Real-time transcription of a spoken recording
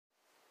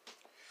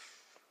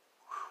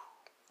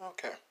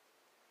Okay,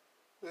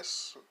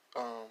 this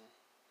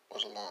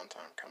was a long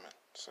time coming,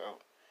 so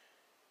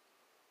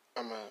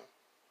I'm gonna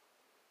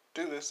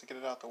do this to get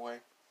it out the way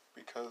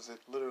because it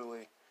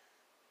literally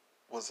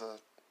was a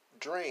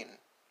drain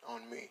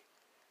on me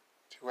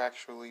to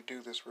actually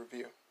do this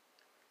review.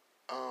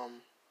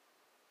 Um,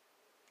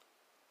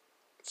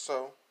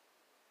 so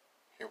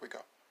here we go.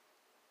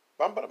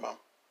 Bum ba bum,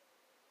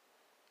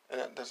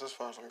 and that's as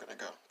far as I'm gonna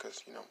go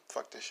because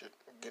fuck this shit.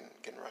 I'm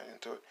getting right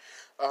into it.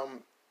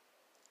 Um,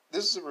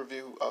 this is a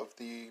review of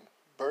the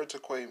Birds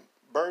of Prey.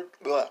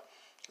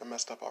 I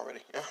messed up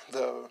already.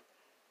 The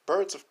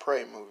Birds of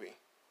Prey movie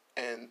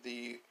and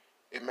the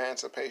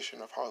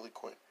Emancipation of Harley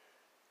Quinn,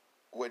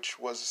 which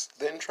was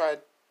then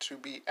tried to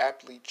be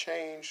aptly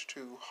changed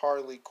to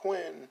Harley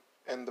Quinn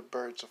and the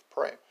Birds of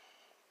Prey.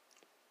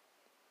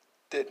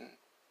 Didn't.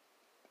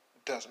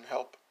 Doesn't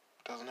help.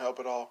 Doesn't help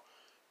at all.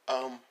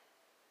 Um,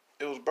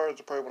 it was Birds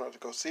of Prey when I went to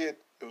go see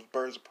it. It was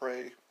Birds of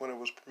Prey when it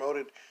was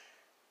promoted.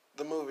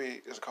 The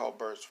movie is called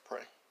Birds of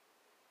Prey.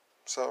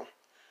 So,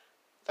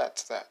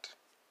 that's that.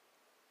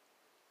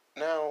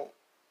 Now,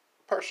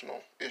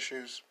 personal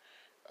issues.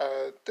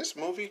 This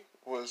movie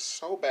was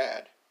so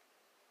bad,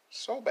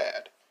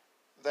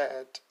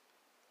 that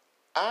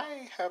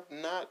I have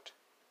not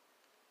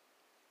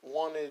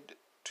wanted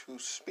to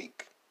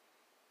speak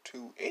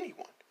to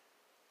anyone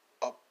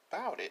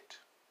about it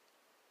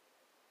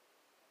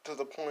to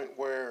the point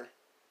where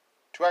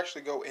to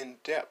actually go in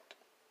depth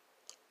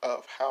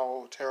of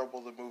how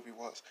terrible the movie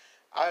was.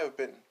 I have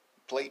been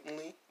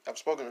I've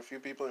spoken to a few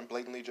people and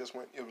blatantly just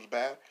went, it was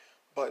bad,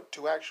 but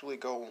to actually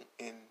go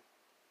in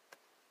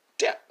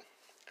depth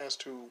as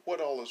to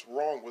what all is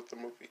wrong with the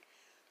movie,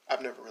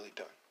 I've never really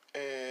done.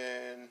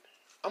 And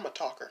I'm a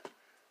talker.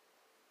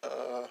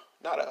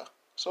 Not a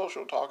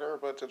social talker,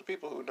 but to the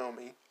people who know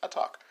me, I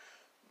talk.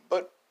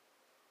 But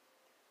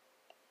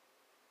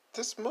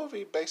this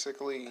movie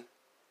basically,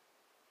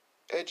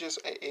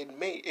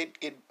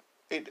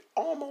 it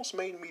almost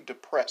made me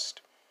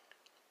depressed.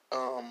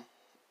 Um,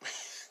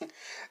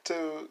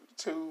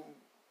 to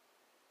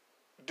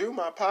do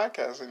my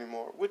podcast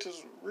anymore, which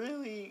is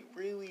really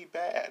really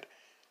bad.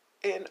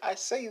 And I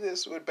say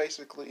this with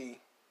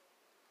basically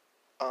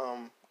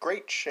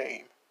great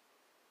shame,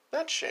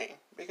 not shame,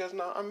 because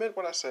no, I meant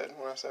what I said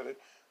when I said it,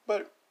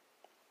 but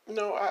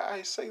no,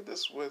 I say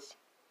this with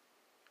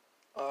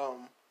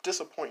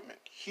disappointment,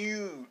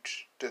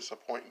 huge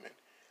disappointment,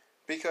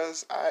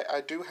 because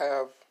I do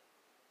have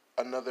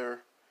another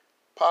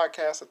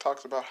podcast that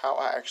talks about how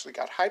I actually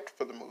got hyped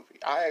for the movie.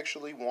 I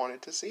actually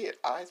wanted to see it.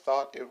 I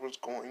thought it was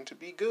going to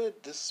be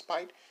good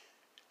despite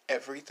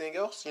everything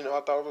else. I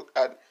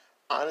thought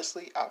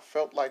honestly, I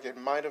felt like it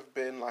might have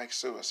been like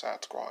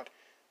Suicide Squad,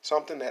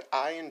 something that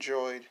I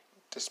enjoyed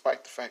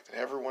despite the fact that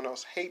everyone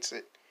else hates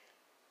it.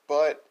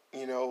 But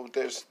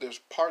there's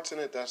parts in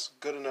it that's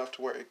good enough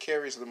to where it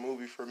carries the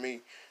movie for me,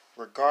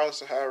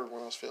 regardless of how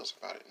everyone else feels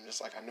about it. And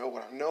just like I know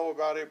what I know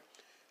about it,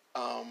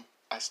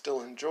 I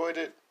still enjoyed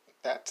it.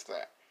 That's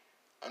that.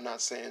 I'm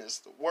not saying it's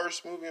the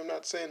worst movie. I'm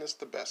not saying it's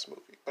the best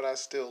movie, but I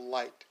still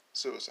liked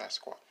Suicide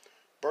Squad.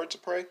 Birds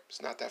of Prey,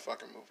 it's not that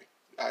fucking movie.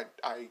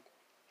 I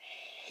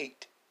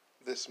hate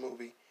this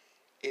movie.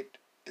 It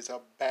is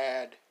a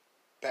bad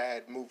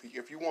movie.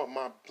 If you want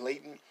my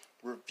blatant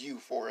review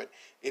for it,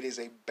 it is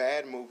a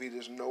bad movie.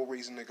 There's no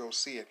reason to go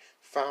see it.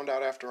 Found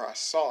out after I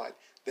saw it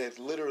that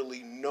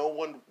literally no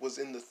one was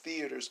in the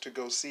theaters to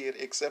go see it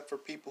except for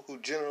people who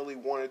generally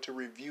wanted to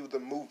review the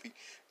movie.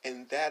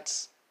 And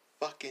that's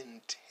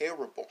fucking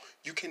terrible.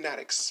 You cannot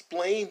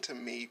explain to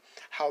me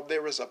how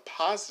there is a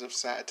positive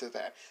side to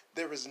that.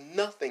 There is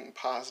nothing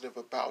positive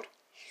about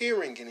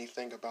hearing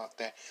anything about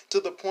that, to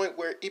the point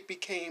where it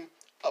became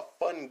a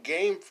fun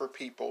game for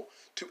people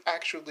to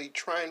actually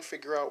try and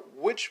figure out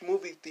which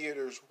movie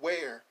theaters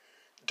where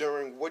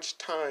during which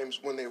times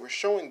when they were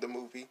showing the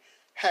movie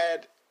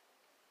had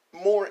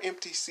more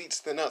empty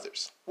seats than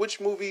others. Which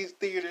movie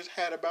theaters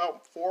had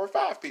about 4 or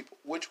 5 people?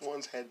 Which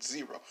ones had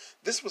zero?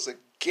 This was a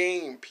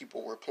game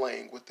people were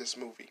playing with this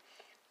movie.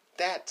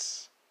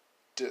 That's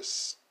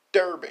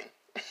disturbing.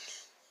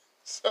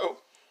 So,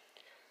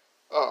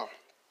 uh,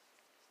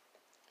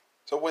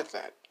 so with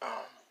that,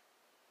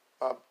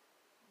 a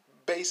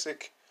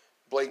basic,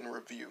 blatant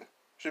review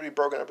should be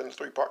broken up into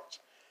 3 parts.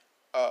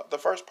 The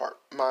first part,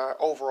 my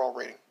overall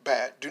rating,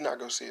 bad. Do not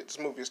go see it. This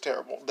movie is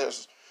terrible.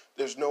 There's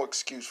no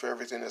excuse for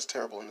everything that's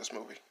terrible in this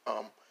movie.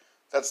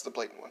 That's the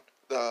blatant one.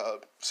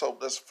 So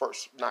that's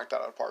first knocked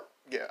out of the park.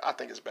 Yeah, I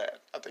think it's bad.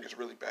 I think it's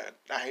really bad.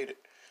 I hate it.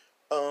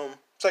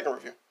 Second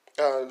review.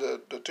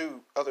 The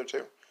other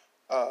two.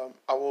 I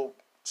will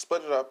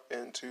split it up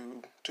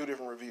into 2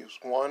 different reviews.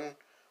 One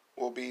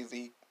will be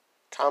the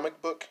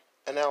comic book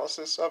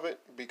analysis of it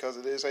because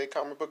it is a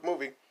comic book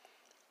movie.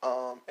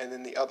 And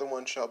then the other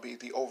one shall be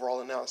the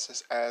overall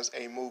analysis as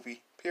a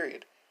movie,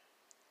 period.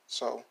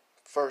 So,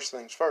 first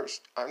things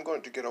first, I'm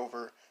going to get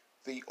over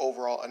the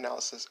overall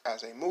analysis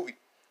as a movie.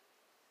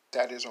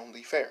 That is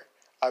only fair.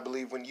 I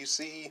believe when you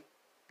see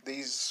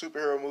these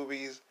superhero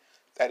movies,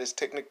 that is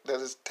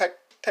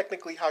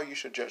technically how you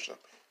should judge them.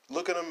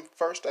 Look at them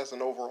first as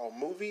an overall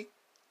movie,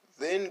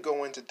 then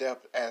go into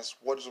depth as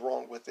what is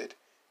wrong with it,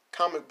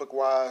 comic book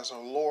wise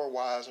or lore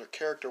wise or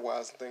character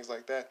wise and things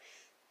like that,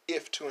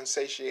 if to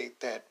insatiate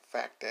that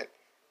fact that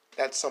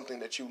that's something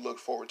that you look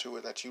forward to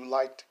or that you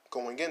liked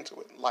going into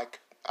it, like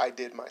I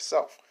did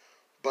myself.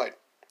 But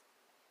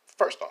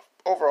first off,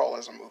 overall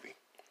as a movie,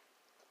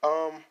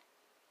 um,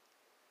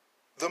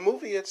 the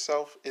movie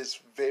itself is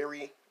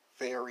very,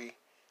 very,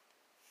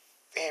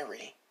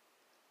 very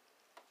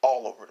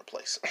all over the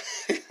place.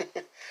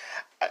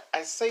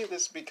 I say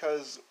this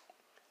because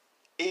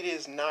it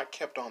is not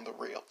kept on the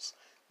rails.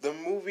 The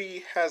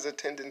movie has a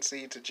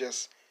tendency to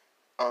just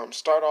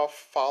start off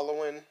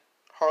following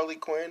Harley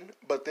Quinn,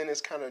 but then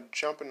it's kind of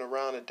jumping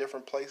around at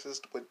different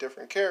places with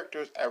different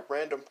characters at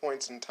random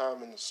points in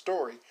time in the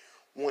story,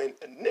 when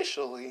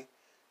initially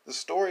the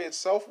story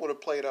itself would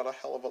have played out a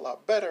hell of a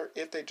lot better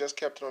if they just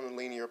kept it on a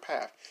linear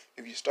path.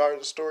 If you started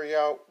the story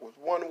out with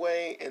one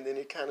way and then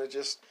it kind of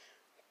just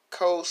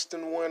coasted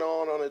and went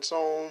on its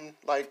own,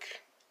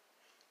 like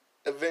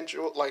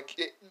eventual, like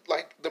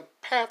the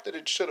path that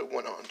it should have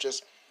went on,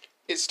 just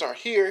it start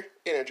here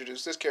and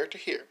introduce this character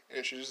here, and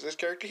introduce this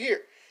character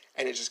here,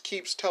 and it just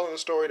keeps telling a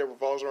story that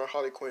revolves around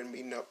Harley Quinn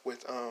meeting up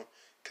with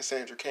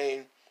Cassandra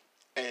Cain,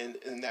 and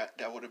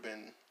that would have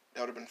been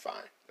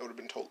fine. That would have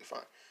been totally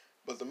fine.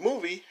 But the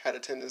movie had a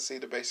tendency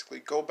to basically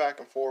go back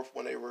and forth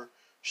when they were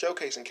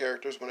showcasing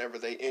characters whenever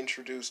they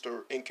introduced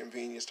or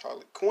inconvenienced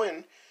Harley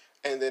Quinn,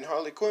 and then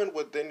Harley Quinn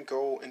would then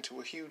go into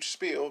a huge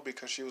spiel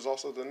because she was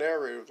also the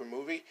narrator of the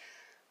movie,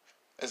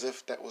 as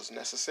if that was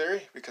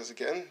necessary, because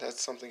again,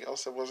 that's something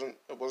else that wasn't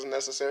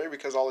necessary,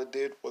 because all it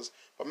did was,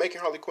 by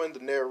making Harley Quinn the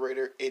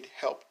narrator, it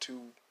helped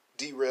to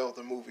derail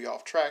the movie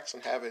off tracks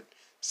and have it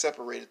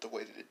separated the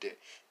way that it did.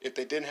 If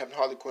they didn't have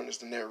Harley Quinn as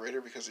the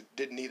narrator, because it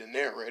didn't need a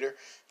narrator,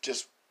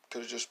 just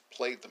could have just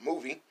played the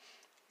movie,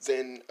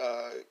 then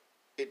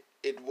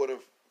it would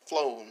have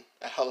flown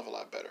a hell of a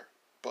lot better.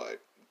 But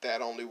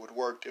that only would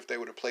work if they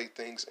would have played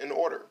things in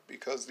order,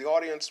 because the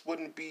audience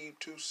wouldn't be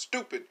too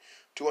stupid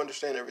to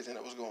understand everything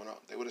that was going on.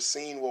 They would have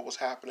seen what was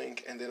happening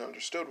and then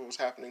understood what was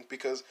happening,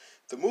 because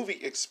the movie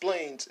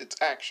explains its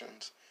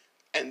actions,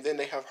 and then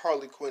they have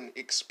Harley Quinn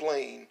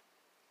explain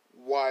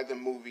why the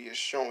movie is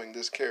showing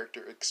this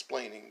character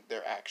explaining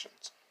their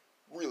actions.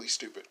 Really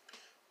stupid.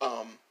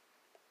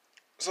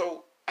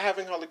 So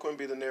having Harley Quinn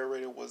be the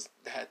narrator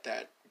had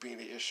that being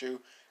the issue.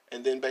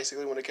 And then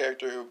basically when the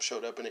character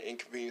showed up in an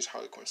inconvenience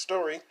Harley Quinn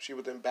story, she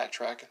would then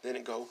backtrack and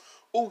then go,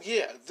 oh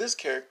yeah, this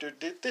character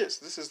did this.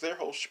 This is their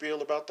whole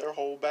spiel about their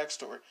whole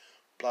backstory.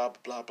 Blah,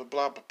 blah, blah,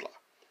 blah, blah,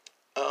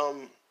 blah.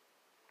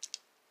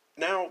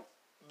 Now,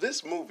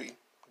 this movie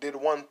did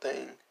one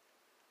thing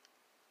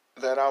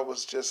that I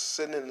was just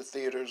sitting in the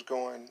theaters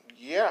going,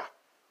 yeah,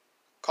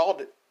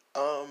 called it.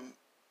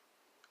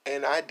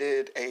 And I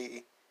did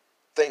a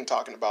thing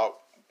talking about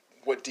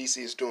what DC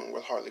is doing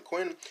with Harley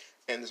Quinn,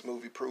 and this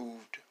movie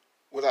proved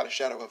without a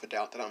shadow of a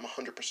doubt that I'm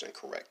 100%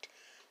 correct.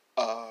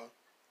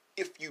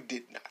 If you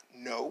did not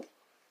know,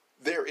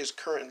 there is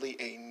currently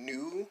a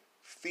new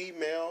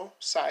female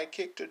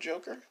sidekick to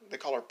Joker. They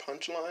call her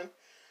Punchline.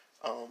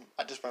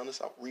 I just found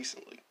this out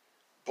recently.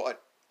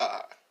 But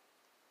I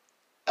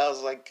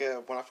was like,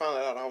 when I found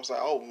that out, I was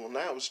like, oh, well,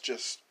 now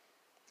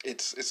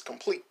it's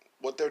complete.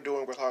 What they're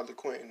doing with Harley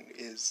Quinn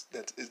is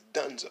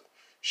donezo.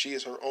 She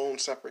is her own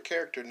separate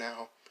character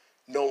now,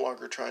 no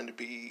longer trying to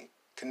be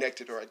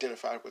connected or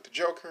identified with the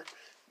Joker.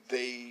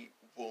 They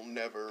will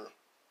never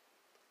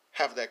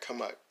have that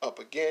come up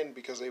again,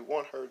 because they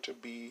want her to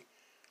be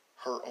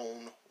her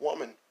own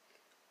woman,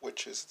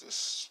 which is the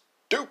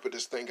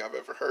stupidest thing I've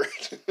ever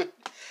heard.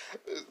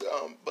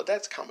 But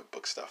that's comic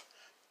book stuff.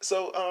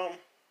 So,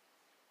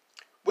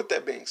 with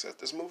that being said,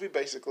 this movie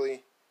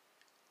basically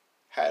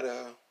had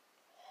a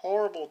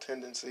horrible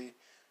tendency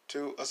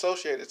to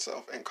associate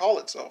itself and call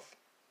itself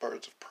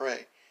Birds of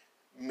Prey,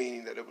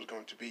 meaning that it was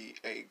going to be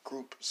a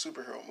group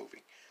superhero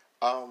movie.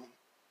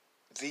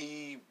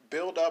 The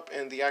build-up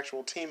and the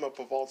actual team-up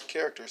of all the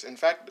characters, in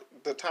fact,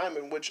 the time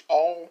in which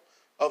all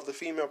of the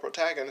female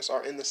protagonists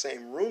are in the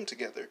same room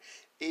together,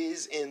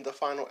 is in the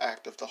final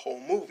act of the whole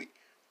movie,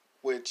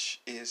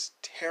 which is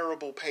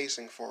terrible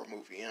pacing for a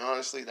movie. And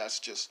honestly, that's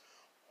just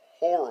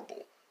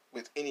horrible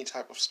with any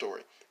type of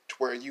story, to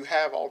where you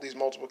have all these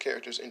multiple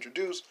characters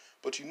introduced,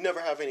 but you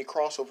never have any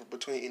crossover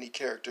between any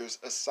characters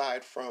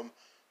aside from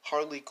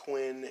Harley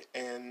Quinn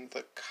and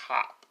the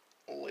cop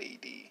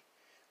lady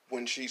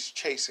when she's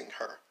chasing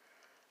her,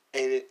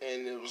 and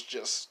it was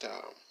just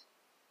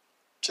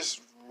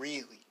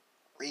really,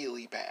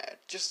 really bad,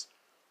 just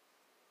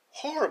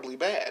horribly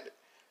bad.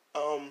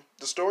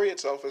 The story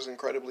itself is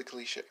incredibly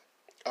cliche.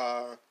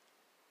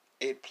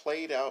 It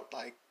played out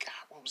like, God,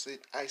 what was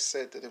it? I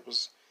said that it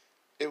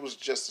was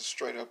just a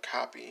straight up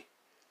copy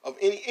of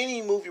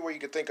any movie where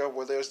you could think of,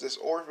 where there's this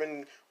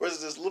orphan, where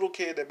there's this little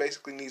kid that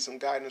basically needs some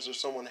guidance or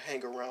someone to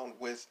hang around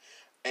with,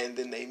 and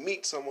then they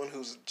meet someone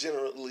who's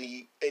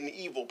generally an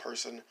evil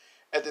person,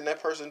 and then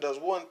that person does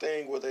one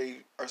thing where they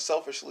are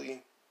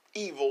selfishly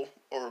evil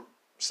or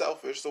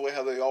selfish, the way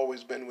how they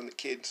always been when the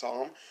kid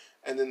saw him,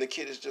 and then the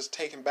kid is just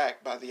taken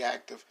back by the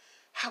act of,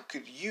 how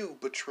could you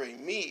betray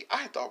me?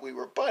 I thought we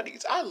were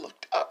buddies. I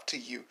looked up to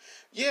you.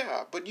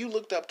 Yeah, but you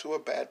looked up to a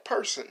bad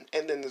person,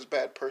 and then this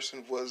bad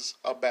person was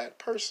a bad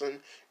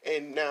person,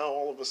 and now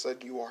all of a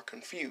sudden you are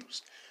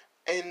confused.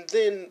 And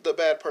then the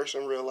bad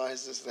person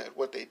realizes that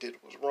what they did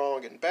was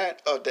wrong and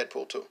bad.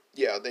 Deadpool 2.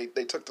 Yeah, they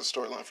took the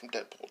storyline from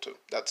Deadpool 2.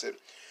 That's it.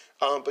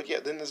 But yeah,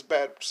 then this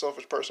bad,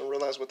 selfish person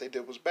realized what they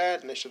did was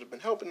bad and they should have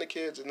been helping the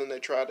kids. And then they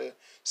try to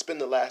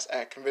spend the last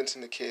act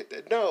convincing the kid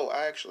that, no,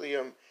 I actually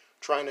am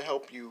trying to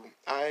help you.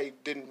 I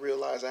didn't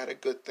realize I had a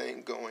good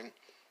thing going.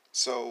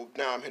 So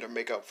now I'm here to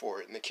make up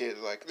for it. And the kid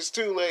is like, it's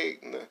too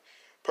late. And the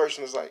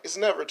person is like, it's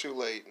never too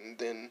late. And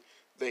then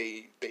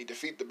they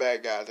defeat the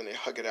bad guys and they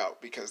hug it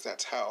out because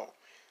that's how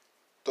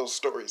those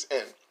stories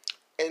end.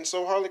 And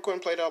so Harley Quinn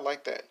played out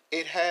like that.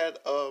 It had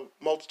a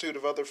multitude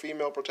of other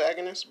female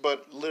protagonists,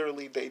 but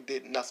literally they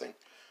did nothing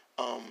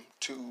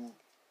to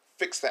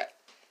fix that.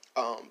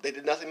 They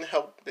did nothing to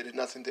help. They did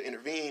nothing to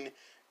intervene.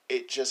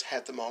 It just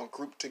had them all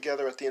grouped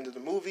together at the end of the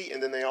movie,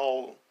 and then they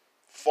all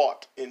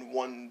fought in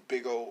one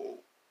big old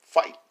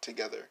fight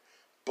together.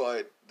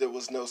 But there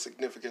was no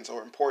significance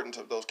or importance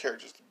of those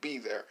characters to be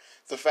there.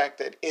 The fact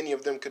that any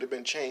of them could have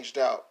been changed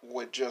out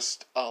with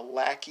just a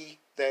lackey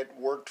that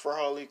worked for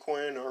Harley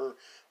Quinn or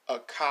a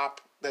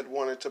cop that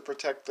wanted to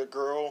protect the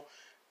girl,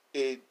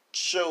 it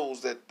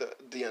shows that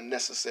the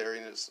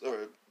unnecessariness,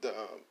 or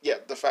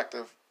the fact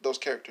of those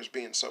characters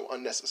being so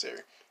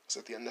unnecessary.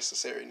 So the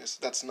unnecessariness,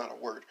 that's not a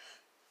word.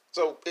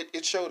 So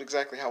it showed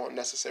exactly how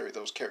unnecessary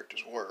those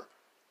characters were,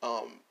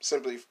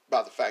 simply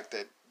by the fact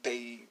that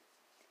they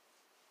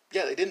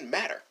didn't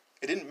matter.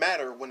 It didn't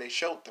matter when they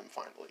showed them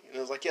finally. And it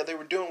was like, yeah, they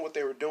were doing what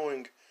they were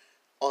doing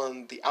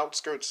on the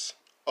outskirts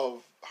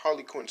of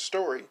Harley Quinn's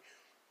story,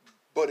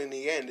 but in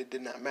the end, it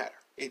did not matter.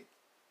 It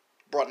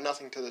brought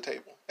nothing to the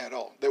table at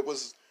all. There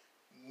was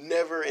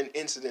never an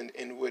incident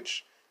in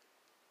which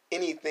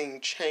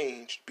anything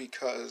changed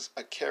because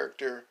a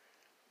character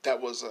that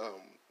was,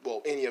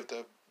 any of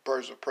the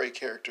Birds of Prey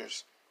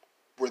characters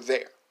were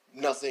there.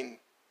 Nothing,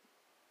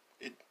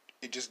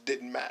 it just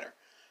didn't matter.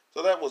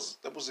 So that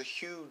was a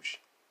huge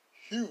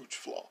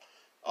flaw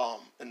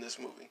in this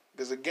movie.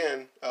 Because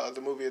again,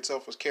 the movie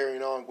itself was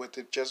carrying on with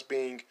it just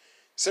being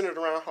centered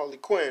around Harley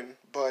Quinn,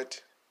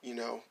 but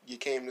you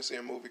came to see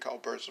a movie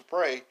called Birds of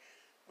Prey,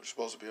 which is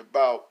supposed to be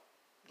about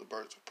the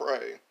Birds of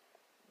Prey,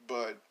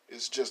 but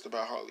it's just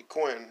about Harley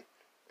Quinn,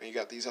 and you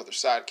got these other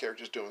side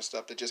characters doing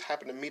stuff that just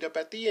happen to meet up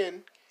at the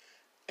end,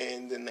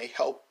 and then they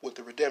help with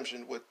the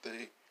redemption with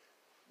the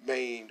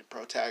main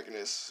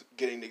protagonist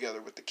getting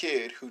together with the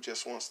kid who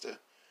just wants to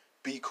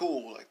be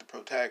cool like the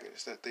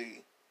protagonist that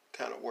they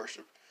kind of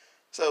worship.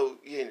 So,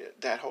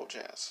 that whole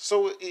jazz.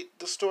 So,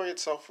 the story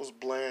itself was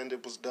bland.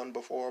 It was done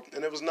before.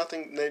 And there was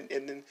nothing,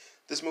 and then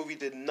this movie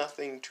did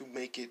nothing to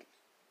make it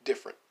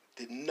different.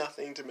 Did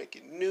nothing to make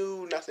it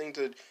new, nothing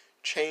to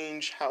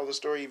change how the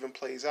story even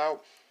plays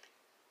out.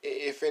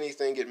 If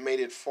anything, it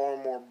made it far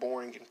more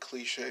boring and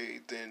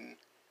cliche than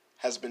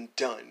has been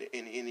done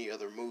in any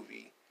other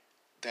movie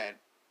that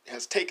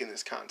has taken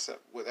this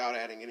concept without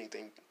adding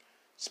anything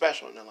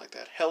special and nothing like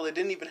that. Hell, it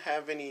didn't even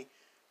have any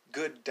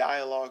good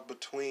dialogue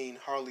between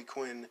Harley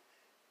Quinn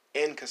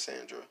and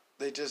Cassandra.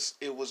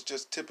 It was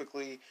just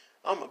typically,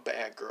 I'm a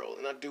bad girl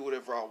and I do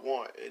whatever I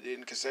want. And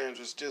then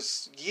Cassandra's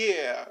just,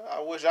 yeah, I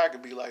wish I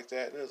could be like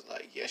that. And it's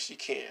like, yes, you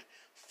can.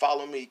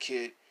 Follow me,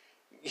 kid.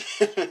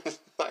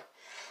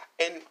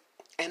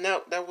 and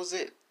that was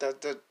it.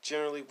 That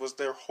generally was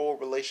their whole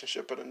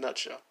relationship in a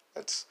nutshell.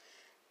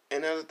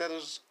 That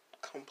is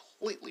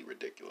completely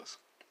ridiculous.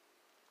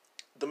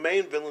 The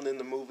main villain in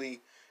the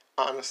movie,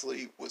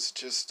 honestly, was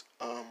just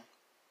kind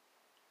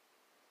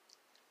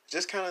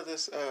of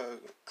this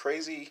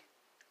crazy,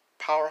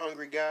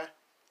 power-hungry guy.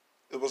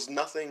 There was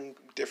nothing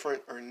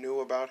different or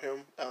new about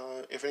him.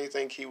 If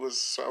anything, he was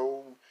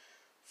so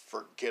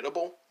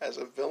forgettable as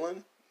a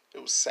villain.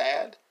 It was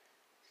sad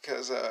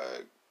because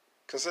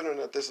considering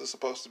that this is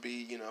supposed to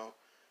be,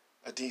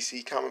 a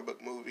DC comic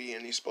book movie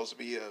and he's supposed to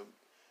be a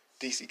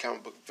DC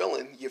comic book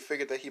villain, you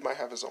figured that he might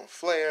have his own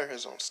flair,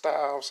 his own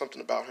style,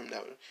 something about him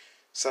that would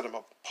set him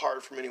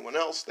apart from anyone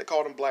else. They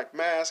called him Black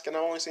Mask, and I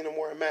only seen him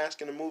wear a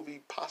mask in the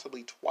movie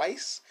possibly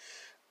twice,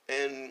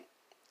 and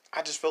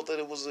I just felt that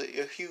it was a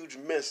huge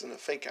miss and a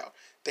fake out.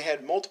 They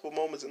had multiple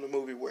moments in the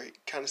movie where it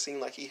kind of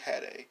seemed like he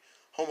had a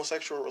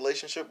homosexual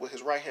relationship with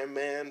his right-hand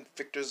man,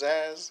 Victor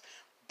Zsasz,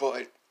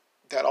 but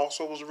that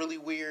also was really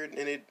weird,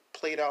 and it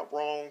played out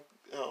wrong,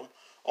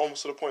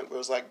 almost to the point where it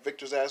was like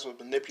Victor Zsasz was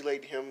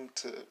manipulating him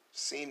to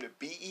seem to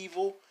be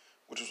evil,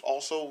 which was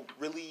also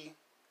really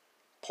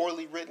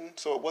poorly written.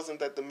 So it wasn't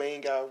that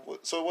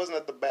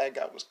the bad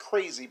guy was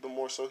crazy, but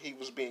more so he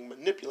was being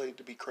manipulated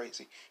to be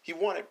crazy. He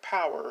wanted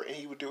power, and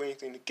he would do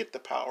anything to get the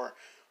power,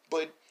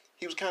 but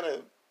he was kind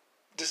of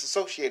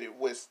disassociated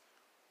with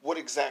what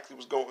exactly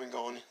was going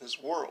on in his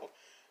world.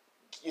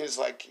 It's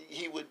like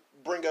he would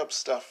bring up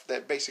stuff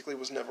that basically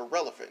was never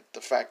relevant.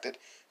 The fact that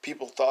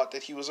people thought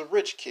that he was a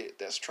rich kid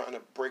that's trying to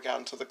break out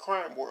into the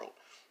crime world.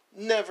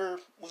 never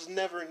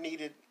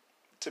needed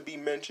to be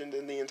mentioned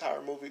in the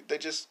entire movie. They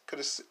just could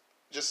have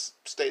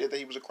just stated that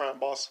he was a crime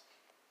boss.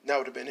 That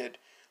would have been it.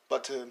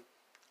 But to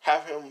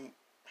have him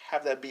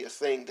have that be a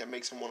thing that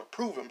makes him want to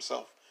prove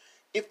himself,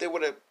 if they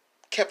would have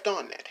kept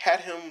on that,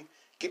 had him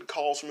get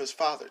calls from his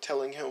father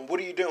telling him, "What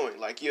are you doing?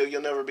 Like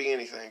you'll never be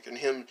anything," and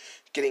him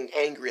getting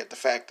angry at the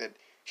fact that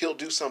he'll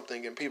do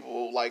something and people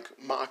will like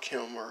mock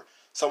him, or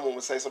someone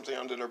would say something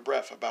under their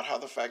breath about how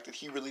the fact that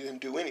he really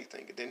didn't do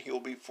anything, and then he'll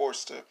be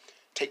forced to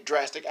take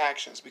drastic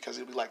actions because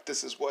he'll be like,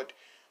 "This is what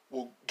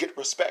will get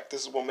respect.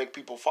 This is what will make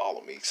people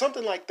follow me."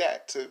 Something like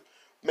that to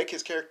make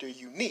his character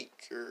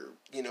unique, or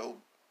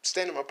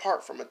stand him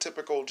apart from a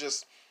typical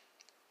just,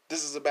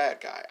 this is a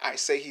bad guy. I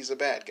say he's a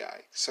bad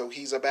guy, so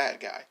he's a bad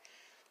guy.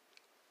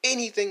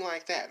 Anything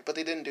like that, but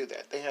they didn't do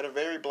that. They had a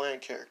very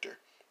bland character,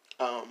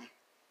 and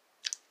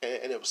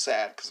it was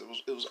sad because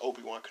it was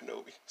Obi-Wan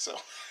Kenobi.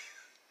 So,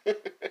 and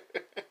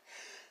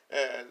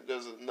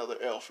there's another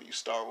L for you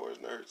Star Wars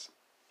nerds.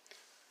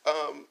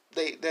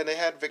 They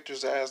had Victor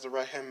Zsasz, the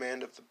right hand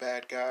man of the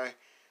bad guy,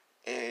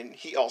 and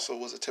he also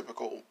was a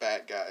typical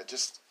bad guy.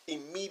 Just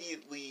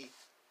immediately,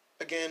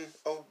 again,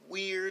 a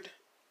weird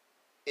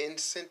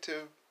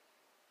incentive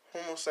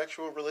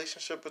homosexual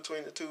relationship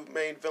between the two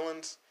main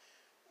villains,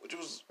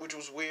 which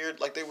was weird.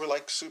 Like they were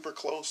like super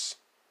close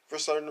for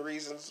certain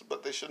reasons,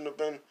 but they shouldn't have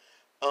been.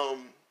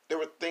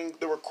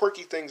 There were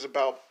quirky things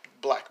about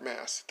Black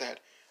Mask that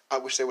I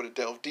wish they would have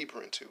delved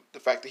deeper into. The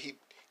fact that he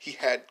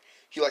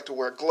liked to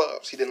wear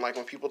gloves. He didn't like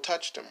when people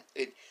touched him.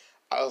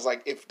 I was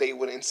like, if they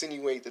would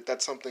insinuate that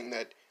that's something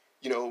that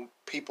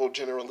people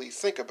generally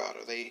think about,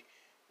 or they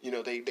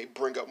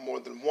bring up more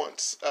than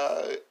once.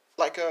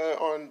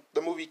 On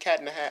the movie Cat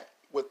in the Hat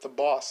with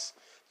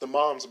the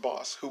mom's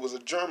boss, who was a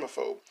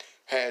germaphobe,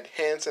 had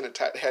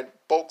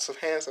bulks of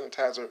hand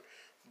sanitizer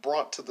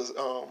brought to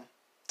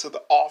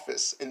the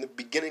office in the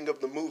beginning of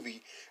the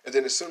movie, and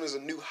then as soon as a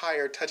new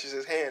hire touches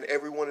his hand,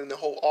 everyone in the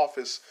whole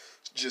office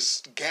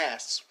just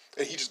gasps,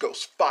 and he just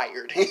goes,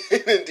 "Fired."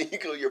 And then you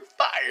go, "You're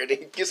fired." And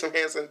he gets some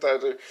hand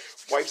sanitizer,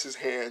 wipes his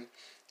hand,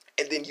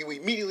 and then you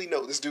immediately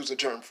know this dude's a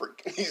germ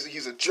freak.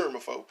 He's a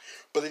germaphobe.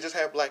 But they just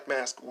had Black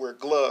Mask wear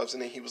gloves,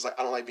 and then he was like,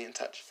 "I don't like being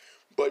touched."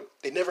 But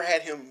they never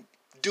had him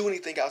do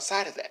anything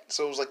outside of that.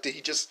 So it was like, did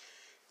he just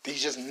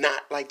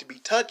not like to be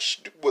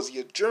touched? Was he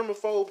a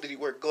germaphobe? Did he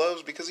wear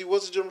gloves because he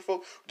was a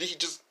germaphobe? Did he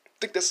just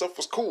think that stuff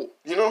was cool?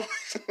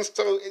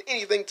 So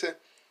anything to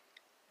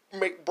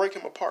break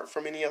him apart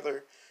from any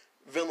other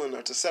villain,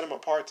 or to set him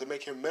apart, to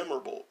make him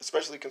memorable,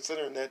 especially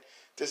considering that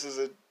this is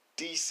a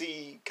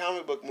DC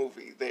comic book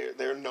movie.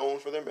 They're known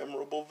for their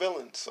memorable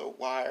villains. So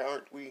why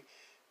aren't we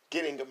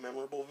getting a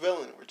memorable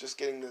villain? We're just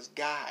getting this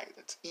guy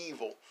that's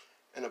evil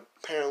and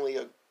apparently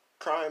a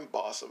crime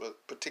boss of a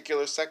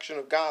particular section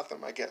of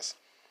Gotham, I guess.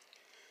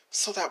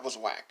 So that was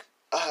whack.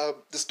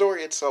 The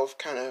story itself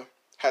kind of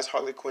has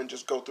Harley Quinn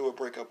just go through a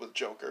breakup with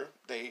Joker.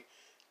 They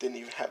didn't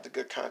even have the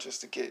good conscience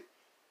to get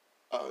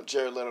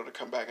Jared Leto to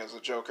come back as a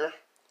Joker,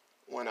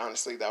 when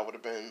honestly that would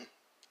have been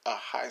a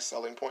high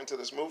selling point to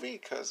this movie,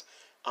 because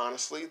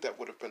honestly that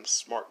would have been a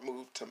smart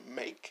move to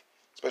make,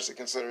 especially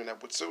considering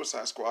that with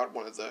Suicide Squad,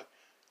 one of the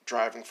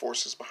driving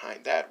forces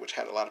behind that, which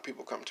had a lot of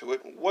people come to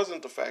it,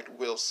 wasn't the fact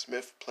Will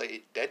Smith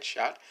played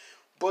Deadshot,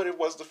 but it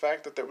was the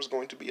fact that there was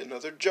going to be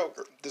another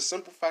Joker. The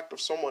simple fact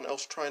of someone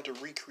else trying to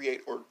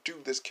recreate or do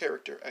this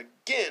character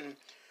again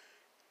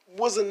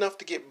was enough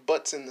to get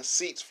butts in the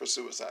seats for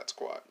Suicide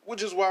Squad,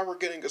 which is why we're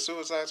getting a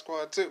Suicide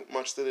Squad 2,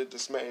 much to the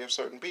dismay of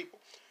certain people.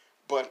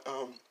 But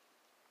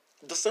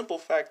the simple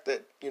fact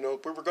that, we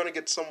were going to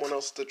get someone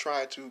else to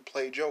try to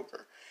play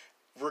Joker,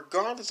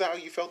 regardless of how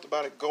you felt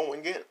about it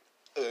going in,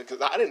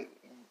 because I didn't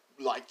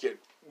like it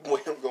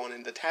when I'm going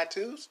into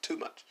tattoos too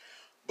much,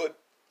 but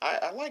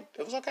I liked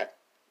it. It was okay.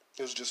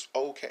 It was just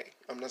okay.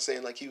 I'm not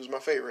saying like he was my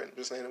favorite. I'm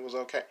just saying it was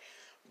okay.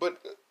 But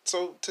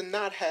so to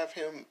not have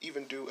him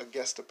even do a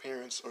guest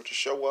appearance, or to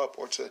show up,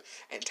 or to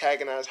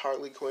antagonize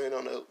Harley Quinn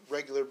on a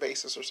regular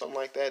basis or something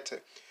like that, to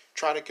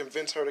try to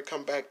convince her to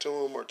come back to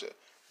him, or to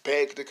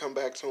beg to come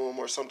back to him,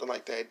 or something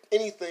like that.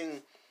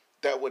 Anything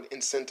that would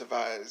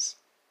incentivize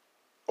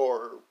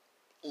or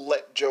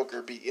let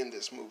Joker be in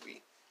this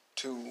movie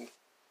to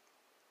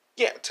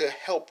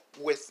help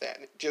with that.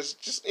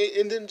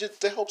 And then just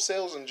to help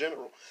sales in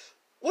general.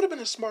 Would have been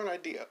a smart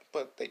idea,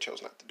 but they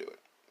chose not to do it.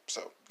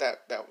 So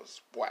that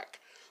was whack.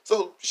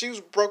 So she was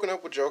broken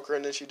up with Joker,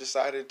 and then she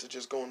decided to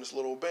just go on this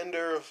little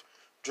bender of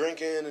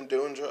drinking and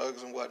doing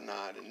drugs and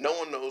whatnot. And no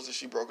one knows that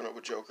she broken up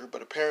with Joker,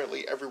 but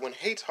apparently everyone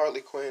hates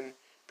Harley Quinn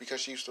because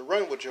she used to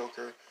run with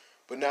Joker.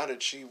 But now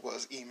that she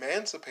was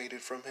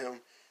emancipated from him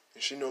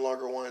and she no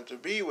longer wanted to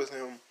be with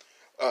him,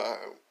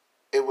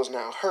 it was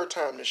now her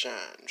time to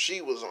shine.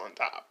 She was on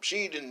top.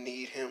 She didn't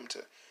need him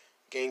to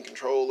gain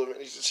control of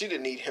it. She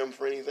didn't need him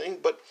for anything,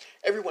 but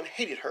everyone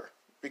hated her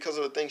because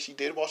of the things she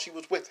did while she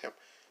was with him.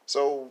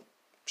 So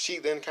she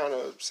then kind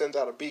of sends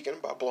out a beacon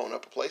by blowing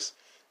up a place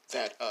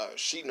that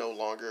she no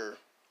longer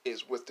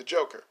is with the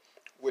Joker,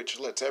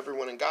 which lets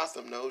everyone in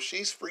Gotham know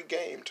she's free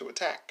game to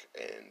attack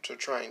and to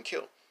try and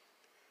kill.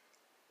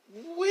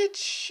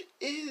 which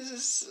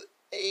is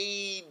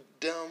a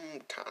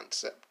dumb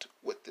concept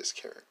with this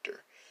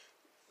character.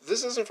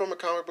 This isn't from a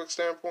comic book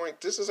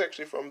standpoint, this is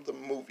actually from the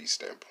movie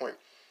standpoint.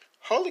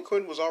 Harley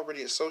Quinn was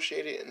already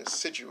associated and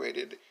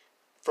situated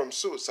from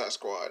Suicide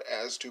Squad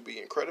as to be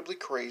incredibly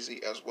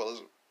crazy as well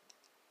as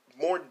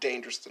more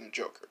dangerous than the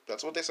Joker.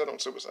 That's what they said on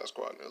Suicide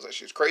Squad. It was like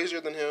she's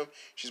crazier than him,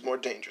 she's more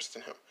dangerous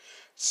than him.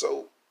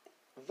 So,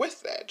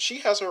 with that, she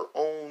has her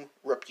own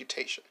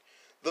reputation.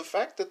 The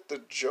fact that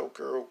the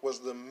Joker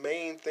was the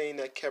main thing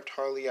that kept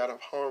Harley out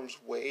of harm's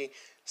way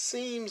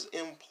seems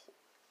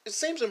it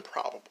seems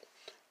improbable.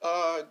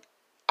 Uh,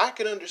 I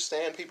can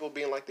understand people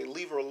being like they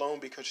leave her alone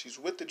because she's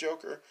with the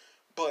Joker,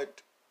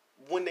 but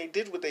when they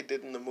did what they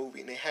did in the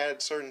movie and they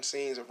had certain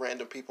scenes of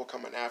random people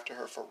coming after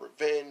her for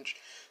revenge,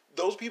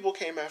 those people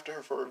came after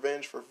her for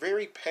revenge for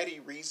very petty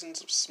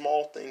reasons of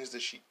small things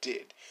that she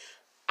did.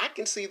 I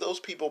can see those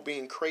people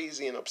being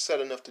crazy and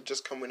upset enough to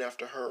just come in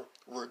after her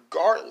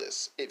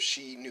regardless if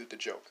she knew the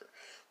Joker.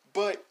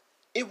 But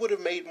it would have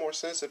made more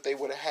sense if they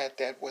would have had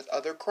that with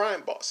other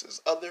crime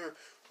bosses, other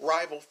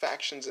rival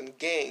factions and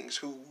gangs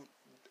who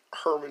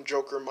Herman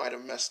Joker might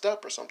have messed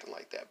up or something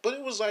like that. But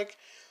it was like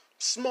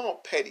small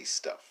petty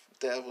stuff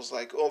that was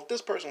like, oh, if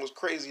this person was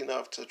crazy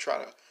enough to try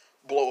to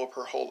blow up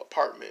her whole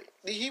apartment,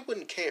 he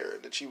wouldn't care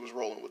that she was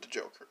rolling with the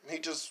Joker. He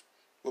just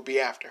would be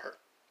after her.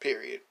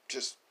 Period.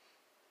 Just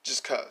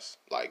cause.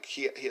 Like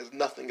he has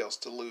nothing else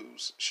to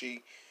lose.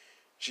 She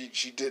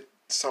did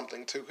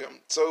something to him.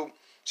 So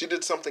she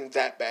did something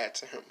that bad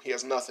to him. He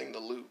has nothing to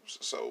lose.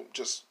 So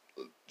just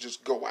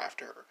go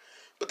after her.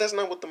 But that's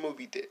not what the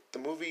movie did. The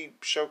movie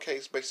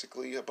showcased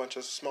basically a bunch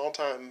of small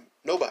time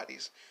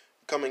nobodies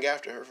coming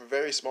after her for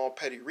very small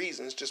petty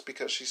reasons just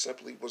because she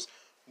simply was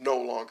no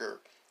longer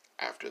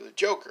after the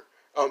Joker.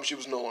 She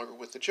was no longer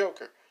with the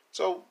Joker.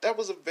 So that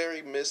was a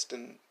very missed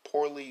and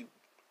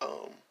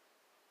um,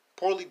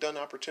 poorly done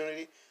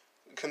opportunity,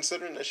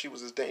 considering that she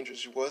was as dangerous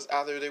as she was.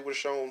 Either they would have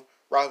shown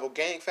rival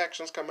gang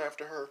factions come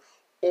after her,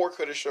 or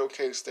could have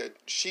showcased that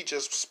she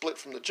just split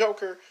from the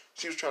Joker,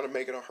 she was trying to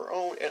make it on her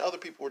own, and other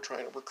people were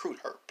trying to recruit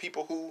her.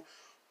 People who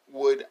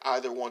would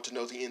either want to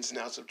know the ins and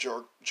outs of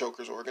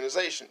Joker's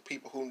organization,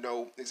 people who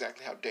know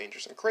exactly how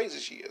dangerous and crazy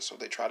she is, so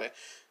they try to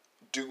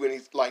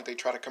they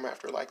try to come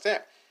after her like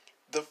that.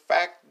 The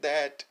fact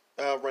that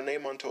Renee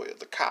Montoya,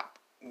 the cop,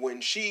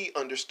 when she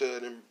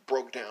understood and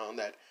broke down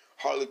that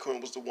Harley Quinn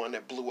was the one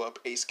that blew up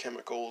Ace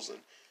Chemicals, and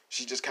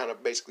she just kind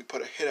of basically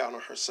put a hit out on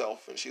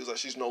herself, and she was like,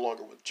 she's no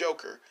longer with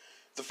Joker.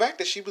 The fact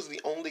that she was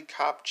the only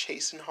cop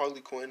chasing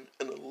Harley Quinn,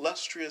 an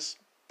illustrious,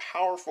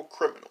 powerful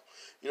criminal,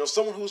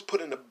 someone who was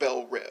put in a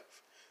Belle Rev,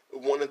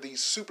 one of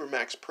these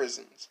supermax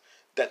prisons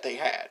that they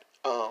had.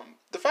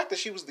 The fact that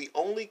she was the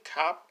only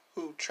cop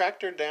who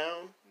tracked her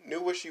down,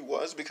 knew where she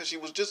was, because she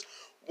was just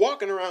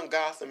walking around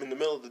Gotham in the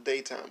middle of the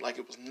daytime like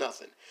it was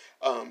nothing,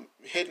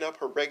 hitting up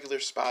her regular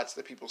spots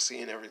that people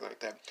see and everything like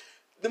that.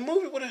 The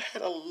movie would have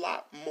had a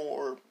lot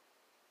more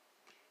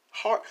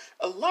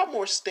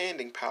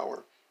standing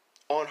power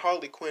on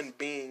Harley Quinn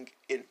being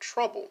in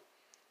trouble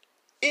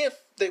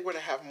if they were to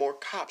have more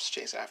cops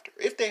chase after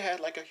her. If they had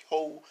like a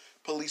whole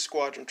police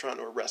squadron trying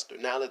to arrest her,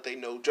 now that they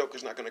know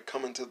Joker's not going to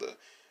come into the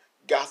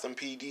Gotham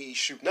PD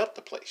shooting up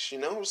the place,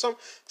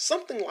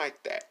 something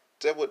like that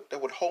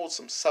would hold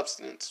some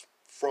substance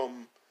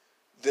from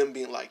them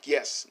being like,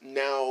 yes,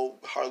 now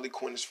Harley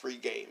Quinn is free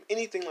game,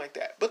 anything like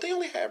that. But they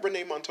only had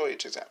Renee Montoya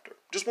chase after her,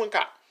 just one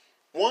cop,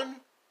 one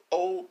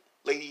old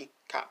lady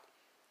cop.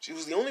 She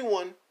was the only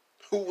one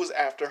who was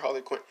after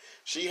Harley Quinn.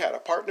 She had a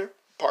partner.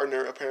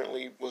 Partner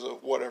apparently was a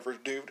whatever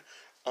dude,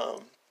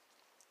 but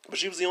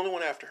she was the only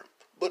one after him.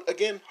 But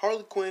again,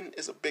 Harley Quinn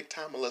is a big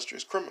time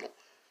illustrious criminal.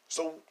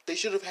 So they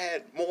should have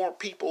had more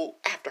people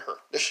after her.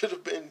 There should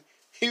have been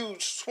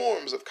huge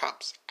swarms of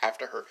cops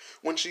after her.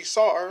 When she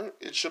saw her,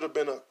 it should have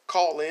been a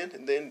call in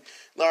and then,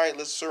 all right,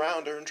 let's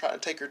surround her and try to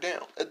take her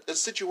down. A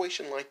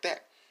situation like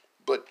that.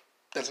 But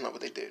that's not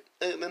what they did.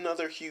 And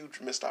another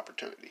huge missed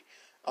opportunity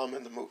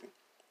in the movie.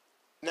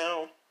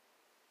 Now,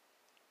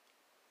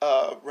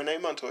 Renee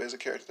Montoya is a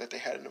character that they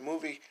had in the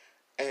movie,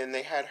 and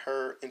they had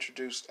her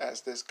introduced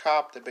as this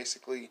cop that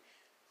basically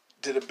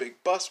did a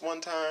big bust one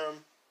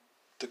time.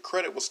 The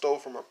credit was stole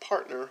from her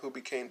partner, who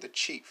became the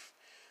chief.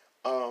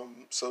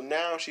 So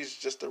now she's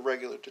just a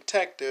regular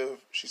detective.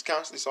 She's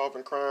constantly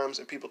solving crimes,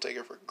 and people take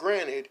her for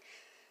granted,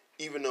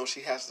 even though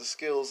she has the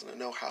skills and the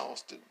know-how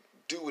to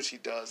do what she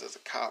does as a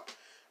cop.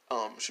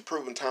 She's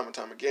proven time and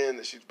time again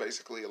that she's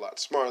basically a lot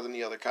smarter than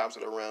the other cops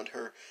that are around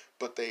her,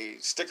 but they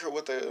stick her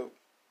with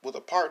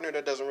a partner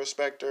that doesn't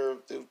respect her,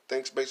 who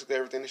thinks basically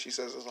everything that she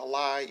says is a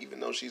lie, even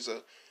though she's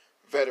a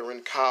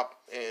veteran cop,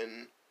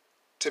 and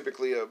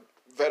typically a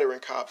veteran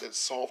cop that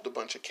solved a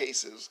bunch of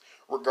cases,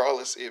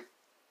 regardless if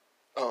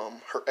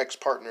her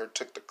ex-partner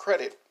took the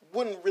credit,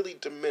 wouldn't really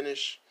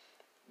diminish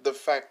the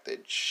fact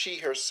that she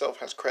herself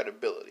has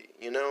credibility,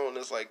 And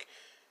it's like,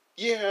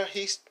 yeah,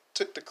 he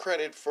took the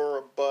credit for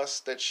a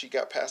bust that she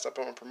got passed up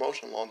on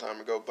promotion a long time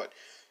ago, but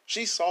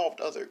she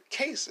solved other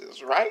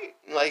cases, right?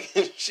 Like,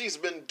 she's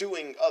been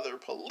doing other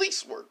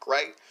police work,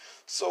 right?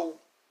 So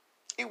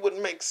it would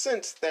make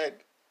sense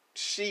that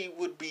she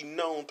would be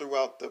known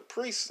throughout the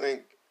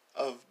precinct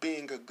of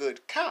being a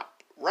good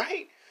cop,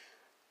 right?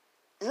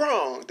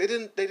 Wrong. They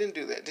didn't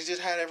do that. They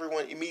just had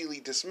everyone immediately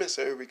dismiss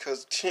her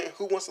because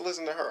who wants to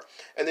listen to her?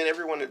 And then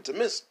everyone that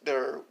dismissed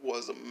her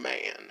was a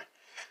man.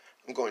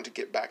 I'm going to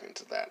get back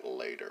into that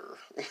later.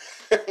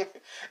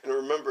 And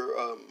remember,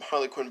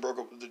 Harley Quinn broke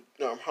up.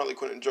 Harley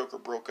Quinn and Joker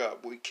broke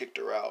up. We kicked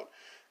her out,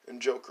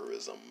 and Joker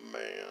is a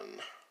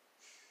man,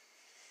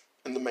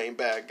 and the main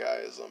bad guy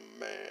is a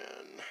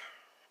man.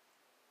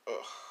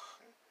 Ugh.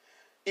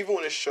 Even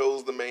when it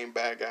shows the main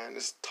bad guy and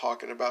it's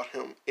talking about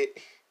him,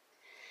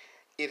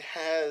 it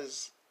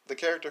has the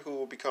character who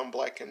will become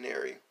Black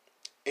Canary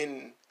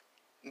in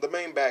the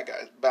main bad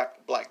guy,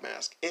 Black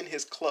Mask, in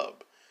his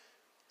club,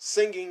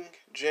 singing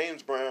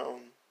James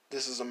Brown,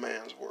 "This Is a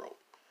Man's World."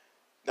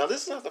 Now,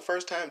 this is not the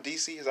first time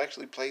DC has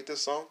actually played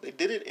this song. They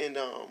did it in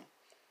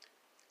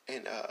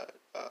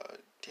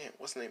damn,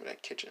 what's the name of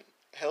that kitchen?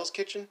 Hell's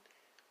Kitchen?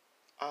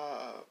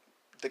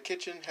 The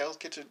Kitchen, Hell's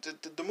Kitchen,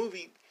 the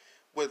movie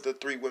where the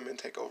three women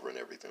take over and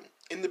everything.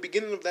 In the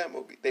beginning of that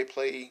movie, they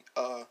play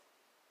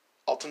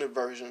alternate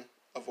version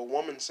of a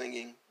woman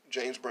singing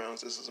James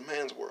Brown's "This Is a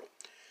Man's World."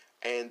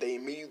 And they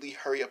immediately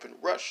hurry up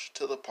and rush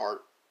to the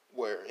part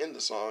where in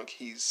the song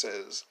he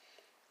says,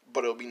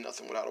 "But it'll be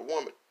nothing without a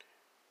woman."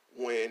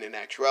 When in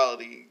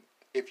actuality,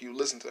 if you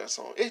listen to that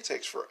song, it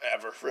takes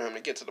forever for him to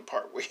get to the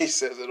part where he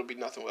says it'll be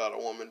nothing without a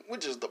woman,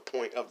 which is the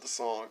point of the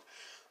song.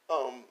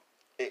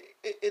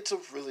 It's a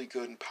really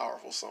good and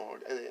powerful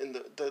song. And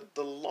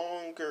the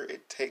longer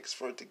it takes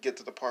for it to get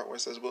to the part where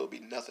it says, "Will it be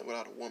nothing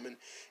without a woman,"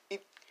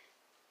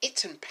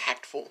 it's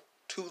impactful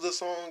to the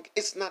song.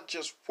 It's not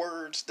just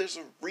words. There's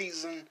a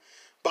reason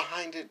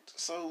behind it.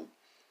 So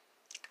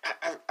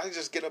I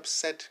just get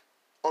upset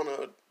on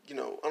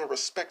a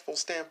respectful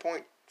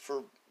standpoint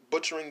for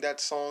butchering that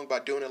song by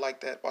doing it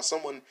like that, while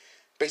someone,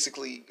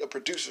 basically a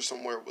producer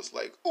somewhere, was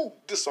like, "Ooh,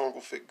 this song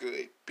will fit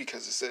good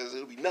because it says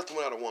it'll be nothing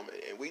without a woman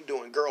and we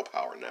doing girl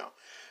power now."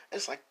 And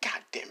it's like,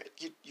 God damn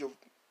it, you're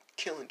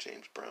killing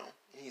James Brown.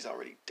 He's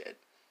already dead,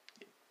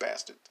 you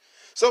bastard.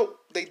 So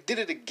they did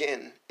it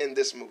again in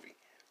this movie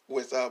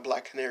with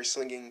Black Canary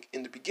singing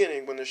in the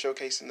beginning when they're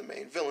showcasing the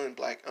main villain,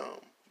 Black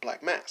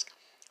Mask.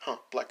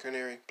 Black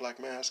Canary, Black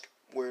Mask,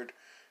 weird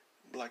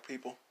black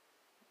people,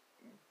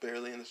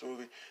 barely in this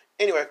movie.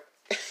 Anyway,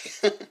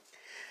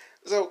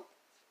 so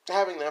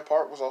having that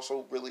part was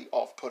also really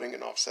off-putting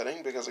and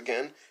offsetting because,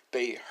 again,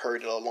 they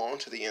hurried it along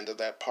to the end of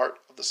that part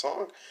of the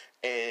song,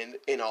 and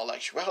in all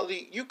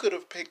actuality, you could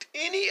have picked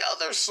any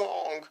other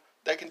song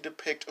that can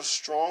depict a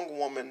strong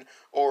woman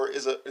or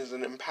is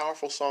an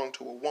powerful song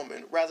to a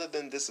woman rather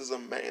than "This Is a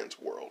Man's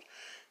World."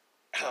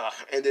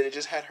 And then it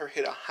just had her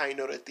hit a high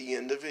note at the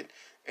end of it,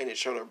 and it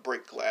showed her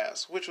break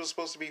glass, which was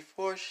supposed to be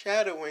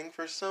foreshadowing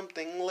for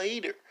something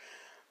later,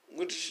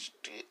 which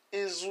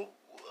is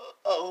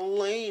a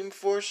lame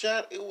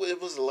foreshadow.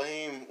 It was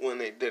lame when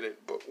they did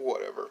it, but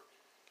whatever.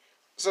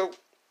 So,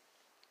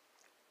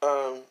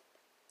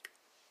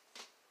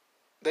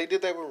 they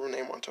did that with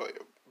Renee Montoya.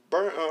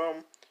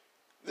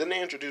 Then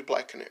they introduced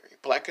Black Canary.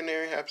 Black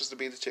Canary happens to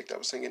be the chick that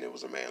was singing "It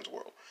Was a Man's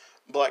World."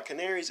 Black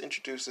Canary is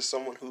introduced as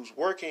someone who's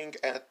working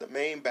at the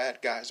main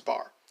bad guy's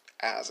bar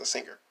as a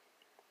singer.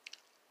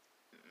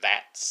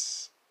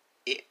 That's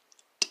it.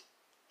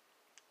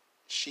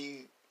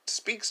 She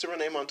speaks to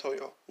Renee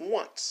Montoya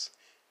once,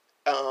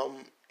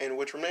 in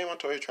which Renee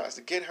Montoya tries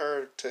to get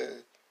her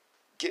to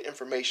get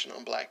information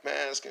on Black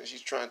Mask, and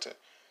she's trying to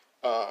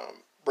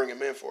bring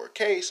him in for a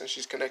case, and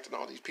she's connecting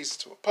all these pieces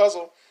to a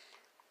puzzle.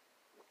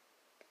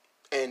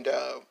 And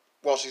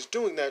while she's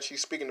doing that,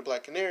 she's speaking to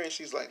Black Canary, and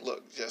she's like,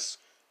 "Look, just,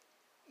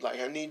 like,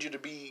 I need you to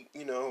be,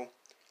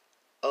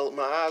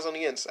 my eyes on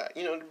the inside.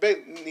 The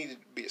baby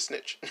needed to be a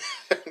snitch."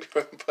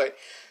 But,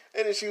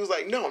 and then she was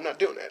like, "No, I'm not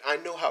doing that. I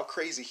know how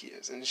crazy he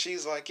is." And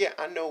she's like, "Yeah,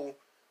 I know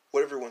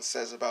what everyone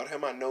says about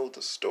him. I know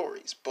the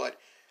stories. But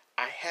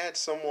I had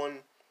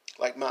someone,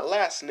 like, my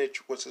last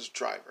snitch was his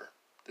driver.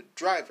 The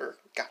driver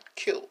got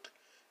killed.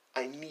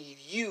 I need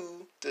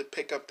you to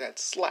pick up that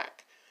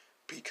slack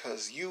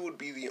because you would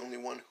be the only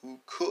one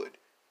who could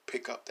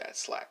pick up that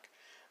slack."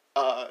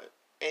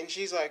 And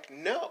she's like,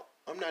 "No,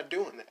 I'm not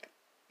doing that.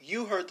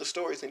 You heard the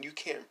stories and you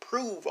can't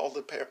prove all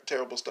the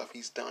terrible stuff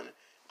he's done.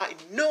 I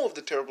know of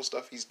the terrible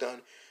stuff he's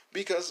done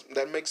because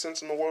that makes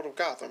sense in the world of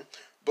Gotham.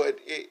 But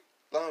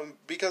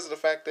because of the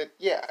fact that,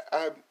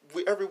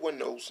 everyone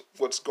knows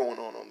what's going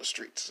on the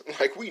streets.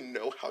 Like, we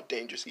know how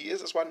dangerous he is.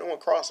 That's why no one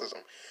crosses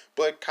him.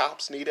 But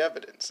cops need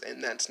evidence,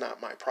 and that's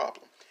not my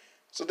problem."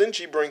 So then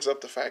she brings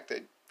up the fact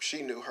that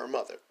she knew her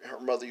mother. Her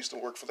mother used to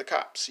work for the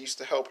cops. She used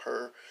to help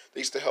her.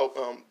 They used to help,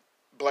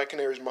 Black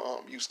Canary's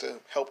mom used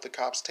to help the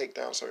cops take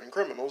down certain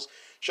criminals.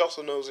 She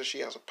also knows that she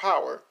has a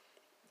power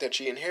that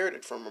she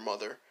inherited from her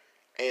mother,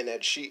 and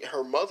that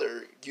her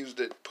mother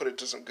put it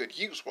to some good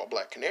use, while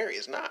Black Canary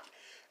is not.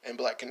 And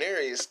Black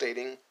Canary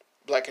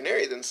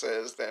then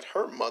says that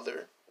her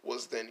mother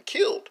was then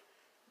killed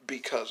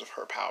because of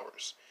her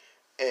powers,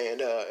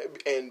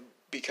 and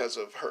because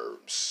of her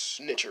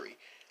snitchery.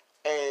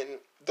 And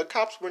the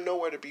cops were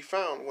nowhere to be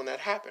found when that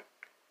happened.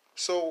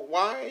 So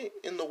why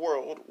in the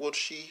world would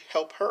she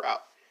help her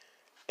out?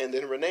 And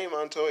then Renee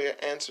Montoya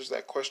answers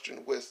that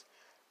question with,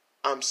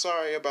 I'm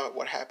sorry about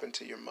what happened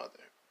to your mother,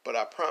 but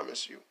I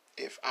promise you,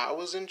 if I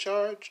was in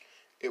charge,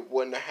 it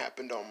wouldn't have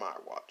happened on my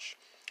watch.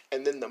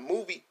 And then the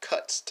movie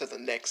cuts to the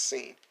next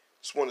scene.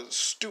 It's one of the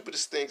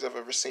stupidest things I've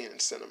ever seen in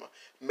cinema.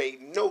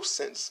 Made no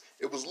sense.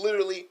 It was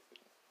literally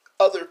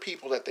other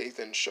people that they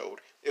then showed.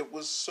 It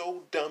was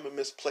so dumb and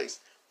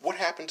misplaced. What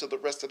happened to the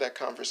rest of that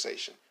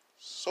conversation?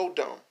 So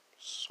dumb.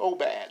 So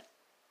bad.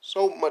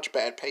 So much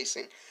bad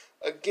pacing.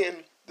 Again,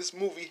 this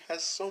movie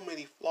has so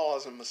many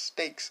flaws and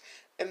mistakes,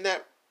 and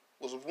that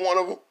was one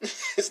of them.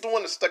 It's the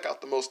one that stuck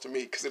out the most to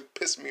me because it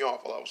pissed me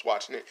off while I was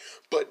watching it.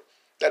 But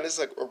that is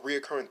like a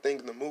reoccurring thing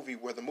in the movie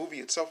where the movie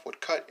itself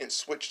would cut and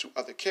switch to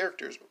other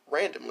characters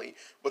randomly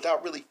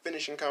without really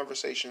finishing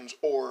conversations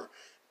or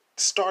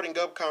starting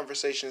up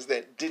conversations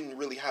that didn't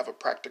really have a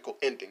practical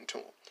ending to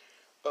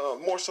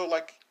them. More so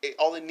like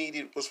all it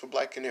needed was for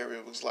Black Canary.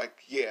 It was like,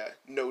 yeah,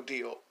 no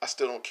deal. I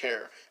still don't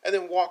care. And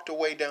then walked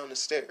away down the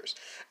stairs.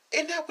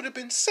 And that would have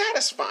been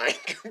satisfying,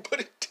 but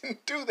it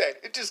didn't do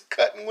that. It just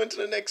cut and went to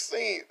the next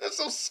scene. That's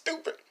so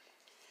stupid.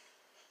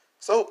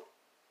 So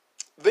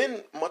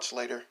then, much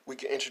later, we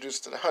get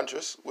introduced to the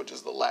Huntress, which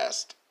is the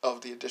last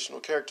of the additional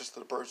characters to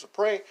the Birds of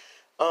Prey.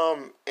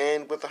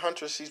 And with the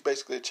Huntress, she's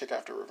basically a chick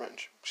after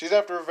revenge. She's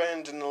after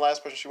revenge, and the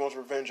last person she wants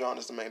revenge on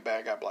is the main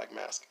bad guy, Black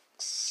Mask.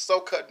 So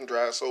cut and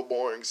dry, so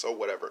boring, so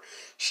whatever.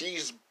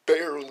 She's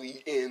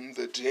barely in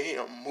the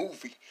damn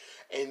movie.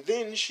 And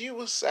then she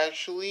was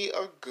actually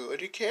a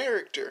good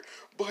character.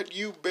 But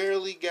you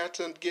barely got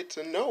to get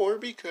to know her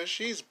because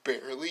she's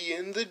barely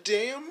in the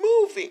damn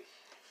movie.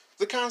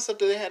 The concept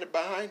that they had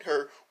behind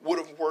her would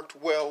have worked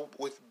well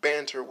with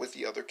banter with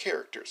the other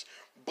characters.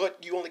 But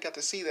you only got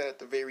to see that at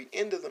the very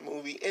end of the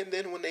movie, and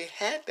then when they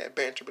had that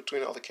banter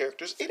between all the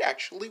characters, it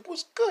actually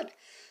was good.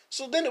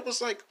 So then it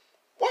was like,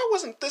 why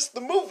wasn't this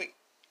the movie?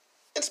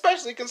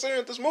 Especially considering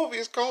that this movie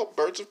is called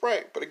Birds of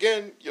Prey. But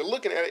again, you're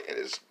looking at it, and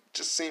it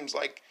just seems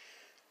like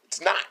it's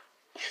not.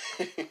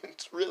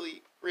 It's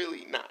really,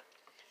 really not.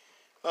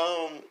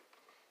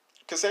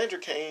 Cassandra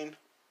Cain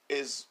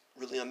is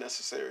really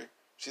unnecessary.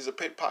 She's a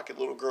pickpocket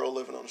little girl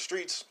living on the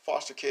streets,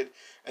 foster kid,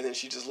 and then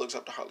she just looks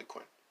up to Harley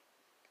Quinn.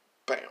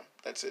 Bam,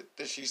 that's it.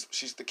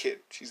 She's the kid.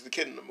 She's the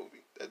kid in the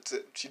movie. That's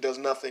it. She does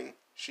nothing.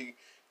 She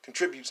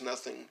contributes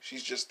nothing.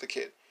 She's just the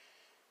kid.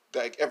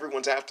 Like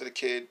everyone's after the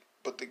kid,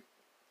 but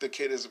the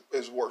kid is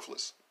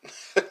worthless.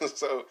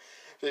 So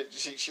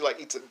she like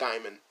eats a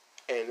diamond,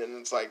 and then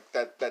it's like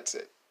that's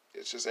it.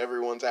 It's just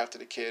everyone's after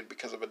the kid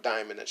because of a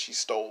diamond that she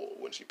stole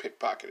when she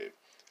pickpocketed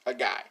a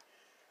guy.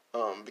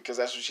 Because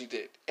that's what she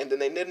did. And then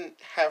they didn't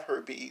have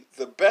her be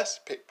the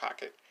best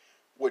pickpocket,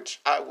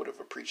 which I would have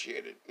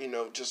appreciated. You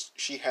know, just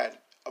she had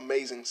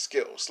amazing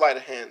skills, sleight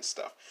of hand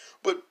stuff.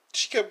 But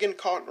she kept getting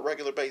caught on a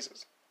regular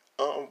basis.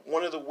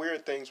 One of the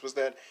weird things was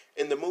that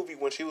in the movie,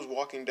 when she was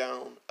walking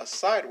down a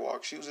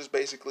sidewalk, she was just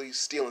basically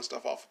stealing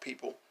stuff off of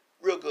people.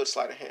 Real good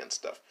sleight of hand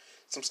stuff.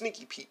 Some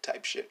sneaky Pete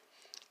type shit.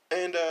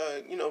 And,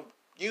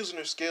 using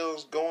her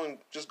skills, going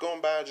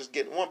by, just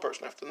getting one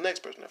person after the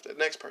next person after the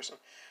next person.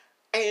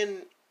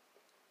 And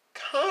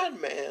con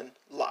man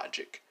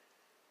logic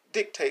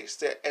dictates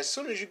that as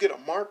soon as you get a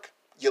mark,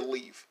 you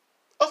leave.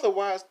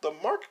 Otherwise, the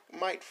mark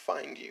might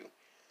find you.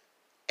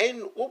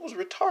 And what was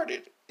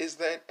retarded is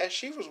that as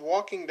she was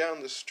walking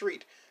down the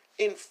street,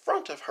 in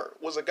front of her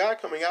was a guy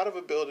coming out of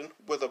a building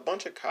with a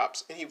bunch of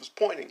cops, and he was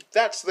pointing,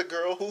 that's the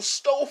girl who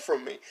stole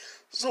from me.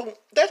 So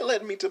that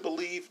led me to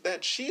believe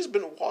that she's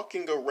been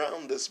walking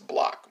around this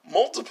block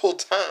multiple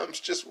times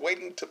just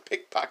waiting to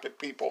pickpocket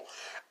people.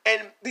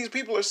 And these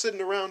people are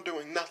sitting around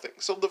doing nothing.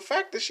 So the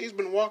fact that she's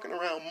been walking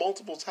around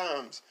multiple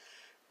times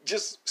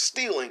just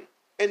stealing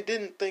and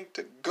didn't think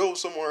to go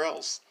somewhere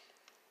else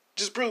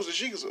just proves that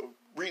she's a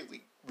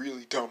really,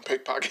 really dumb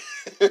pickpocket.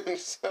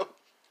 So,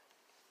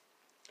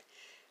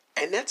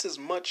 and that's as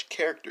much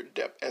character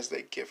depth as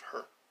they give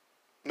her.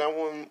 Now,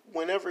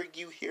 whenever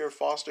you hear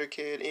foster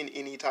kid in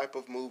any type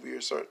of movie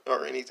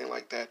or anything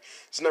like that,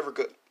 it's never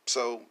good.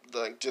 So,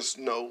 like, just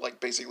know, like,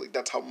 basically,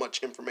 that's how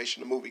much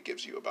information the movie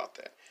gives you about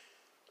that.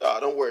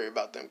 Don't worry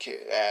about them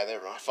kids.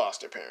 They're my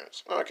foster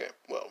parents. Okay,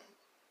 well,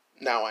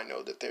 now I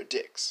know that they're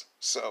dicks.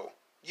 So,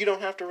 you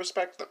don't have to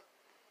respect them.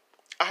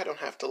 I don't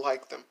have to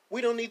like them. We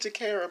don't need to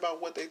care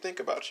about what they think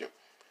about you.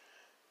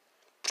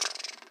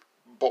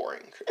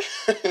 Boring.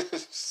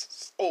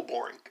 So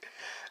boring.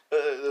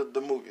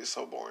 The movie is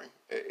so boring.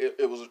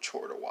 It was a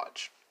chore to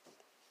watch.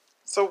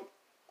 So,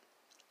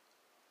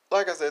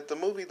 like I said, the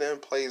movie then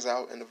plays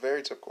out in a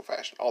very typical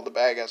fashion. All the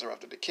bad guys are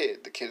after the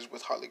kid. The kid is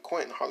with Harley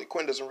Quinn. Harley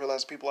Quinn doesn't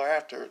realize people are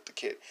after the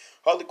kid.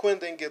 Harley Quinn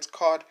then gets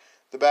caught.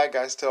 The bad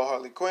guys tell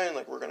Harley Quinn,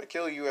 like, we're going to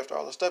kill you after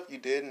all the stuff you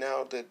did,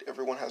 now that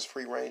everyone has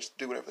free range to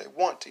do whatever they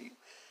want to you.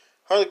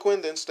 Harley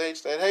Quinn then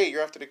states that, hey,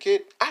 you're after the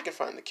kid? I can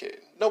find the kid.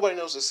 Nobody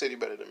knows the city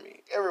better than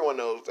me. Everyone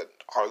knows that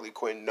Harley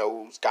Quinn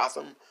knows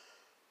Gotham.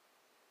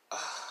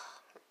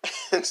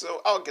 And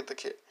so I'll get the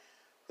kid.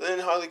 Then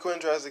Harley Quinn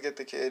tries to get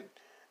the kid.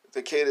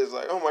 the kid is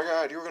like, oh my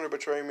God, you're going to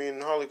betray me.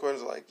 And Harley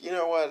Quinn's like, you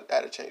know what? I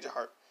had a change of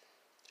heart.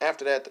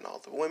 After that, then all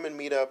the women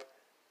meet up.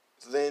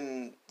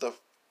 Then the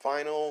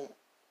final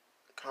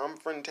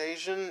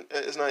confrontation,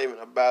 it's not even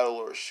a battle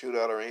or a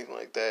shootout or anything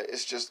like that.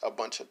 It's just a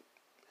bunch of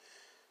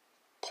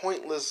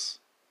pointless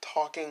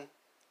talking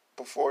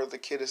before the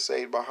kid is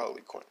saved by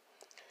Harley Quinn.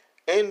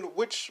 And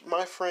which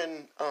my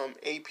friend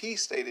AP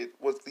stated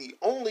was the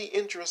only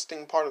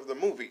interesting part of the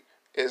movie,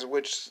 is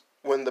which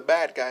when the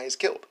bad guy is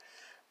killed.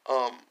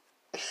 Um,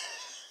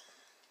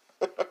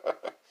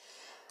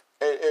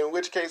 in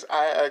which case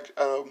I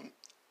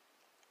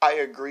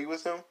agree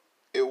with him.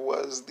 It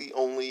was the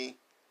only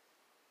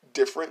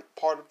different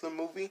part of the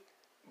movie,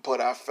 but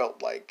I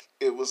felt like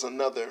it was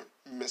another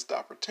missed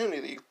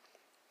opportunity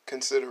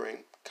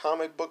considering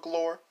comic book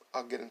lore.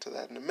 I'll get into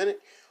that in a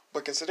minute.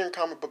 But considering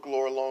comic book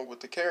lore along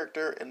with the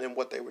character and then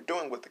what they were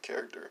doing with the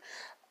character,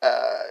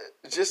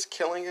 just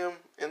killing him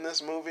in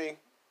this movie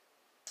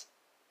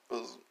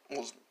was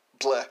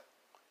blah.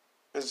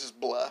 It's just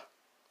blah.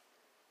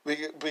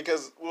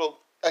 Because, well,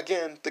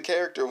 again, the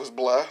character was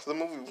blah. The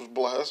movie was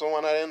blah, so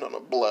why not end on a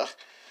blah?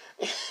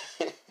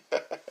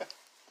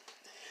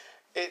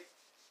 it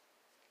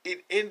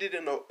it ended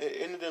in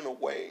a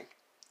way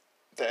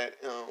that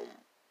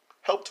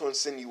helped to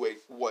insinuate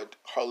what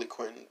Harley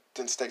Quinn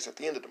then states at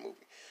the end of the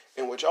movie,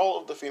 in which all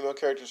of the female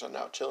characters are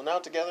now chilling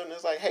out together, and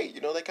it's like, hey,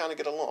 they kind of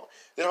get along.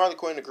 Then Harley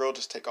Quinn and the girl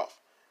just take off.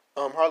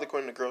 Harley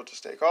Quinn and the girl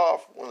just take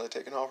off. When they're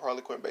taking off,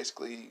 Harley Quinn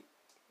basically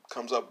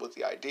comes up with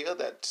the idea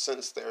that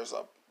since there's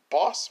a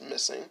boss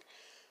missing,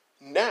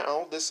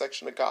 now this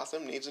section of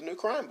Gotham needs a new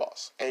crime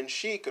boss, and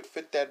she could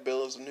fit that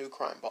bill as a new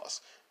crime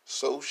boss.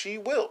 So she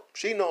will.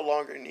 She no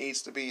longer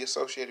needs to be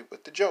associated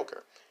with the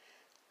Joker.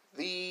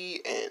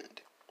 The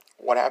end.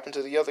 What happened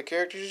to the other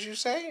characters, you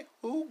say?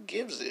 Who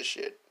gives a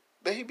shit?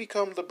 They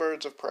become the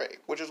birds of prey,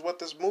 which is what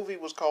this movie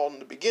was called in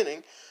the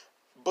beginning,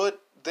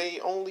 but they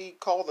only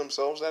call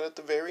themselves that at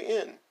the very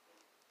end.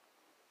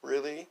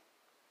 Really,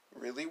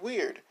 really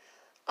weird.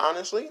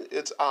 Honestly,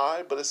 it's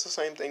odd, but it's the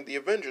same thing the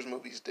Avengers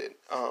movies did.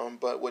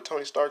 But what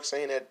Tony Stark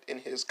saying in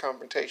his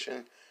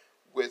confrontation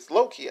with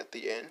Loki at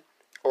the end,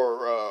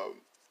 or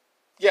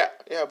yeah,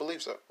 I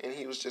believe so. And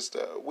he was just,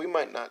 we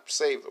might not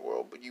save the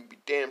world, but you be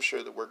damn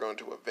sure that we're going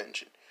to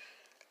avenge it.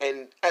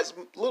 And as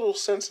little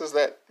sense as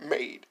that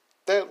made,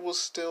 that was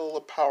still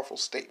a powerful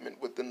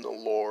statement within the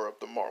lore of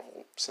the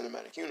Marvel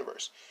Cinematic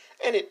Universe.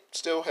 And it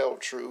still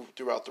held true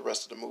throughout the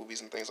rest of the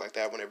movies and things like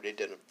that whenever they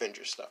did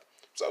Avengers stuff.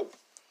 So,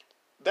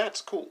 that's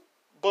cool.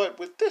 But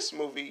with this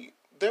movie,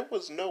 there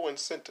was no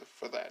incentive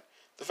for that.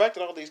 The fact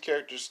that all these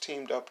characters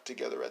teamed up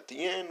together at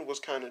the end was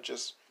kind of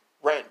just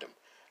random.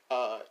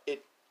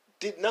 It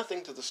did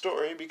nothing to the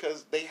story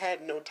because they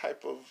had no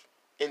type of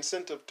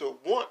incentive to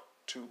want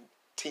to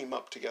team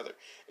up together.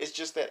 It's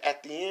just that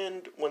at the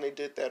end, when they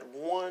did that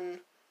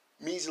one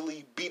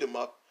measly beat 'em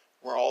up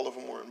where all of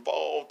them were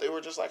involved, they were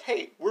just like,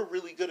 hey, we're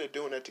really good at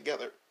doing that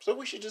together, so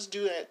we should just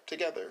do that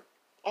together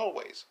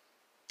always.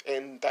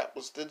 And that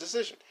was the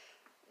decision.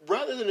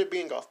 Rather than it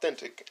being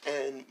authentic,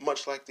 and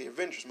much like the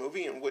Avengers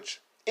movie,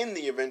 in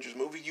the Avengers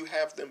movie you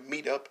have them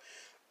meet up,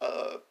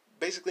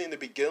 basically in the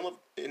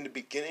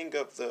beginning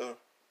of the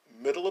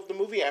middle of the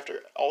movie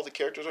after all the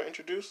characters are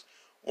introduced.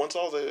 Once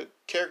all the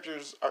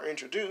characters are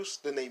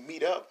introduced, then they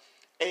meet up,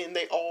 and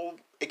they all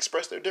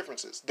express their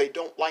differences. They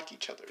don't like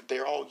each other.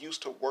 They're all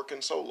used to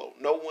working solo.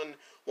 No one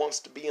wants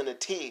to be in a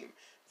team.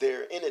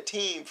 They're in a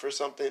team for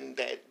something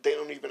that they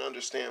don't even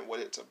understand what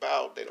it's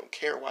about. They don't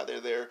care why they're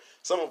there.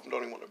 Some of them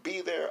don't even want to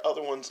be there.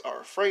 Other ones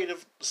are afraid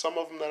of some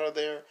of them that are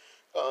there.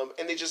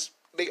 And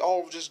they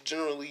all just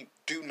generally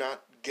do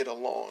not get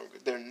along.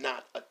 They're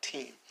not a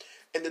team.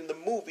 And then the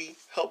movie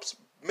helps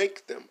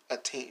make them a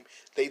team.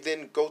 They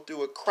then go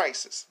through a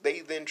crisis. They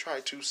then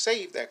try to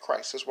save that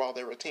crisis while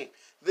they're a team.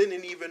 Then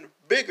an even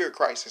bigger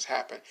crisis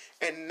happens.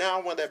 And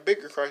now when that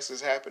bigger crisis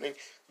is happening,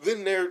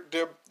 then their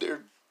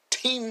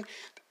team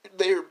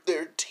their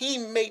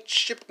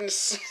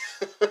teammateshipness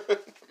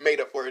made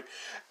up word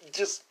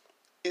just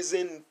is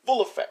in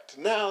full effect.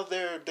 Now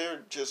they're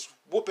just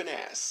whooping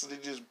ass. They're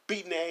just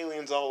beating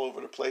aliens all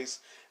over the place,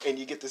 and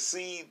you get to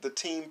see the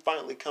team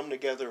finally come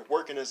together,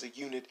 working as a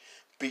unit,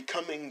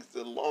 becoming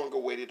the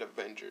long-awaited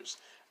Avengers.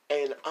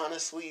 And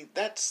honestly,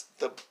 that's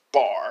the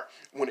bar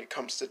when it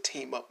comes to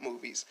team-up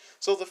movies.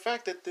 So the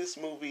fact that this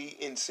movie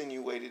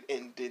insinuated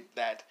and did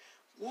that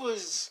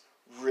was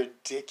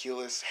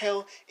ridiculous.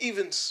 Hell,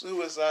 even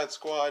Suicide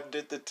Squad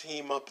did the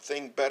team-up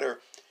thing better.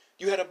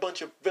 You had a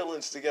bunch of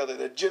villains together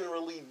that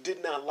generally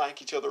did not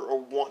like each other or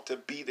want to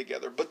be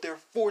together, but they're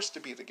forced to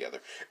be together.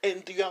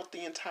 And throughout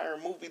the entire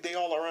movie, they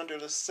all are under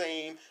the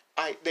same...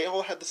 they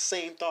all have the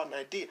same thought and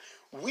idea.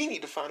 We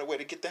need to find a way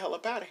to get the hell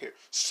up out of here.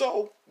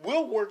 So,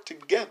 we'll work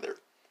together,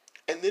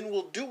 and then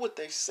we'll do what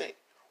they say,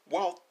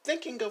 while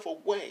thinking of a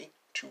way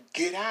to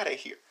get out of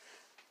here.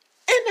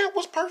 And that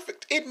was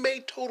perfect. It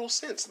made total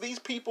sense. These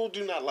people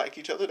do not like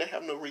each other. They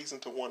have no reason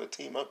to want to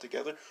team up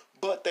together,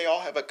 but they all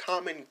have a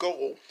common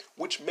goal,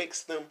 which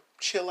makes them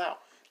chill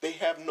out. They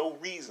have no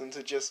reason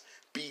to just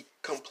be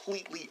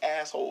completely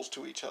assholes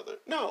to each other.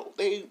 No,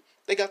 they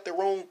got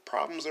their own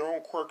problems, their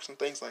own quirks and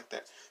things like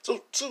that.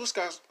 So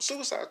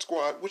Suicide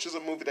Squad, which is a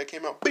movie that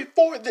came out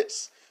before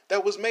this,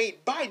 that was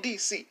made by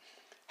DC,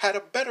 had a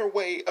better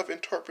way of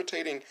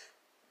interpreting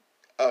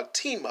a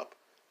team up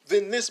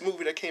than this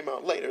movie that came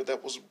out later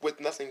that was with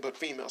nothing but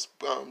females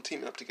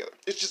teaming up together.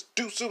 It's just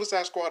do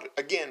Suicide Squad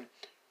again,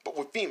 but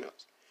with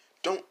females.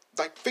 Don't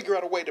figure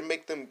out a way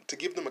to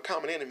give them a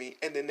common enemy,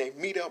 and then they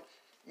meet up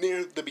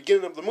near the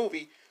beginning of the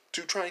movie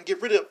to try and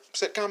get rid of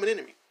said common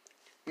enemy.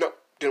 No,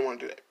 didn't want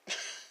to do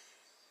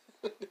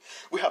that.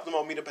 We have them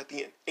all meet up at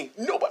the end. Ain't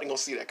nobody gonna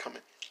see that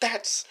coming.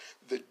 That's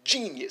the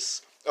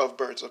genius of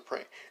Birds of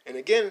Prey. And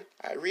again,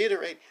 I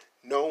reiterate,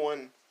 no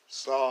one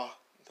saw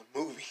the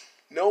movie.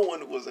 No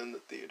one was in the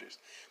theaters.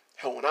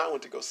 Hell, when I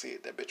went to go see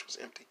it, that bitch was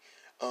empty.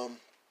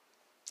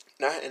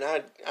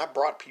 I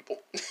brought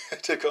people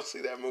to go see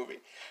that movie,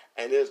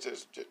 and it's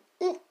just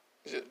ooh,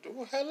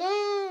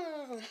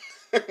 hello.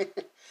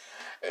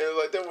 And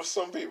like there were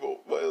some people,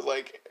 but it was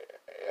like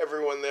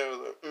everyone there was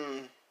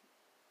like,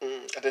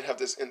 I did have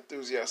this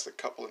enthusiastic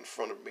couple in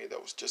front of me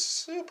that was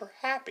just super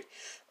happy.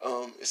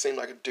 It seemed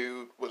like a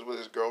dude was with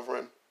his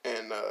girlfriend,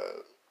 and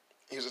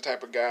he was the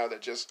type of guy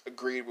that just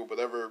agreed with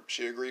whatever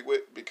she agreed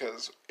with,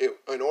 because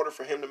in order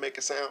for him to make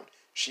a sound,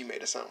 she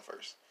made a sound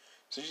first.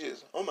 So she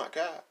just, oh my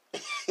God.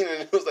 And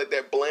it was like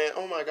that bland,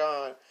 oh my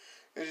God.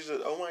 And she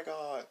just, oh my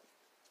God.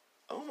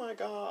 Oh my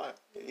God.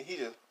 And he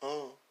just,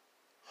 oh.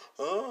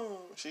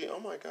 She, oh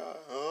my God.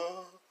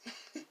 Oh.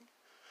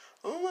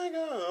 Oh my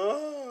God.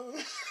 Oh.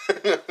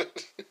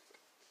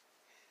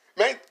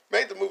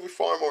 Made the movie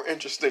far more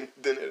interesting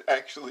than it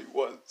actually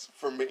was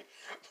for me.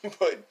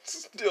 But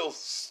still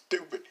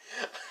stupid.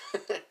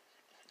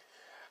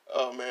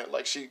 Oh man,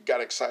 like she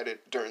got excited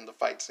during the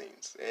fight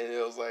scenes. And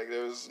it was like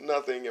there was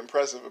nothing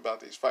impressive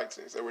about these fight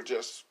scenes. They were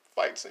just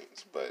fight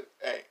scenes. But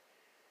hey.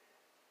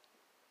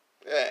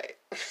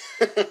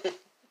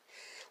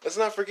 Let's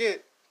not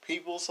forget,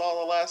 people saw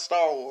the last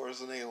Star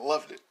Wars and they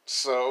loved it.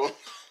 So,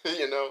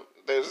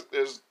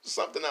 there's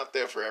something out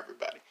there for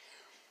everybody.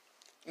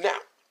 Now,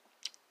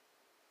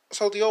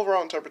 so the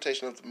overall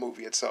interpretation of the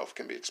movie itself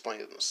can be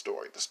explained in the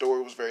story. The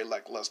story was very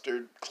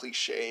lackluster,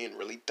 cliche, and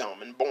really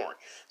dumb and boring.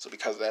 So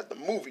because of that, the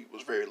movie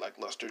was very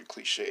lackluster,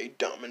 cliche,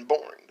 dumb, and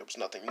boring. There was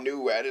nothing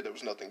new at it. There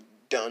was nothing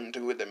done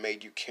to it that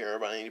made you care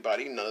about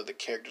anybody. None of the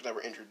characters that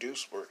were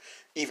introduced were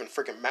even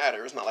freaking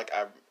matter. It's not like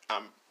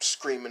I'm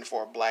screaming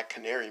for a Black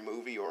Canary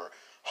movie or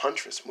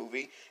Huntress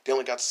movie. They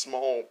only got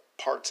small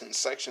parts and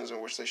sections in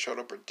which they showed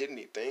up or did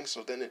anything.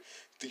 So then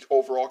the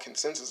overall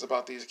consensus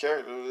about these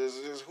characters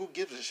is who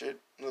gives a shit?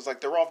 And it's like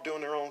they're off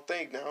doing their own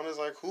thing now, and it's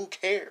like who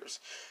cares?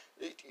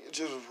 It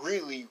just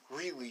really,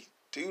 really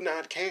do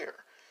not care.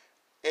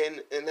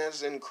 And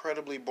that's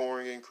incredibly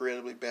boring,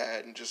 incredibly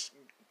bad, and just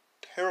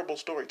terrible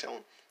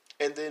storytelling.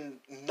 And then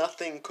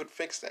nothing could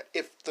fix that.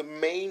 If the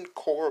main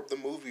core of the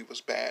movie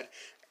was bad,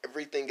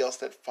 everything else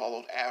that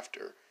followed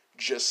after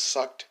just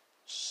sucked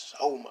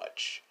so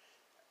much.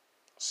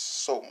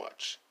 So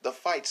much. The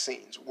fight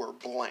scenes were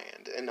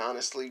bland and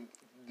honestly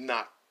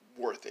not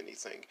worth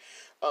anything.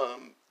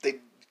 They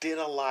did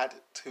a lot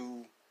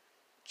to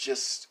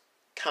just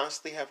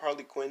constantly have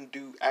Harley Quinn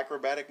do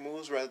acrobatic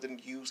moves rather than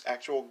use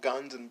actual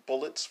guns and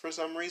bullets for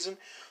some reason.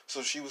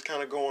 So she was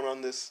kind of going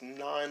on this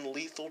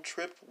non-lethal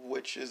trip,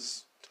 which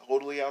is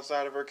totally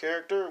outside of her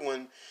character,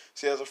 when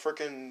she has a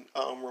freaking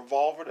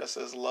revolver that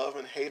says love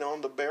and hate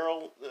on the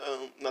barrel.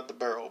 Not the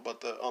barrel,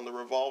 but on the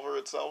revolver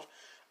itself.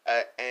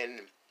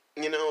 And,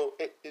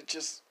 it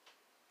just,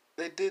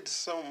 they did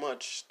so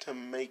much to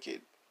make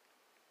it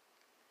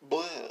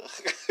blah.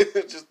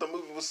 Just the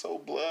movie was so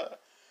blah.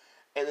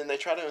 And then they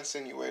try to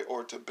insinuate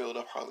or to build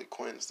up Harley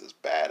Quinn as this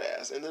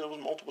badass. And then it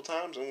was multiple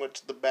times in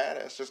which the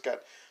badass just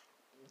got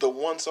the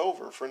once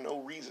over for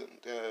no reason.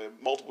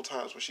 Multiple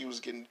times where she was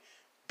getting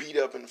beat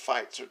up in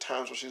fights, or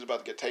times where she was about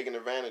to get taken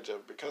advantage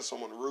of because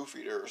someone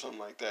roofied her or something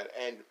like that.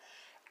 And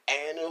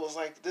it was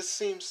like, this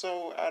seems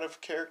so out of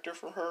character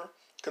for her,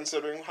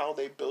 considering how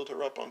they built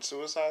her up on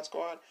Suicide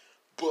Squad.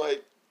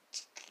 But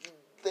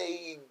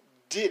they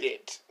did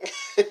it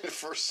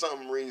for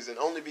some reason,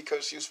 only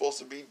because she was supposed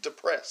to be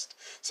depressed.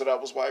 So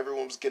that was why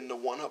everyone was getting the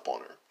one up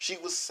on her. She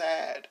was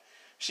sad.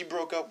 She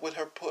broke up with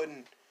her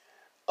pudding.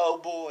 Oh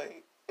boy.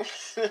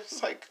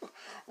 It's like,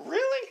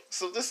 really?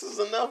 So this is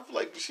enough?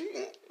 Like,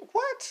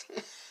 what?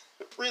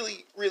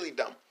 Really, really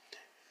dumb.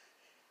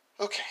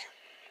 Okay.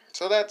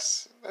 So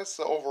that's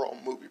the overall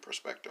movie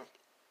perspective.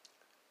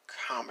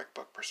 Comic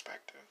book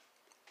perspective.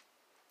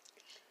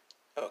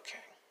 Okay.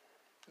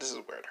 This is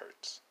where it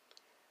hurts.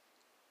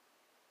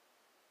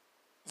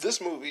 This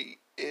movie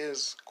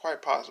is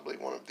quite possibly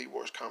one of the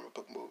worst comic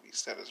book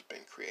movies that has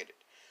been created.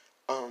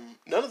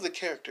 None of the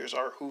characters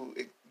are who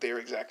they're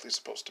exactly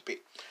supposed to be.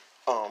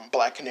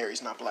 Black Canary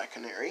is not Black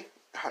Canary.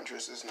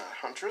 Huntress is not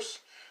Huntress.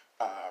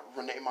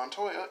 Renee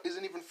Montoya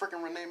isn't even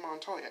freaking Renee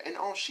Montoya. And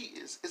all she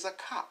is a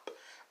cop.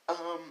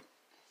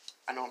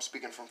 I know I'm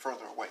speaking from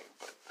further away,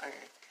 but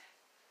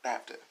I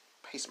have to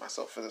pace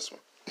myself for this one.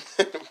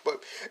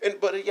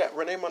 But yeah,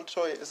 Renee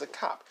Montoya is a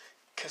cop.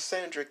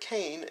 Cassandra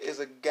Cain is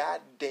a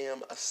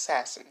goddamn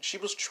assassin. She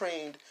was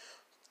trained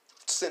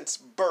since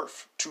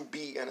birth to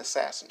be an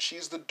assassin.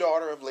 She's the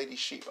daughter of Lady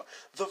Shiva.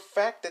 The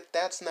fact that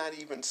that's not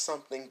even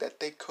something that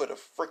they could have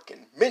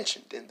freaking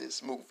mentioned in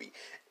this movie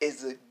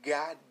is a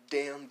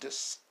goddamn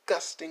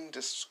disgusting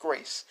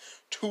disgrace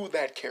to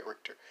that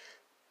character.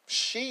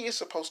 She is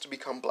supposed to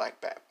become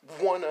Black Bat,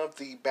 one of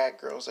the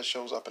Batgirls that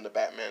shows up in the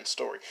Batman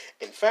story.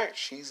 In fact,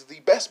 she's the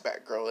best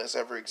Batgirl that's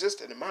ever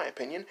existed, in my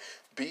opinion,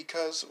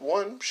 because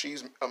one,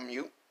 she's a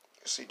mute.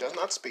 She does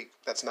not speak.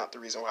 That's not the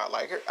reason why I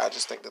like her. I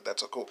just think that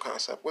that's a cool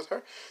concept with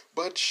her.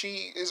 But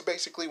she is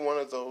basically one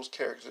of those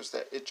characters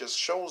that it just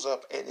shows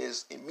up and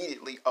is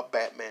immediately a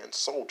Batman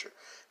soldier.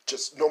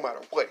 Just no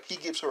matter what, he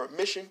gives her a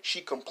mission, she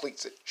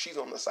completes it. She's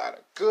on the side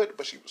of good,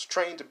 but she was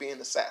trained to be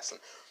an assassin.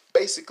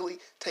 Basically,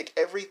 take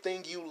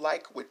everything you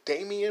like with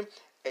Damian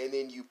and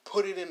then you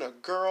put it in a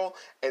girl,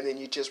 and then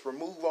you just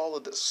remove all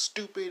of the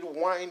stupid,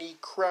 whiny,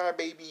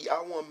 crybaby, I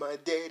want my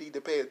daddy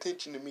to pay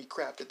attention to me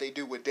crap that they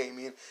do with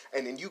Damian,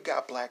 and then you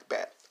got Black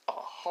Bat, a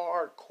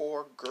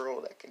hardcore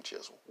girl that can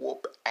just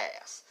whoop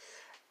ass.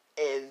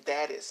 And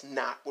that is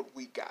not what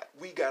we got.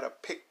 We got a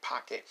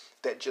pickpocket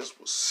that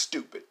just was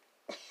stupid.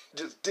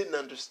 Just didn't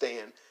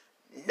understand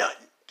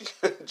nothing.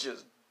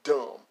 Just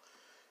dumb.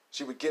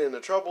 She would get into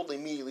trouble,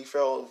 immediately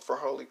fell for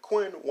Harley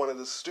Quinn. One of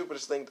the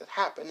stupidest things that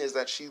happened is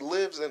that she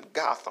lives in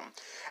Gotham.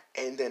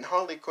 And then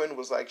Harley Quinn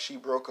was like, she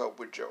broke up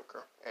with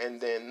Joker.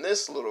 And then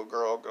this little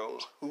girl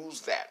goes,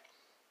 who's that?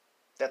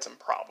 That's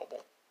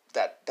improbable.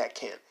 That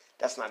can't,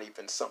 that's not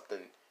even something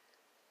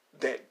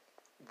that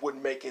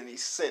would make any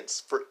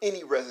sense for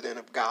any resident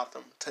of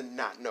Gotham to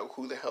not know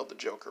who the hell the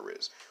Joker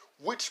is.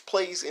 Which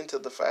plays into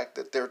the fact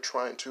that they're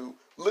trying to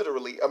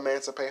literally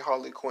emancipate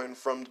Harley Quinn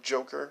from the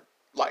Joker,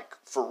 like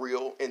for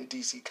real, in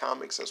DC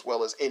Comics as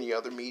well as any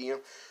other medium,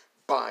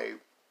 by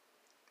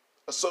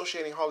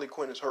associating Harley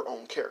Quinn as her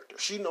own character.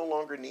 She no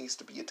longer needs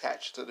to be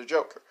attached to the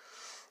Joker,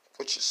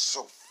 which is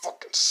so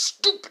fucking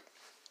stupid.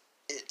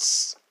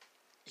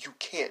 You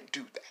can't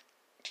do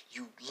that.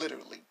 You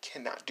literally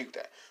cannot do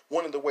that.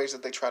 One of the ways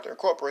that they try to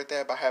incorporate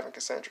that by having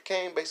Cassandra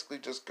Cain basically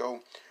just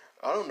go,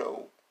 I don't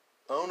know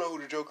who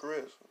the Joker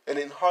is. And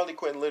then Harley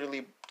Quinn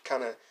literally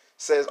kind of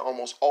says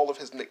almost all of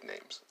his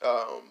nicknames.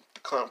 The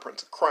Clown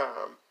Prince of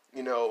Crime,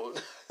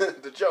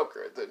 the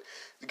Joker,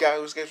 the guy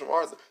who escapes from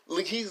Arthur.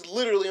 Like, he's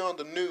literally on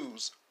the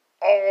news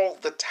all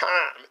the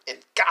time in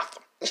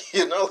Gotham.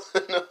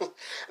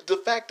 The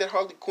fact that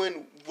Harley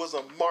Quinn was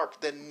a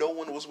mark that no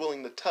one was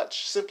willing to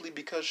touch simply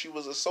because she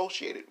was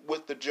associated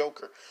with the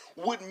Joker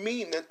would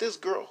mean that this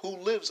girl who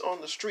lives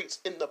on the streets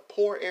in the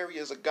poor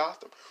areas of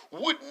Gotham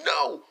would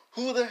know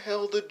who the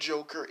hell the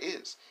Joker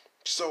is.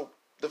 So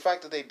the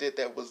fact that they did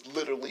that was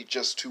literally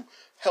just to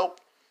help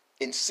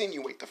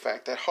insinuate the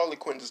fact that Harley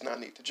Quinn does not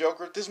need the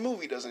Joker. This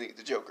movie doesn't need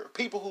the Joker.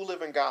 People who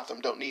live in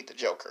Gotham don't need the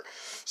Joker.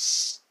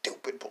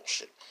 Stupid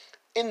bullshit.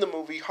 In the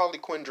movie, Harley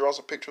Quinn draws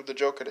a picture of the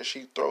Joker that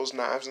she throws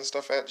knives and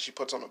stuff at, that she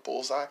puts on a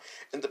bullseye,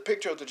 and the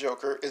picture of the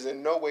Joker is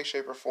in no way,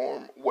 shape, or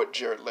form what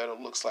Jared Leto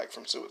looks like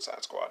from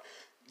Suicide Squad.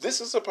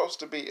 This is supposed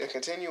to be a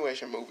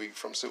continuation movie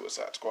from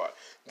Suicide Squad.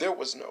 There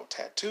was no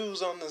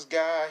tattoos on this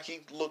guy.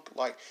 He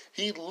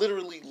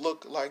literally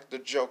looked like the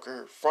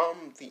Joker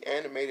from the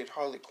animated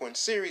Harley Quinn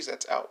series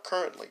that's out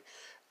currently,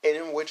 and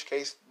in which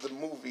case the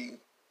movie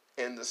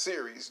and the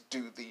series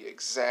do the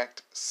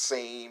exact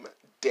same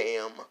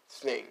damn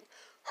thing.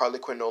 Harley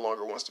Quinn no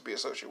longer wants to be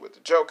associated with the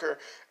Joker,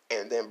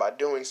 and then by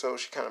doing so,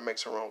 she kind of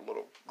makes her own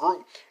little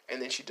group, and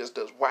then she just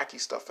does wacky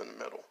stuff in the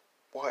middle.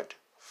 What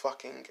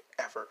fucking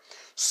ever.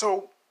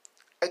 So,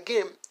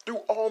 again,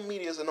 through all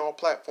medias and all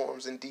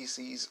platforms in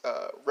DC's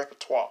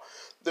repertoire,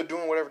 they're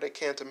doing whatever they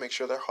can to make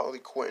sure that Harley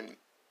Quinn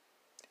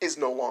is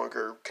no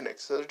longer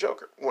connected to the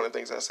Joker. One of the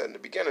things I said in the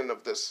beginning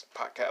of this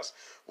podcast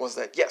was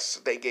that,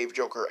 yes, they gave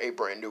Joker a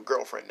brand new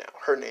girlfriend now.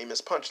 Her name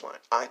is Punchline.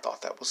 I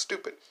thought that was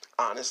stupid.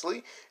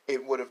 Honestly,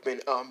 it would have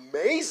been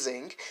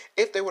amazing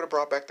if they would have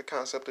brought back the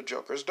concept of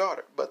Joker's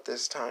daughter. But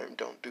this time,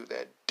 don't do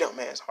that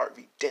dumbass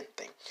Harvey Dent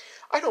thing.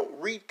 I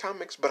don't read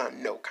comics, but I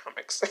know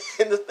comics.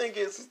 And the thing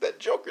is that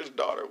Joker's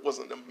daughter was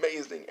an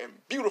amazing and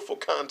beautiful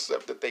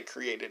concept that they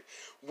created,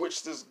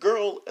 which this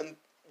girl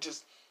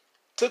just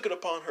took it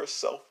upon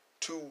herself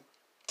to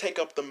take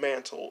up the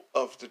mantle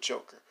of the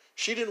Joker.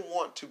 She didn't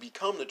want to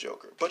become the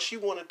Joker, but she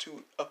wanted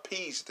to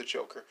appease the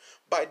Joker.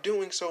 By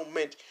doing so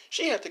meant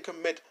she had to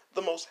commit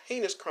the most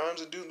heinous crimes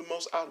and do the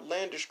most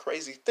outlandish,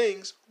 crazy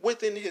things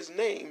within his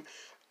name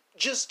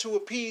just to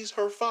appease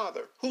her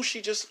father, who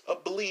she just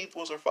believed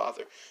was her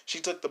father. She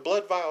took the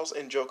blood vials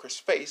in Joker's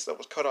face that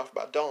was cut off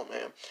by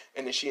Dollman,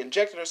 and then she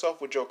injected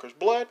herself with Joker's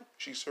blood.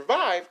 She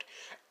survived,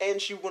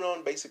 and she went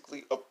on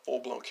basically a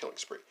full-blown killing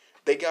spree.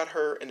 They got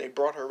her and they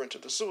brought her into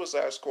the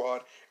Suicide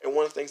Squad, and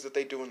one of the things that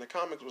they do in the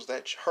comics was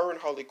that her and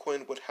Harley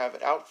Quinn would have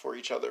it out for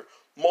each other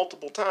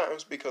multiple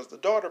times because the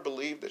daughter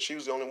believed that she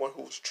was the only one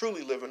who was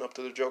truly living up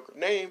to the Joker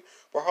name,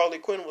 where Harley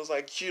Quinn was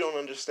like, you don't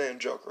understand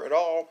Joker at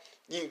all,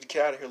 you need to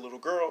get out of here, little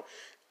girl.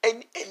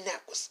 And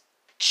that was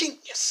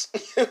genius.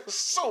 It was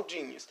so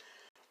genius.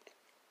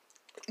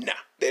 Nah,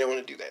 they don't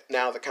want to do that.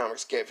 Now the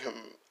comics gave him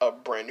a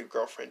brand new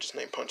girlfriend just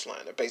named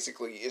Punchline that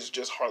basically is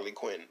just Harley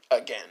Quinn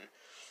again.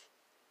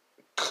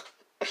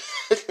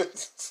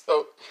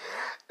 So,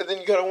 and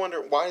then you gotta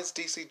wonder, why is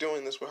DC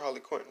doing this with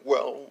Harley Quinn?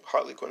 Well,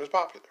 Harley Quinn is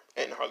popular,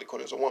 and Harley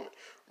Quinn is a woman.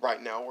 Right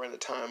now, we're in a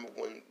time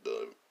when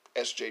the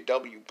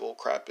SJW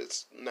bullcrap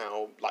is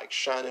now like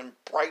shining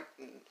bright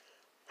and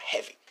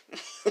heavy.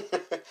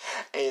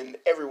 And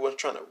everyone's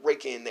trying to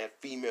rake in that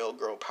female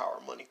girl power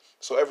money.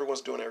 So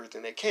everyone's doing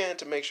everything they can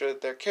to make sure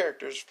that their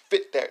characters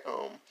fit that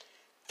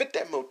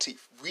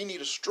motif. We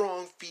need a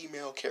strong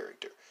female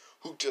character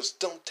who just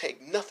don't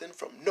take nothing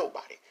from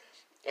nobody.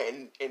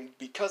 And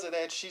because of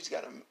that, she's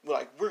got to,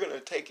 like, we're going to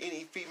take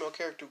any female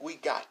character we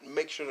got and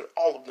make sure that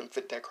all of them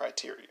fit that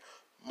criteria.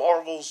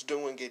 Marvel's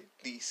doing it,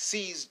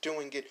 DC's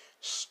doing it,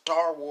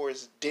 Star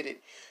Wars did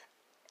it,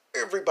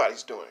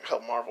 everybody's doing it.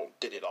 Hell, Marvel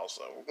did it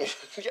also.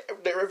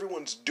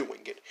 Everyone's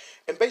doing it.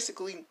 And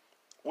basically,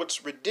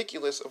 what's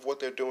ridiculous of what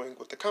they're doing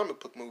with the comic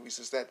book movies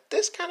is that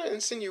this kind of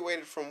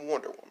insinuated from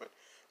Wonder Woman.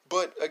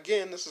 But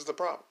again, this is the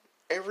problem.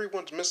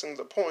 Everyone's missing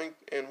the point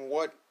in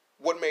what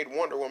made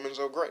Wonder Woman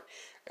so great.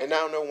 And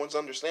now no one's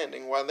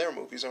understanding why their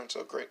movies aren't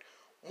so great.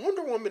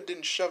 Wonder Woman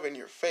didn't shove in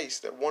your face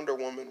that Wonder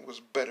Woman was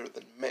better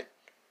than men.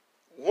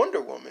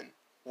 Wonder Woman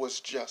was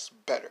just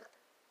better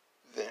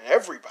than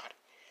everybody.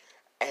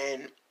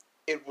 And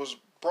it was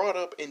brought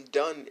up and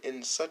done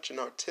in such an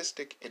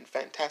artistic and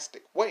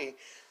fantastic way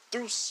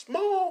through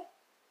small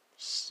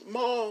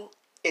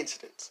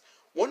incidents.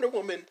 Wonder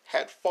Woman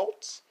had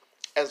faults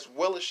as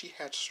well as she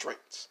had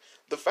strengths.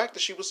 The fact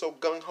that she was so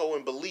gung-ho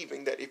in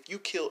believing that if you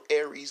kill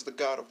Ares, the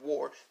god of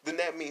war, then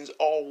that means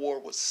all war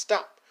would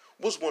stop,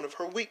 was one of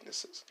her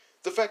weaknesses.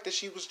 The fact that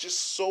she was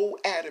just so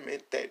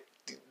adamant that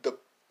the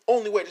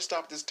only way to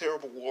stop this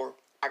terrible war,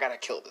 I gotta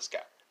kill this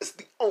guy. It's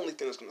the only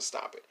thing that's gonna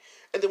stop it.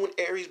 And then when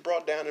Ares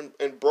brought down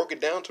and broke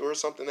it down to her,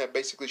 something that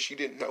basically she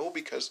didn't know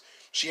because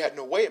she had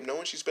no way of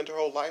knowing, she spent her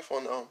whole life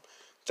on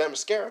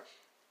Themyscira,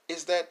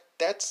 is that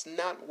that's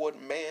not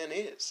what man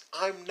is.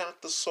 I'm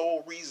not the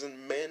sole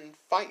reason men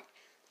fight.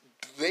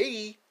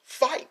 They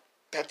fight.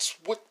 That's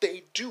what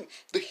they do.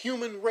 The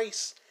human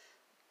race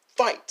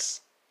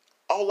fights.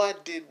 All I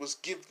did was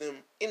give them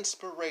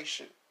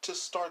inspiration to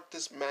start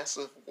this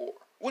massive war,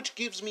 which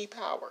gives me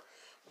power.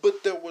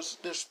 But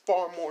there's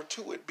far more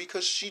to it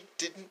because she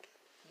didn't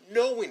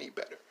know any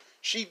better.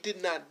 She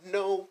did not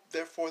know,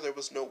 therefore there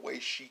was no way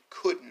she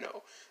could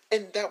know.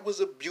 And that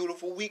was a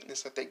beautiful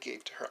weakness that they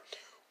gave to her.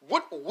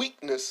 What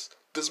weakness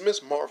does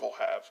Miss Marvel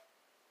have?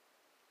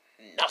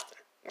 Nothing.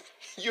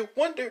 You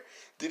wonder,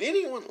 did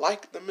anyone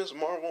like the Miss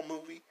Marvel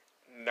movie?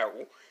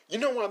 No. You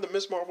know why the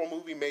Miss Marvel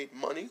movie made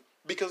money?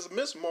 Because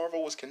Miss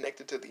Marvel was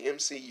connected to the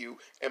MCU,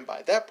 and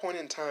by that point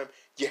in time,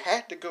 you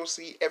had to go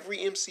see every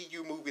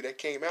MCU movie that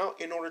came out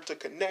in order to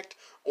connect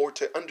or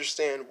to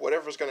understand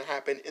whatever's going to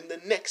happen in the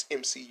next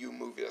MCU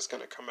movie that's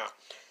going to come out.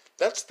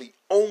 That's the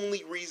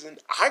only reason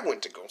I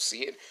went to go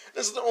see it.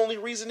 This is the only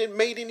reason it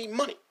made any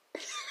money.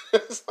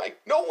 It's like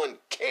no one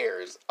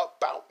cares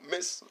about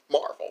Miss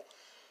Marvel.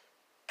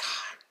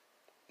 God,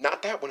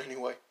 not that one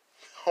anyway.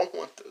 I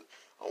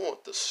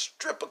want the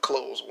stripper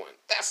clothes one.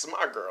 That's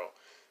my girl.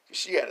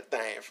 She had a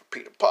thing for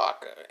Peter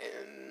Parker,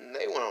 and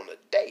they went on a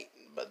date,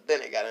 but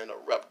then it got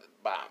interrupted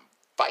by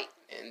a fight,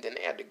 and then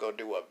they had to go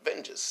do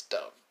Avengers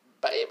stuff.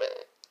 Baby,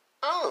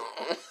 oh,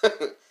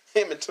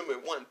 him and to me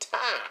one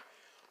time.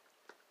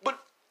 But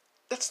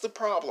that's the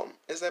problem,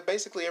 is that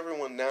basically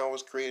everyone now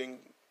is creating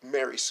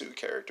Mary Sue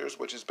characters,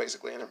 which is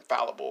basically an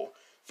infallible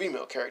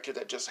female character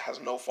that just has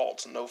no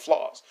faults and no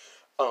flaws.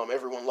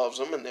 Everyone loves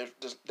them, and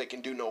they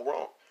can do no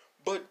wrong.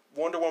 But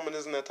Wonder Woman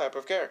isn't that type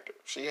of character.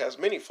 She has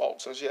many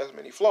faults and she has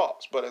many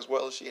flaws, but as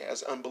well as she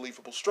has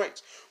unbelievable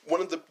strengths. One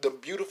of the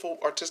beautiful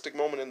artistic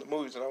moments in the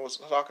movies that I was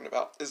talking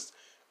about is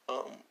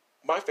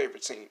my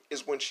favorite scene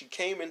is when she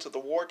came into the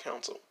War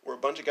Council where a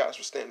bunch of guys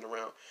were standing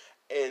around,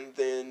 and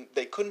then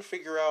they couldn't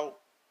figure out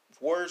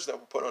words that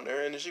were put on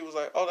there, and she was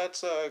like, "Oh,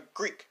 that's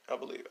Greek, I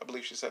believe." I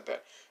believe she said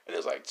that, and it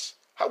was like,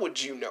 how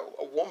would you know?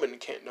 A woman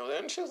can't know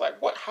that. And she was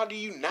like, what? How do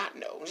you not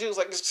know? And she was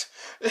like,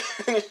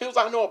 she was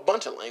like, I know a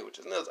bunch of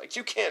languages. And I was like,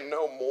 you can't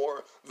know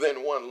more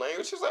than one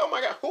language. She was like, oh my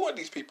God, who are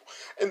these people?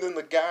 And then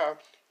the guy,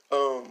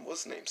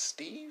 what's his name?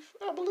 Steve,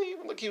 I believe.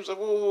 Like, he was like,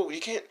 whoa,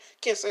 you can't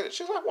say that.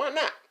 She was like, why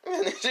not?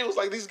 And she was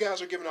like, these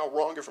guys are giving out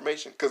wrong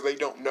information because they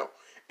don't know.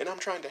 And I'm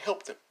trying to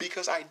help them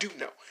because I do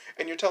know.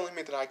 And you're telling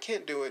me that I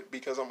can't do it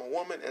because I'm a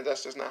woman and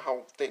that's just not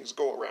how things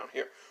go around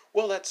here.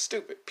 Well, that's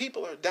stupid.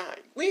 People are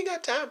dying. We ain't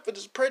got time for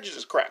this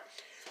prejudice crap.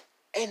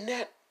 And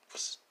that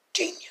was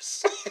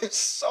genius. It's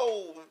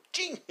so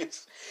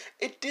genius.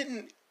 It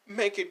didn't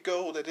make it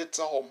go that it's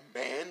all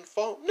man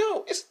fault.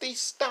 No, it's these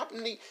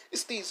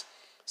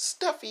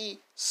stuffy,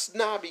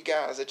 snobby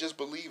guys that just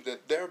believe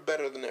that they're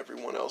better than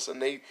everyone else,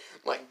 and they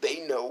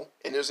know,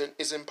 and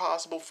it's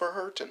impossible for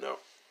her to know.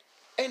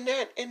 And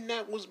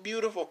that was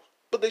beautiful.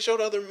 But they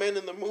showed other men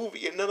in the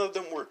movie, and none of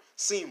them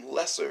seemed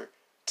lesser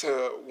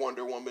to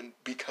Wonder Woman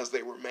because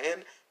they were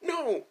men.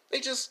 No, they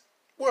just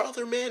were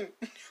other men.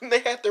 They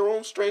had their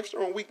own strengths,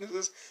 their own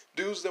weaknesses.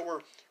 Dudes that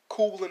were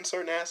cool in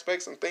certain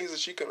aspects and things that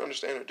she couldn't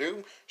understand or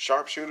do.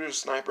 Sharpshooters,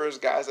 snipers,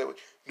 guys that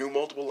knew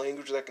multiple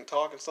languages that can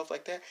talk and stuff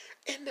like that.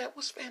 And that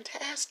was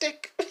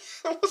fantastic.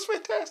 That was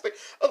fantastic.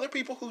 Other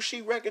people who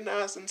she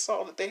recognized and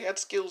saw that they had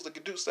skills that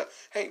could do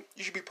stuff. Hey,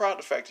 you should be proud of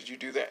the fact that you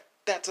do that.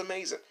 That's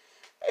amazing.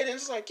 And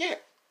it's like, yeah,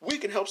 we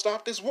can help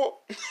stop this war.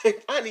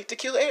 I need to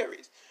kill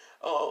Ares.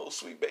 Oh,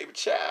 sweet baby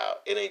child.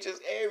 It ain't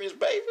just Ares,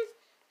 baby.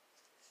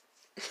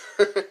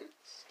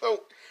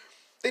 So,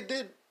 they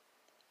did.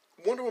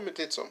 Wonder Woman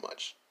did so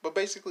much. But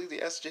basically, the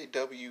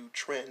SJW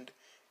trend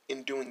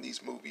in doing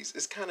these movies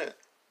is kind of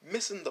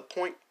missing the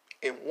point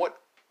in what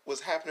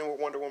was happening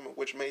with Wonder Woman,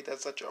 which made that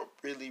such a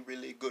really,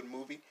 really good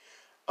movie.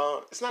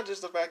 It's not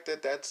just the fact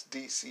that that's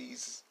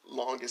DC's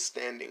longest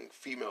standing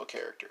female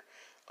character.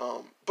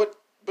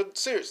 But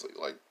seriously,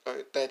 like,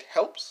 that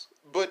helps.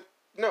 But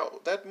no,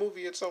 that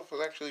movie itself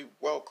was actually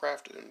well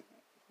crafted and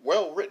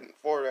well written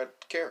for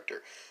that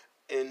character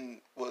and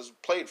was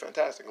played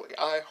fantastically.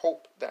 I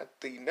hope that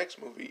the next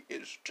movie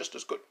is just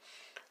as good.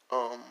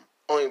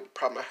 Only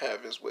problem I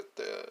have is with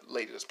the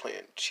lady that's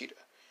playing Cheetah.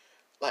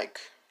 Like,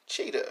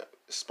 Cheetah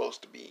is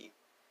supposed to be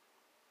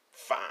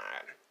fine.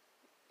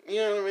 You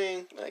know what I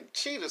mean? Like,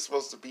 Cheetah's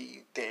supposed to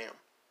be, damn,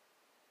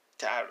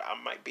 I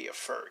might be a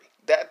furry.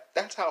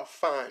 That's how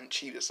fine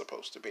Cheetah's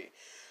supposed to be.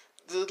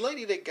 The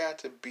lady that got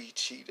to be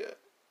Cheetah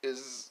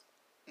is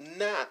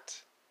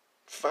not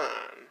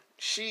fine.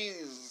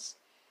 She's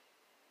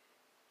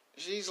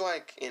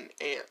like an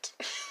ant.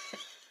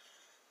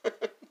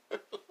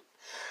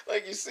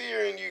 Like, you see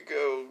her and you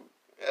go,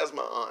 that's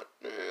my aunt.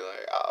 And you're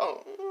like,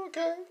 oh,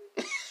 okay.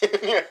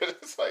 Yeah,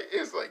 it's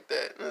like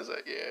that. And it's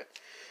like,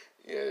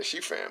 yeah,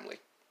 she family.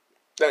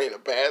 That ain't a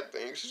bad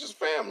thing. She's just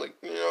family.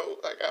 You know,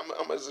 like,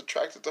 I'm as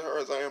attracted to her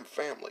as I am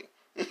family.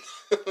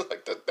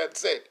 Like,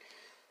 that's it.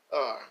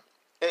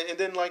 And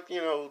then, like,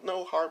 you know,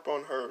 no harp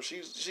on her.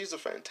 She's a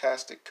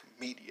fantastic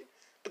comedian.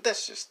 But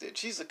that's just it.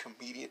 She's a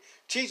comedian.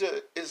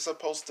 Cheetah is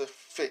supposed to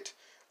fit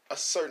a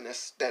certain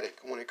aesthetic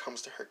when it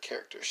comes to her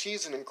character.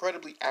 She's an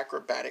incredibly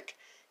acrobatic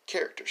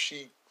character.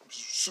 She's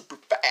super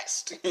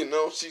fast, you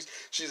know.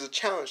 She's a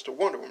challenge to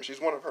Wonder Woman.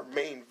 She's one of her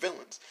main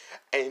villains.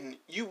 And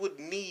you would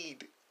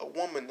need a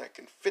woman that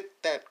can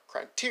fit that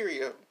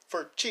criteria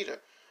for Cheetah.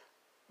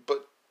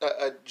 But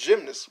a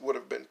gymnast would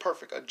have been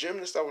perfect. A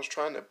gymnast that was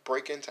trying to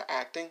break into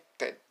acting,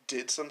 that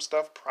did some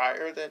stuff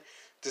prior, that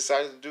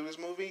decided to do this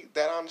movie,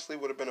 that honestly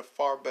would have been a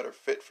far better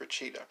fit for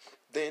Cheetah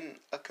than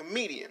a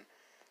comedian.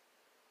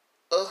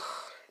 Ugh.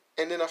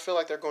 And then I feel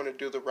like they're going to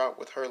do the route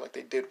with her like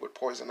they did with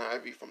Poison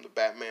Ivy from the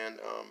Batman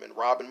and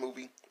Robin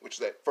movie, which is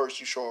that first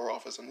you show her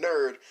off as a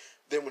nerd,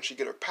 then when she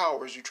get her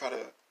powers, you try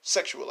to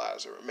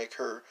sexualize her and make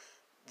her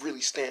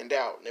really stand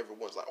out, and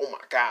everyone's like, oh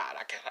my god,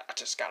 I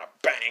just gotta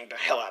bang the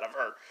hell out of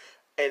her.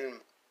 And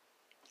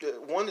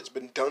one, it's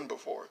been done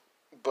before,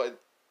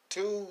 but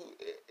two,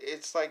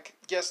 it's like,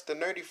 yes, the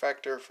nerdy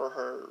factor for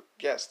her,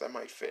 yes, that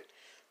might fit,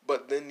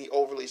 but then the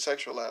overly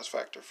sexualized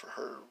factor for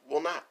her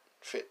will not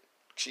fit.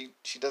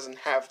 She doesn't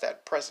have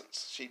that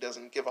presence. She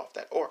doesn't give off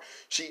that aura.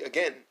 She,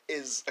 again,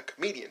 is a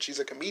comedian. She's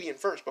a comedian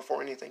first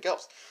before anything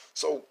else.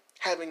 So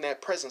having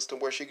that presence to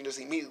where she can just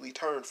immediately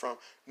turn from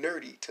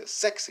nerdy to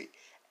sexy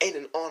ain't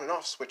an on and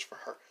off switch for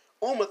her.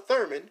 Uma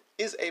Thurman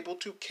is able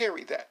to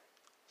carry that.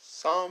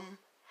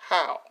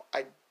 Somehow.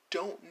 I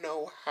don't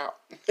know how.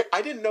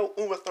 I didn't know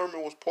Uma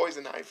Thurman was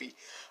Poison Ivy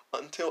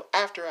until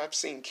after I've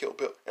seen Kill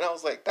Bill. And I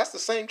was like, that's the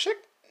same chick?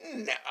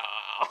 Nah.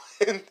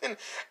 And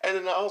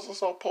then I also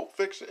saw Pulp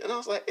Fiction, and I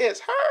was like,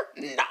 it's her?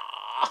 Nah.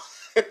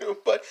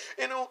 But,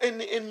 you know,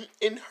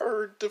 in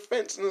her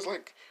defense, and it's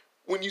like,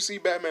 when you see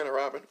Batman and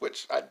Robin,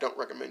 which I don't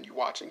recommend you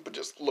watching, but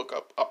just look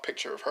up a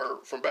picture of her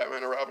from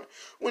Batman and Robin,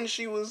 when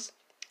she was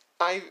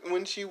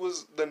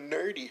the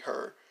nerdy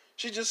her,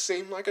 she just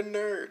seemed like a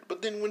nerd.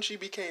 But then when she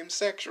became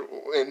sexual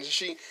and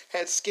she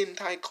had skin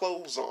tight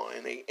clothes on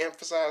and they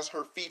emphasized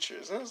her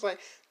features, and I was like,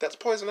 that's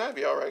Poison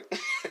Ivy, all right.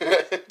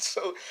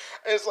 So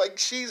it's like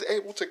she's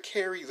able to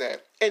carry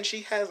that, and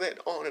she has that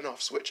on and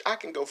off switch. I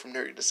can go from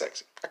nerdy to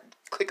sexy. I can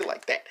click it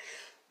like that.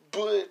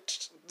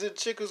 But the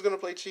chick who's gonna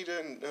play Cheetah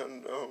and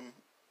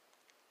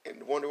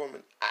Wonder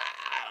Woman, I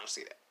don't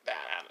see that.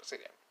 I don't see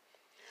that.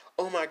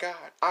 Oh my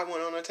god, I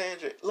went on a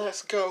tangent.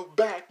 Let's go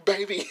back,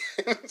 baby.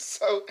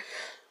 So,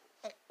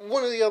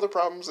 one of the other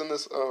problems in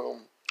this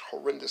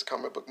horrendous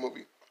comic book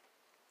movie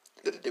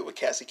that they did with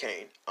Cassie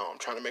Cain,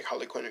 trying to make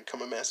Harley Quinn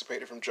become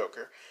emancipated from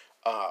Joker,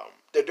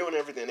 they're doing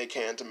everything they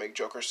can to make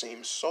Joker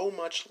seem so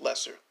much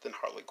lesser than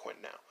Harley Quinn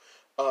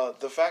now.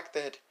 The fact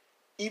that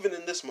even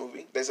in this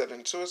movie, they said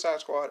in Suicide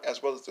Squad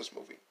as well as this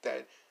movie,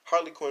 that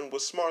Harley Quinn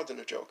was smarter than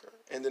the Joker.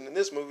 And then in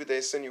this movie, they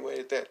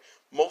insinuated that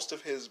most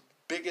of his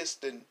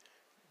biggest and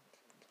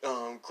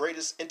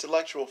greatest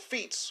intellectual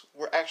feats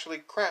were actually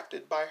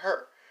crafted by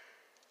her.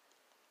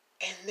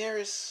 And there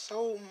is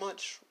so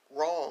much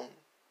wrong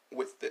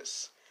with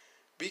this.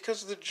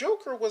 Because the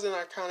Joker was an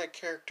iconic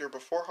character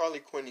before Harley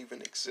Quinn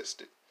even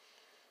existed.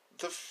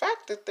 The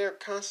fact that they're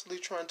constantly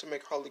trying to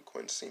make Harley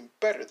Quinn seem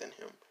better than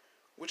him,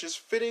 which is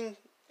fitting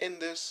in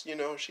this,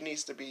 she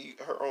needs to be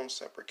her own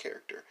separate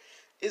character,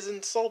 is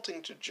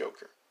insulting to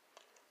Joker.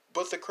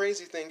 But the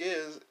crazy thing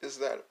is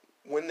that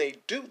when they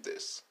do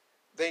this,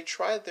 they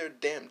try their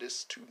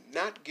damnedest to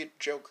not get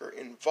Joker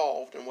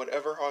involved in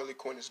whatever Harley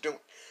Quinn is doing.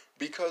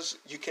 Because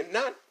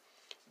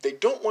they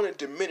don't want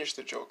to diminish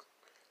the Joker.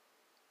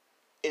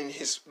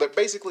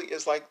 Basically,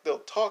 it's like they'll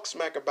talk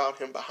smack about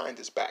him behind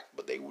his back,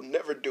 but they will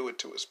never do it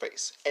to his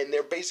face. And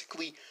they're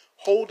basically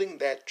holding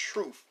that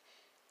truth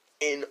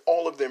in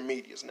all of their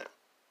medias now.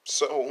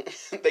 So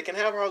they can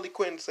have Harley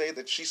Quinn say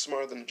that she's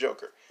smarter than the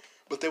Joker,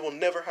 but they will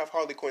never have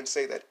Harley Quinn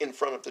say that in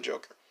front of the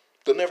Joker.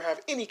 They'll never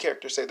have any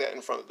character say that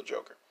in front of the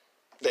Joker.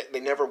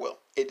 They never will.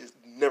 It is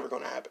never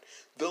going to happen.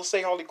 They'll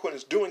say Harley Quinn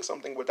is doing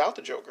something without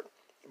the Joker,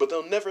 but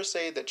they'll never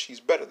say that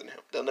she's better than him.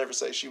 They'll never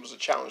say she was a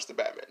challenge to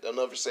Batman. They'll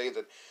never say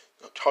that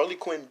Harley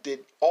Quinn did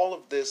all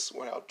of this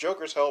without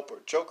Joker's help, or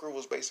Joker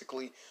was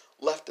basically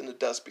left in the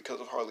dust because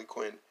of Harley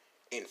Quinn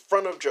in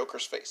front of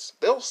Joker's face.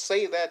 They'll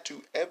say that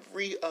to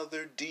every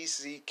other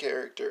DC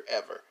character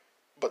ever,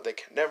 but they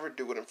can never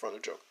do it in front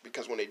of Joker,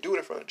 because when they do it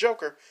in front of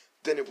Joker,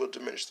 then it will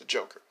diminish the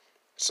Joker.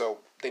 So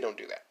they don't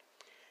do that.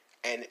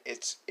 And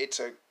it's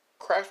a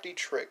crafty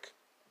trick,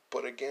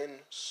 but again,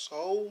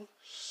 so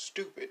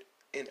stupid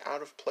and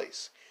out of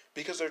place,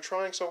 because they're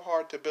trying so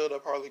hard to build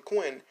up Harley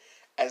Quinn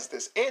as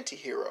this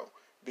anti-hero,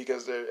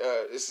 because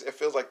it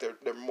feels like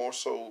they're more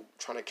so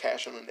trying to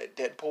cash in on that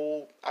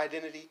Deadpool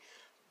identity.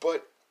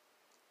 But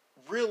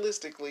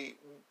realistically,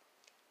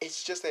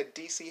 it's just that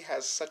DC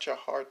has such a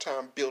hard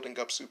time building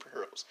up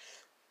superheroes.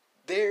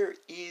 There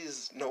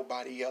is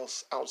nobody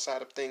else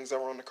outside of things that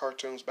were on the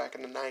cartoons back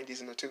in the 90s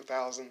and the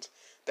 2000s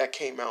that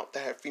came out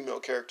that had female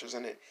characters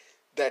in it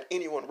that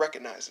anyone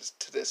recognizes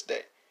to this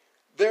day.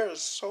 There are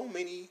so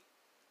many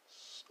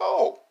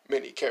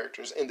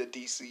characters in the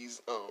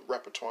DC's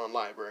repertoire and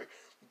library,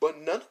 but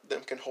none of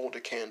them can hold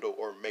a candle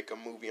or make a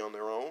movie on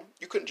their own.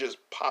 You couldn't just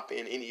pop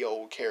in any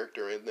old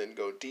character and then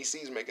go,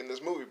 DC's making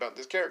this movie about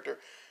this character,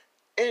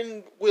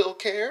 and we'll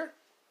care.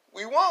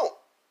 We won't.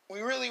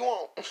 We really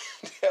won't.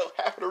 Hell,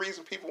 half of the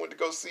reason people went to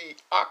go see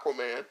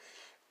Aquaman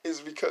is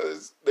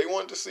because they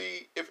wanted to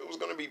see if it was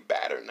going to be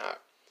bad or not.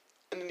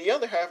 And then the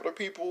other half of the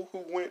people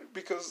who went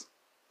because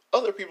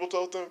other people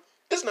told them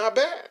it's not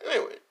bad.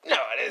 Anyway, no,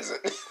 it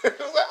isn't. It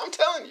was like, I'm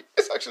telling you,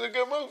 it's actually a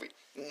good movie.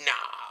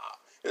 Nah.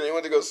 And they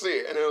went to go see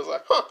it, and it was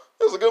like,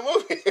 it was a good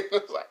movie. It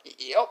was like,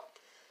 yep.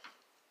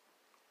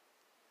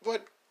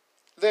 But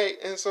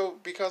so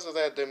because of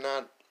that, they're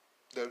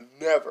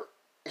never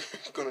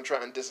going to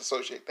try and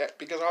disassociate that,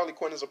 because Harley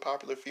Quinn is a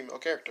popular female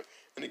character.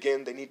 And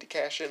again, they need to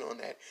cash in on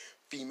that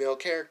female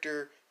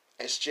character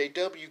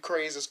SJW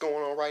craze that's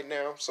going on right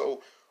now.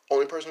 So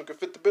only person who could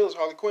fit the bill is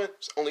Harley Quinn.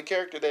 It's the only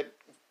character that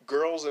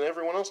girls and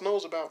everyone else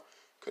knows about.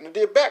 Couldn't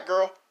have did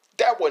Batgirl.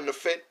 That wasn't a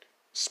fit.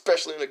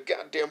 Especially in a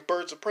goddamn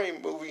Birds of Prey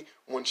movie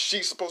when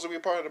she's supposed to be a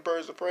part of the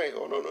Birds of Prey.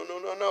 Oh,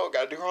 no.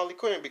 Gotta do Harley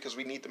Quinn because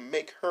we need to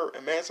make her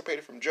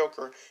emancipated from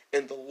Joker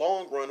in the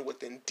long run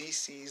within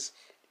DC's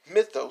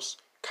mythos,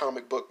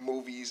 comic book,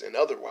 movies, and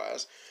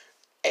otherwise.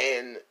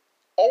 And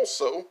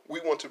also, we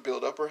want to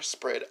build up or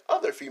spread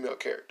other female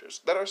characters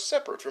that are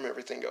separate from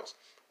everything else.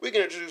 We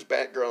can introduce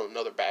Batgirl in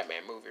another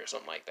Batman movie or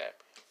something like that.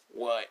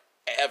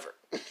 Whatever.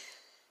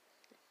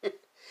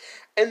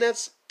 And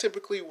that's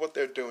typically what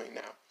they're doing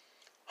now.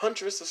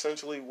 Huntress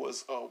essentially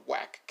was a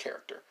whack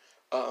character.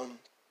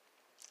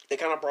 They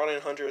kind of brought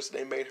in Huntress,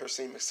 they made her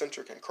seem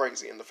eccentric and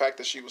crazy, and the fact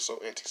that she was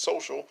so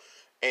antisocial,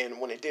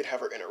 and when they did have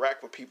her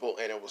interact with people,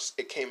 and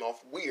it came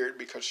off weird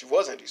because she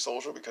was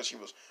antisocial, because she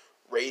was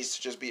raised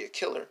to just be a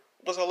killer,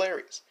 was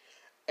hilarious.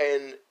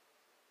 And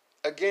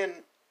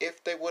again,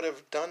 if they would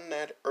have done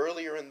that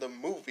earlier in the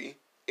movie,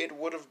 it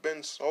would have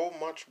been so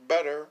much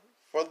better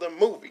for the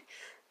movie.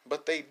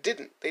 But they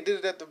didn't. They did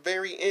it at the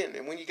very end.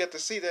 And when you got to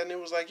see that, and it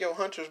was like, yo,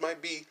 Huntress might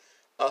be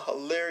a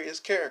hilarious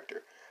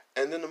character.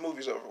 And then the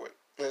movie's over with.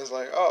 And it's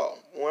like, oh,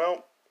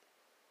 well,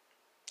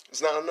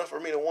 it's not enough for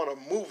me to want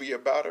a movie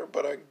about her,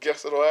 but I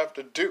guess it'll have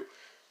to do.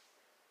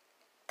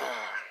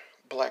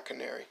 Black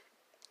Canary.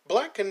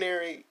 Black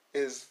Canary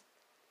is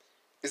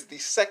the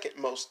second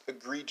most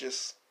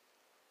egregious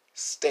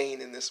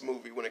stain in this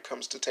movie when it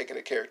comes to taking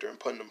a character and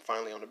putting them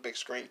finally on the big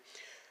screen.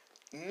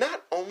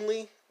 Not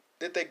only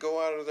did they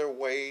go out of their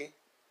way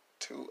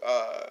to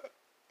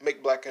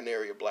make Black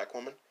Canary a black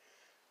woman,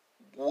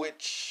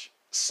 which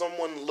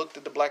someone looked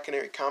at the Black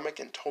Canary comic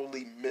and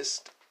totally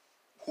missed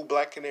who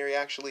Black Canary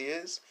actually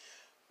is.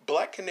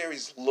 Black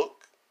Canary's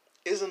look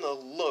isn't a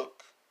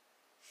look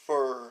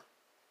for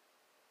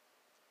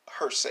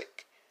her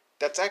sake.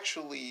 That's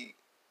actually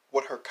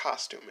what her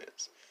costume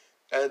is.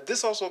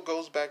 This also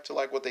goes back to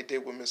like what they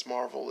did with Miss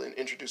Marvel and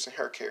introducing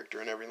her character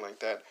and everything like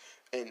that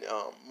in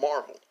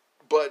Marvel.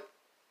 But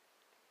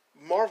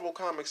Marvel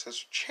Comics has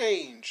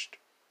changed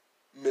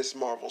Miss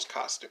Marvel's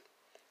costume.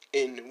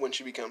 And when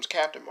she becomes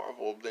Captain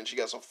Marvel, then she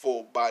gets a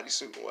full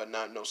bodysuit and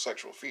whatnot, no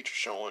sexual features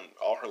showing,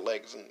 all her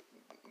legs and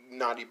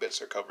naughty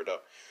bits are covered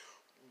up.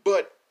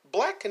 But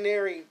Black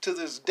Canary, to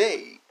this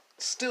day,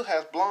 still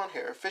has blonde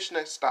hair,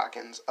 fishnet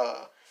stockings,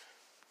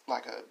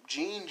 like a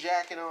jean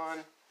jacket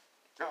on,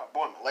 Oh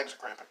boy, my legs are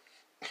cramping.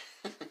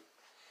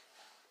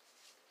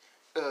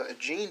 A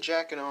jean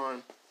jacket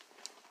on,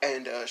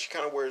 and she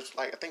kind of wears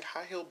like I think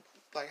high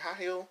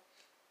heel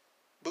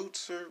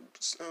boots or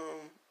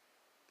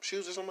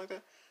shoes or something like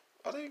that.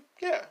 Are they?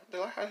 Yeah,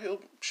 they're like high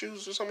heel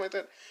shoes or something like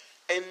that.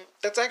 And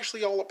that's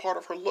actually all a part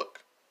of her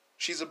look.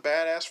 She's a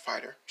badass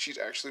fighter. She's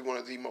actually one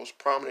of the most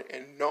prominent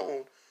and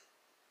known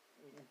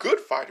good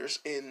fighters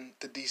in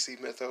the DC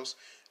mythos,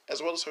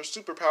 as well as her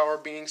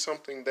superpower being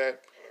something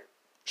that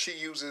she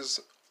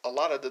uses a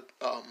lot of the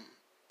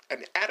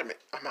an adamant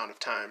amount of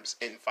times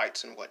in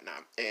fights and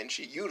whatnot, and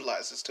she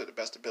utilizes to the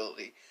best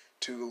ability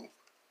to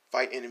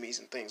fight enemies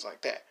and things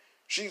like that.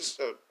 She's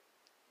a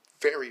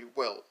very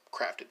well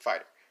crafted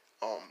fighter,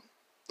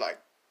 like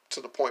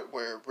to the point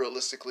where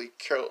realistically,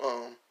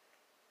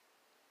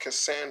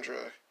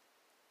 Cassandra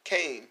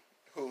Cain,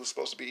 who's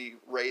supposed to be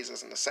raised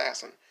as an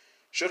assassin,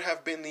 should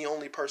have been the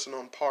only person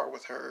on par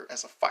with her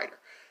as a fighter.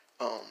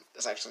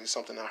 That's actually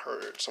something I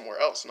heard somewhere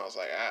else, and I was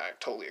like, I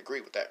totally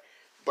agree with that.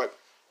 But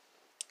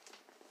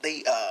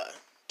they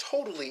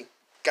totally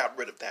got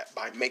rid of that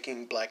by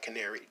making Black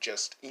Canary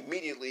just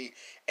immediately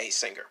a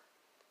singer.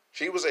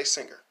 She was a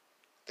singer.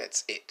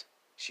 That's it.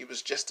 She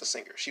was just a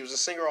singer. She was a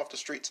singer off the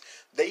streets.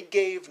 They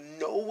gave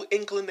no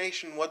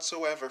inclination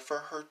whatsoever for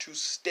her to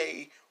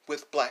stay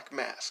with Black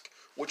Mask,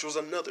 which was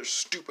another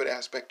stupid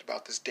aspect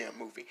about this damn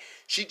movie.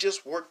 She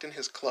just worked in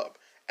his club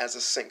as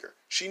a singer.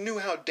 She knew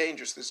how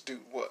dangerous this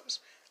dude was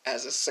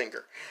as a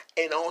singer.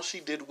 And all she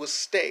did was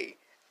stay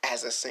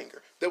as a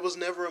singer. There was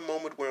never a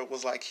moment where it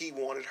was like he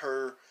wanted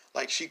her,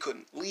 like she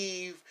couldn't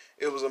leave.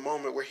 It was a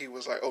moment where he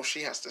was like, oh,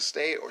 she has to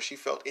stay, or she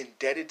felt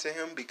indebted to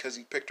him because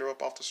he picked her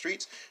up off the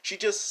streets. She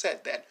just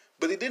said that.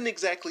 But it didn't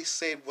exactly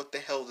say what the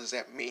hell does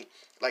that mean.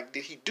 Like,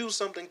 did he do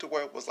something to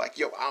where it was like,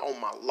 yo, I owe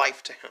my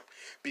life to him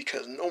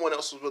because no one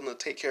else was willing to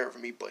take care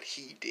of me, but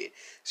he did.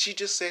 She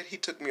just said he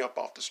took me up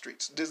off the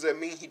streets. Does that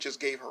mean he just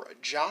gave her a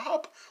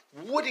job?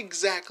 What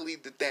exactly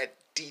did that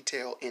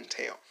detail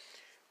entail?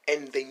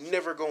 And they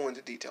never go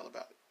into detail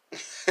about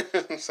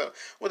it. So,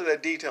 what did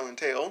that detail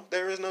entail?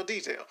 There is no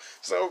detail.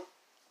 So,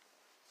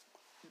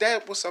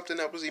 that was something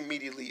that was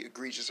immediately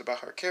egregious about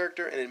her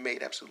character, and it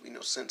made absolutely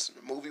no sense in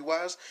the movie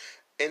wise.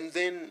 And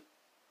then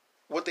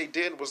what they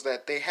did was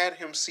that they had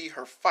him see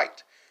her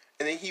fight.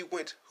 And then he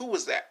went, who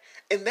was that?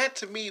 And that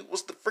to me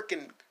was the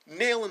freaking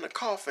nail in the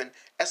coffin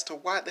as to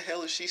why the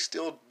hell is she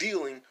still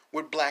dealing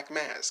with Black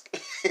Mask.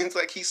 It's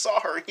like he saw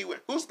her and he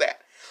went, who's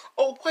that?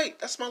 Oh wait,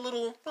 that's my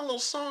little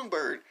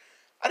songbird.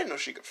 I didn't know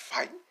she could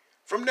fight.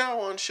 From now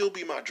on she'll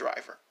be my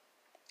driver.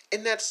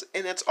 And that's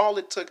all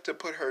it took to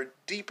put her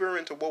deeper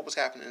into what was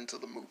happening into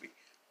the movie.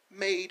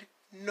 Made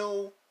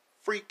no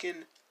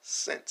freaking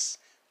sense.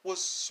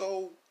 Was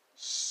so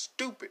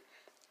stupid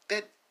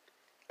that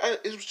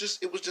it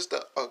was just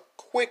a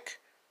quick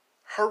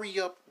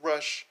hurry up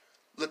rush.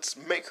 Let's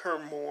make her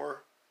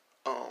more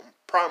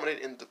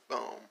prominent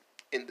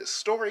in this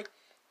story.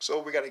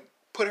 So we got to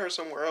put her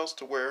somewhere else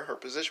to where her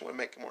position would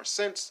make more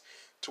sense,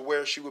 to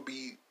where she would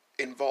be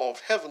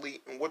involved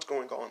heavily in what's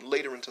going on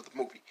later into the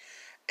movie.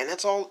 And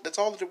that's all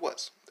that it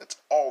was. That's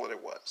all that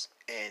it was.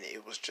 And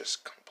it was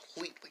just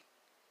completely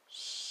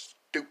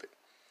stupid.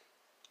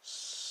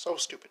 So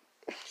stupid.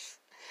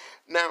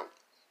 Now,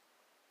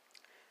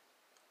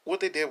 what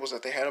they did was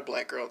that they had a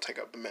black girl take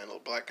up the mantle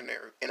of Black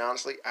Canary. And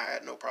honestly, I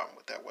had no problem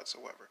with that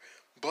whatsoever.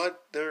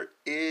 But there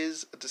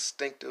is a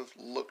distinctive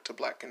look to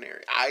Black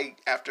Canary.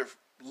 After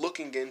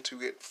looking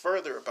into it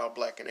further about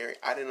Black Canary,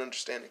 I didn't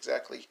understand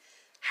exactly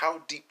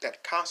how deep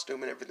that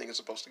costume and everything is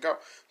supposed to go.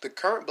 The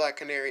current Black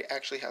Canary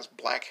actually has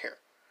black hair,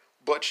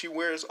 but she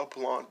wears a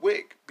blonde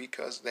wig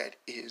because that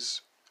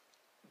is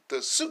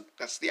the suit.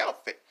 That's the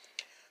outfit.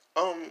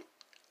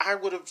 I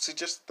would have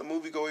suggested the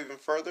movie go even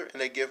further and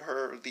they give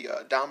her the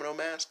domino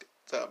mask,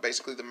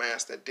 basically the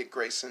mask that Dick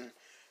Grayson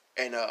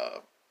and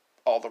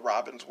all the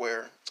Robins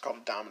wear. It's called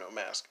a domino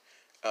mask.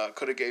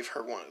 Could have gave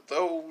her one of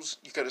those.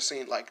 You could have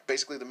seen like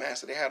basically the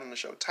mask that they had on the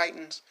show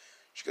Titans.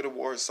 She could have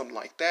worn something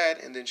like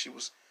that, and then she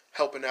was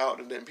helping out,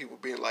 and then people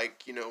being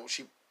like,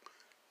 she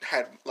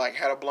had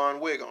a blonde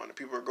wig on, and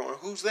people were going,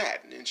 "Who's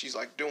that?" And then she's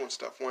like doing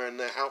stuff, wearing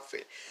that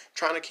outfit,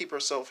 trying to keep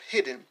herself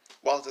hidden,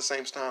 while at the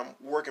same time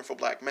working for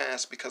Black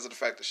Mask because of the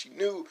fact that she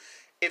knew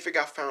if it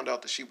got found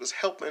out that she was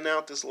helping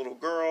out this little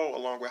girl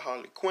along with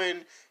Harley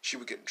Quinn, she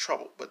would get in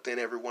trouble. But then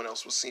everyone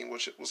else was seeing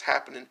what was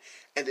happening,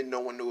 and then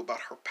no one knew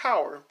about her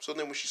power. So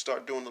then when she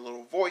started doing the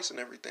little voice and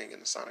everything in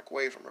the sonic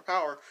wave from her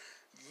power,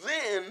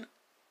 then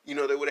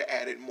they would have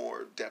added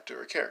more depth to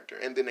her character.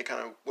 And then they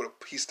kind of would have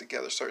pieced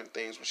together certain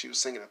things when she was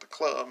singing at the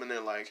club. And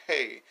they're like,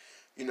 hey,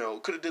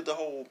 could have did the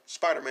whole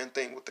Spider-Man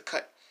thing with the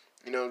cut.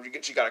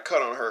 She got a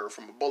cut on her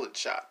from a bullet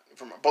shot,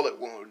 from a bullet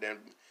wound. And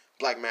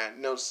Black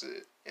Man noticed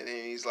it. And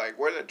then he's like,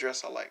 where's that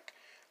dress I like?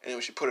 And then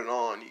when she put it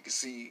on, you could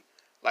see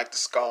like the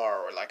scar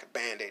or like a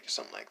band-aid or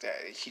something like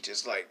that. He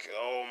just like,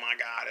 oh my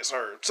God, it's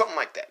her. Something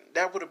like that.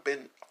 That would have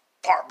been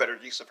a far better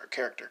use of her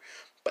character.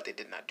 But they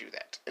did not do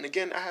that. And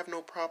again, I have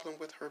no problem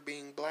with her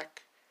being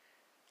black.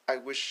 I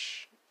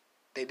wish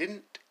they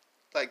didn't.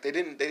 Like, they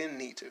didn't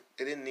need to.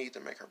 They didn't need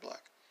to make her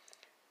black.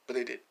 but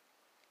they did,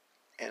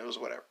 and it was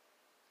whatever.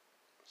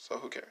 So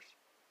who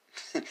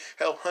cares?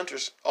 Hell,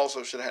 Huntress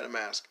also should have had a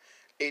mask.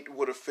 It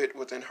would have fit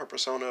within her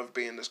persona of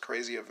being this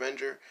crazy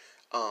Avenger,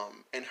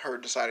 and her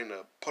deciding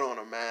to put on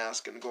a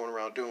mask and going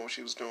around doing what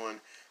she was doing,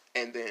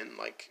 and then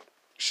like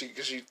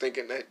she's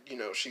thinking that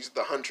she's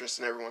the Huntress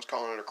and everyone's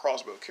calling her the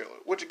Crossbow Killer,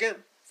 which again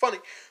funny,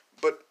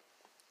 but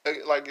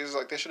like it's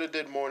like they should have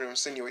did more to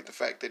insinuate the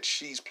fact that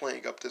she's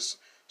playing up this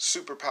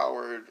super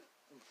powered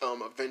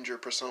Avenger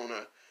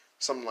persona,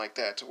 something like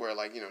that, to where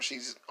like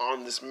she's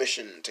on this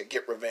mission to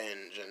get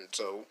revenge, and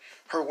so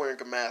her wearing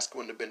a mask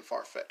wouldn't have been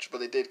far fetched. But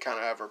they did kind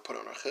of have her put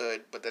on a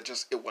hood, but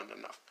it wasn't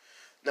enough.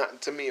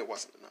 Not to me, it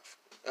wasn't enough.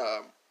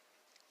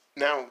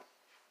 Now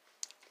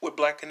with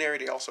Black Canary,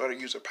 they also had to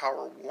use her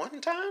power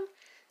one time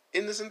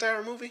in this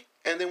entire movie,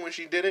 and then when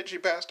she did it, she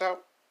passed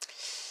out.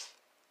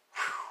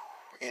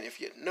 And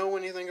if you know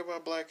anything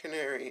about Black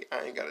Canary,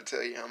 I ain't gotta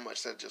tell you how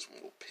much that just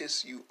will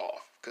piss you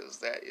off, because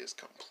that is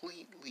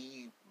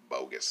completely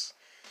bogus.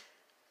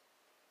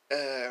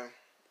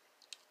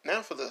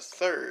 Now for the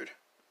third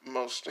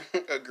most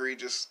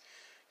egregious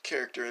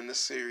character in this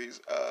series,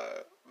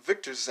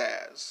 Victor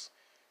Zsasz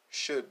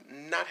should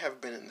not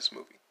have been in this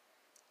movie.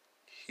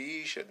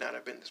 He should not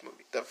have been in this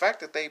movie. The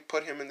fact that they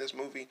put him in this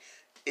movie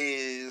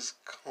is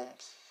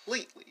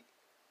completely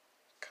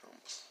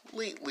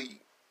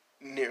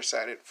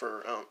nearsighted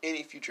for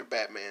any future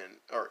Batman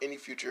or any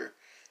future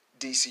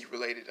DC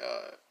related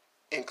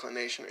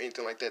inclination or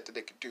anything like that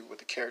they could do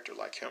with a character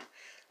like him.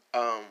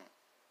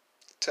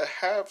 To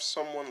have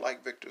someone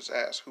like Victor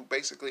Zsasz, who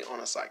basically on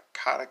a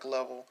psychotic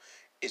level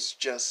is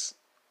just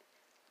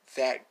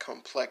that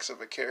complex of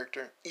a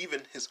character,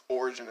 even his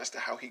origin as to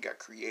how he got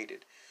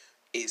created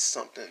is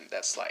something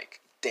that's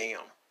like,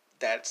 damn,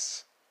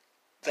 that's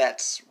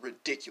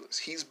ridiculous.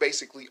 He's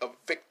basically a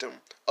victim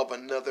of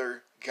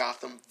another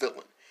Gotham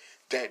villain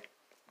that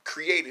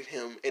created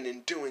him, and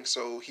in doing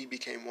so, he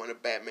became one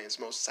of Batman's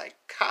most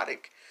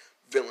psychotic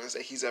villains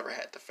that he's ever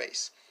had to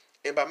face.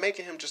 And by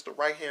making him just a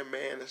right-hand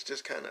man that's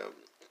just kind of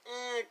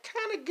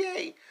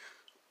gay,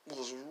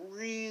 was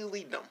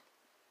really dumb.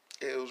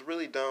 It was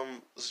really dumb.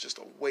 It was just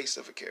a waste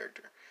of a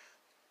character.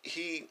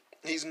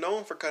 He's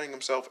known for cutting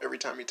himself every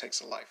time he takes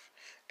a life.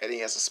 And he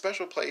has a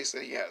special place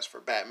that he has for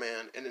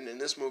Batman. And then in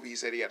this movie, he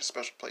said he had a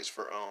special place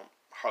for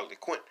Harley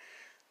Quinn.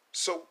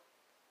 So,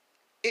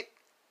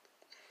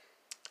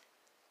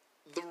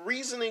 the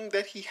reasoning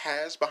that he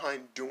has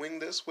behind doing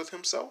this with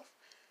himself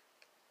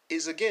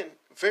is, again,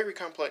 very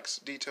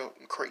complex, detailed,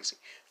 and crazy.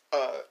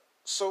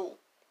 So,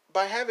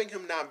 by having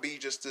him not be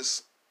just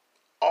this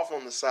off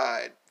on the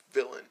side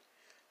villain,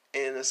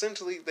 and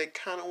essentially they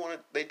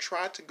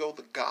tried to go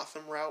the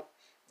Gotham route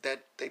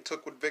that they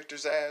took with Victor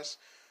Zsasz,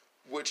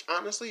 which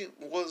honestly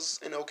was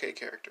an okay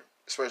character,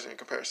 especially in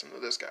comparison to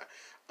this guy.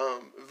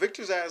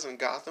 Victor Zsasz in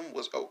Gotham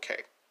was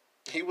okay.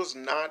 He was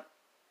not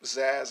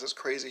Zsasz as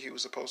crazy he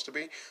was supposed to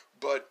be,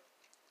 but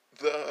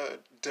the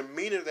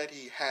demeanor that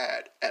he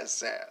had as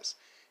Zsasz,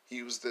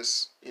 he was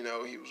this, he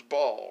was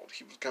bald,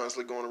 he was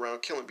constantly going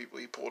around killing people,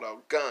 he pulled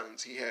out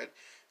guns, he had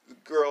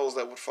girls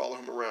that would follow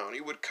him around,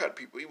 he would cut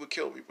people, he would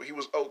kill people, he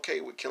was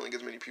okay with killing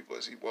as many people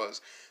as he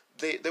was.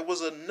 There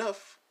was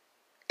enough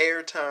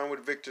airtime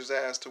with Victor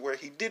Zsasz to where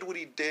he did what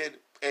he did,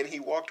 and he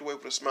walked away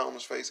with a smile on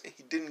his face, and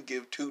he didn't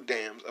give two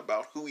damns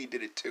about who he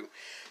did it to.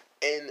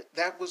 And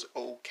that was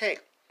okay,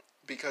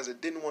 because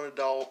it didn't want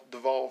to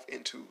devolve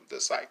into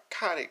the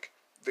psychotic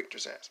Victor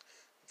Zsasz.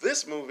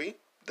 This movie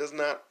does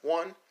not,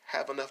 one,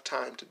 have enough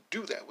time to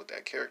do that with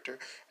that character,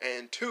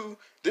 and two,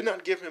 did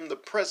not give him the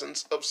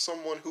presence of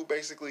someone who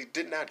basically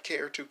did not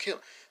care to kill.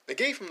 They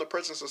gave him the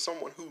presence of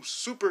someone who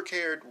super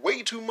cared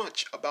way too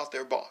much about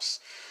their boss,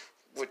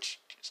 which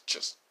is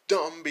just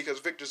dumb, because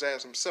Victor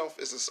Zsasz himself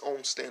is his own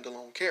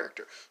standalone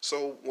character.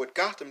 So what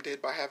Gotham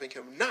did by having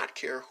him not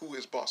care who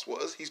his boss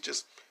was, he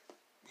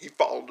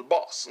followed the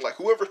boss. Like,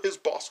 whoever his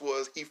boss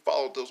was, he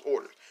followed those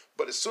orders.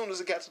 But as soon as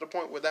it got to the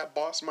point where that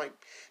boss might,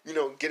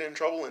 get in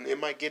trouble, and it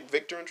might get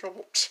Victor in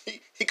trouble,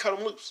 he cut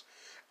him loose.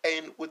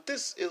 And with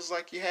this, it was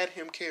like you had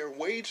him care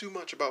way too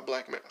much about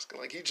Black Mask.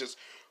 Like, he just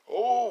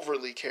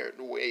overly cared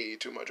way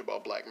too much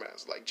about Black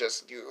Mask. Like,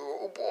 just,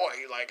 oh boy,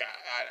 like,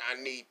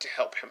 I need to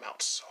help him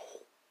out so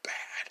bad.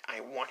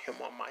 I want him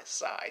on my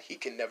side. He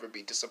can never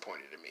be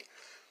disappointed in me.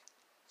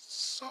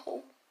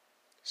 So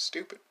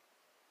stupid.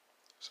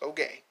 So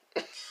gay.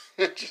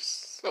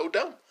 Just so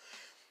dumb.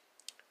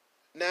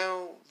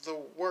 Now, the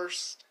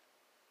worst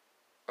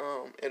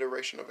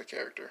iteration of a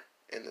character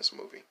in this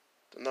movie.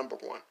 The number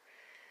one.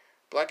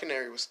 Black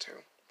Canary was 2.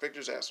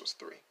 Victor Zsasz was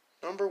 3.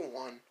 Number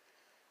 1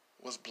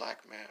 was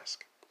Black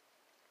Mask.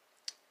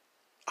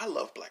 I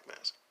love Black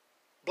Mask.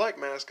 Black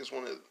Mask is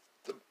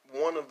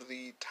one of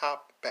the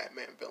top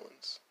Batman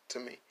villains to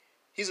me.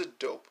 He's a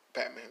dope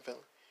Batman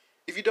villain.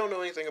 If you don't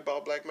know anything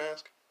about Black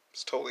Mask,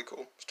 it's totally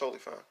cool. It's totally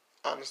fine.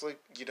 Honestly,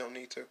 you don't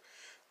need to.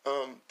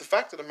 The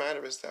fact of the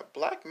matter is that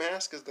Black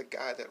Mask is the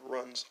guy that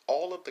runs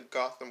all of the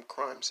Gotham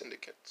crime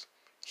syndicates.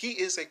 He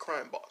is a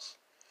crime boss.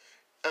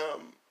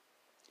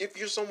 If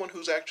you're someone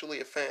who's actually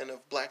a fan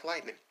of Black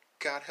Lightning,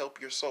 God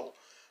help your soul.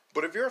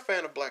 But if you're a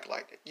fan of Black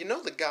Lightning, you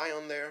know the guy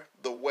on there,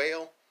 the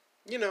whale,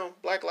 you know,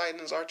 Black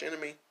Lightning's arch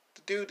enemy,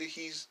 the dude that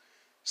he's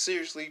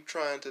seriously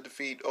trying to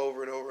defeat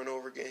over and over and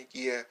over again.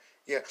 Yeah,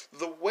 yeah.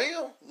 The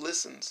whale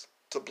listens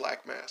to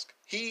Black Mask.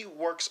 He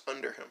works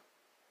under him.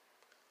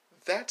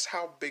 That's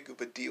how big of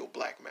a deal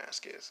Black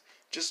Mask is.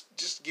 Just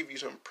to give you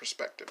some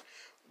perspective.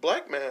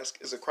 Black Mask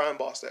is a crime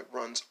boss that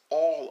runs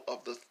all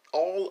of the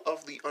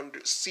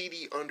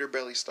seedy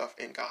underbelly stuff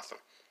in Gotham.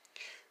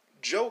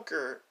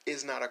 Joker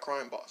is not a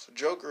crime boss.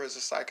 Joker is a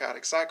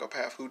psychotic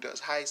psychopath who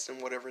does heists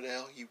and whatever the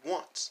hell he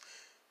wants.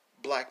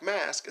 Black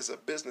Mask is a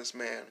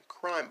businessman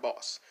crime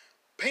boss.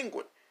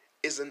 Penguin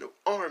is an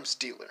arms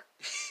dealer.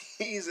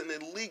 He's an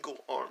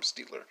illegal arms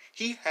dealer.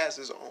 He has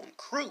his own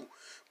crew,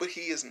 but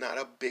he is not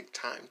a big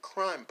time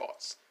crime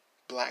boss.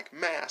 Black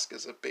Mask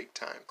is a big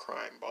time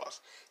crime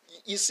boss.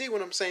 You see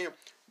what I'm saying?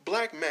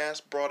 Black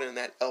Mask brought in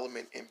that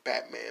element in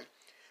Batman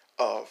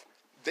of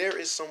there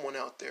is someone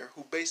out there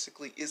who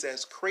basically is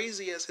as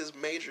crazy as his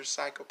major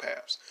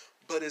psychopaths,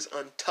 but is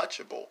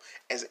untouchable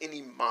as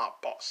any mob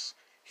boss.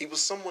 He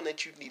was someone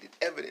that you needed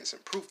evidence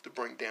and proof to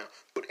bring down,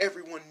 but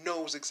everyone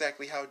knows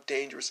exactly how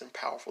dangerous and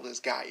powerful this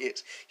guy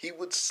is. He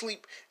would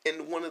sleep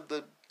in one of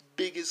the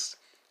biggest,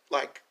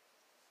 like,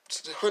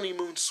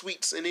 honeymoon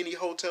suites in any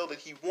hotel that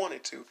he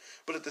wanted to,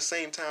 but at the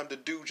same time, the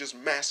dude just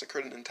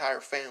massacred an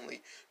entire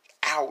family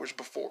hours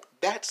before.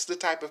 That's the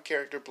type of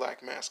character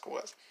Black Mask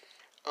was.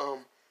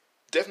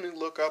 Definitely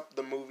look up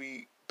the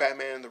movie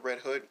Batman and the Red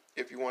Hood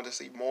if you want to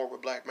see more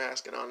with Black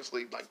Mask. And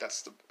honestly, like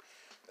that's the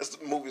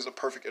movie is a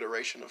perfect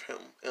iteration of him.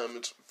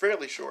 It's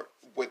fairly short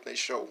what they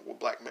show with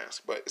Black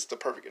Mask, but it's the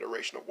perfect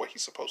iteration of what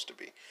he's supposed to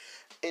be.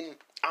 And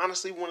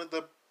honestly, one of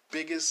the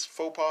biggest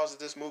faux pas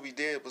that this movie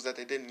did was that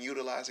they didn't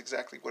utilize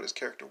exactly what his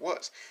character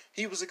was.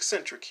 He was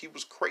eccentric. He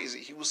was crazy.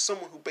 He was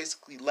someone who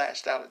basically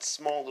lashed out at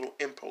small little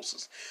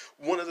impulses.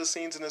 One of the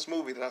scenes in this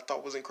movie that I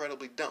thought was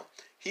incredibly dumb.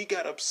 He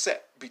got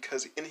upset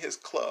because in his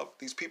club,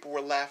 these people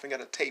were laughing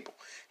at a table.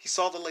 He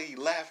saw the lady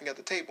laughing at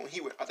the table, and he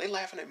went, "Are they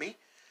laughing at me?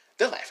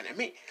 They're laughing at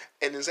me."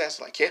 And his ass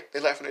was like, "Yeah,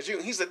 they're laughing at you."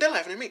 And he said, "They're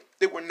laughing at me."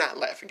 They were not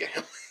laughing at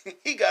him.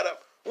 He got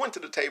up, went to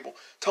the table,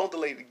 told the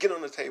lady to get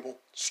on the table,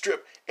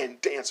 strip, and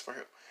dance for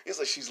him. It's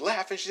like she's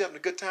laughing, she's having a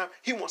good time.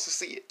 He wants to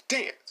see it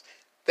dance.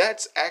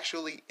 That's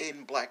actually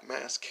in Black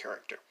Mask's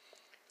character.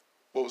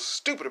 What was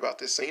stupid about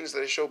this scene is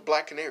that it showed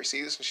Black Canary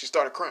see this and she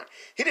started crying.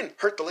 He didn't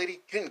hurt the lady.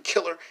 He didn't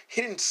kill her.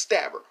 He didn't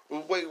stab her. It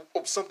was way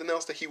of something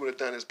else that he would have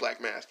done as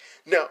Black Mask.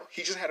 No,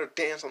 he just had her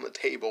dance on the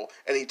table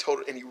and he told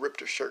her and he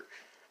ripped her shirt.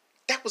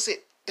 That was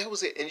it. That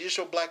was it. And you just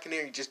show Black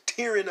Canary just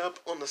tearing up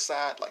on the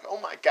side like, oh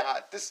my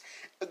God, this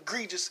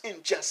egregious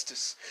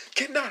injustice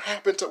cannot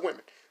happen to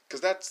women.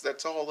 Because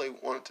that's all they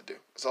wanted to do.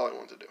 That's all they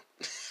wanted to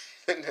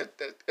do. And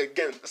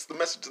again, that's the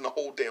message in the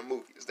whole damn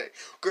movie is that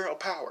girl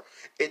power.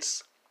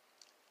 It's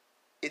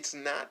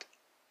not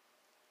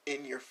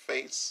in your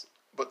face,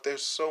 but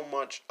there's so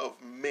much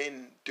of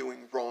men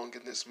doing wrong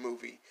in this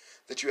movie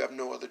that you have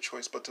no other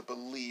choice but to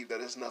believe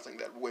that it's nothing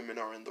that women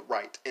are in the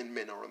right and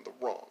men are in the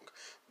wrong.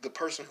 The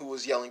person who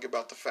was yelling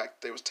about the fact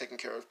that they was taking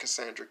care of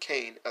Cassandra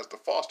Cain as the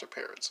foster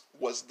parents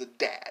was the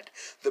dad.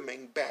 The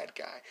main bad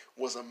guy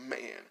was a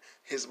man.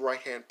 His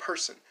right-hand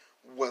person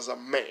was a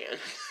man.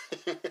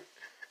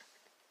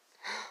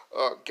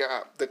 Oh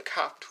God, the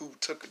cop who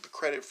took the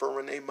credit for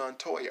Renee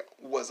Montoya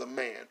was a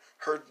man.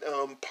 Her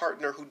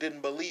partner who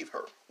didn't believe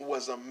her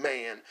was a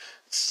man.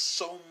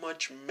 So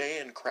much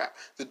man crap.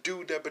 The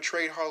dude that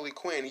betrayed Harley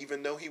Quinn,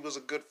 even though he was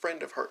a good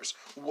friend of hers,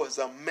 was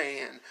a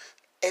man.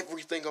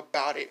 Everything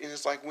about it, and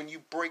it's like when you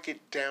break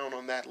it down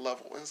on that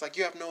level, and it's like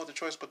you have no other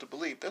choice but to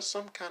believe there's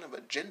some kind of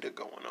agenda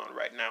going on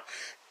right now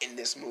in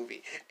this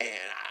movie, and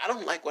I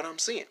don't like what I'm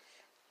seeing.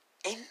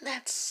 And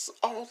that's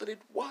all that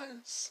it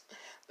was.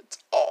 That's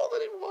all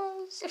that it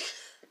was.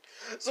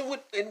 So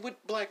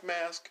with Black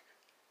Mask,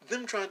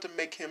 them trying to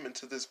make him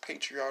into this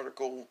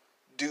patriarchal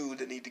dude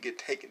that need to get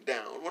taken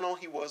down, when all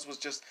he was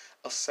just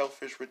a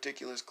selfish,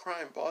 ridiculous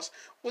crime boss,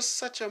 was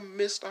such a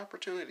missed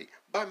opportunity.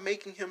 By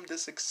making him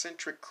this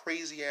eccentric,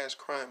 crazy-ass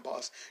crime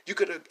boss, you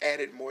could have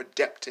added more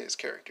depth to his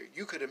character.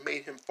 You could have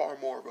made him far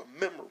more of a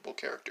memorable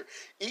character.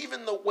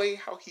 Even the way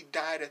how he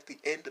died at the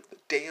end of the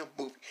damn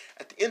movie.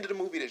 At the end of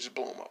the movie, they just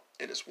blow him up,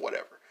 and it's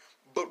whatever.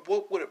 But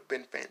what would have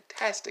been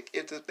fantastic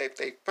is if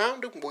they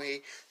found a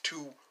way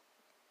to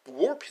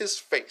warp his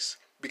face,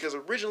 because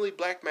originally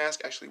Black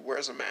Mask actually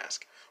wears a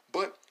mask,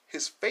 but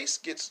his face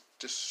gets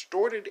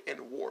distorted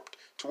and warped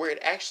to where it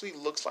actually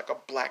looks like a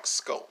black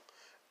skull.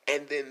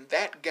 And then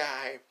that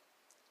guy,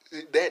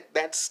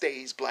 that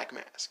stays Black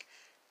Mask.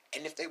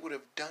 And if they would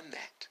have done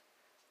that,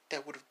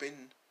 that would have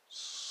been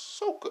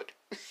so good.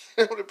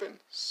 It would have been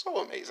so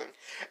amazing.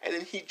 And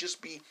then he'd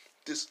just be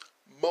this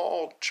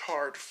mauled,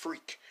 charred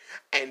freak,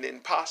 and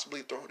then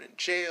possibly thrown in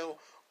jail,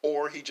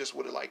 or he just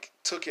would have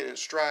took it in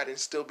stride and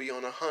still be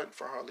on a hunt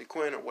for Harley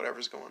Quinn or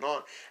whatever's going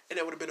on, and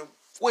that would have been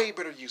a way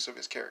better use of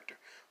his character.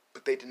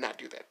 But they did not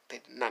do that. They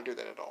did not do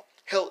that at all.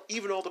 Hell,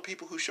 even all the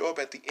people who show up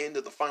at the end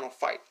of the final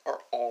fight are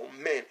all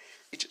men.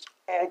 It just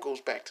all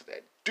goes back to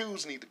that.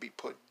 Dudes need to be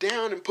put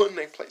down and put in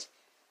their place.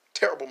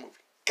 Terrible movie.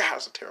 God,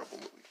 it's a terrible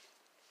movie.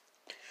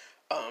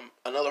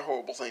 Another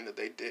horrible thing that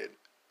they did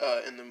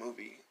in the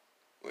movie,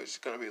 which is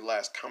going to be the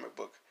last comic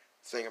book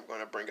thing I'm going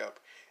to bring up,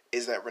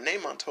 is that Renee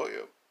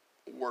Montoya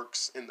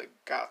works in the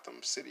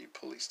Gotham City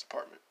Police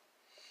Department.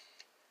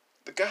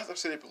 The Gotham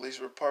City Police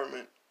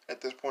Department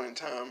at this point in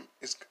time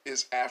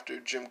is after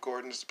Jim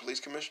Gordon is the police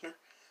commissioner.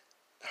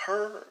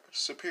 Her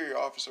superior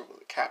officer was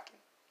a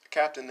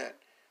captain that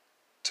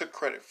took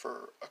credit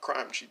for a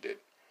crime she did.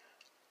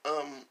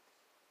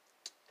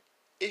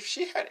 If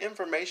she had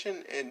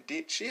information and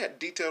she had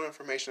detailed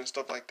information and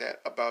stuff like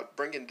that about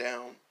bringing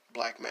down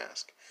Black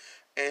Mask,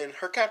 and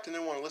her captain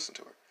didn't want to listen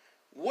to her,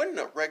 wouldn't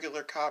a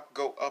regular cop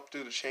go up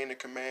through the chain of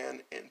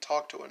command and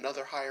talk to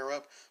another higher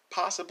up,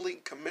 possibly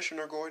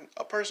Commissioner Gordon,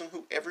 a person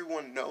who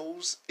everyone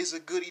knows is a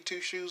goody two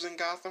shoes in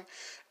Gotham,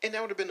 and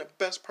that would have been the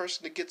best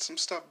person to get some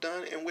stuff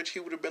done, in which he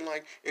would have been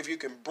like, if you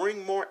can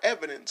bring more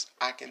evidence,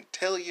 I can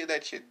tell you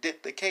that you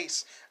did the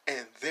case,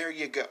 and there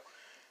you go.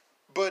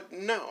 But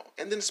no,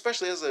 and then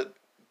especially as a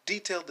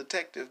detailed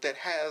detective that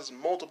has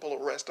multiple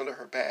arrests under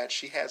her badge,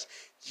 she has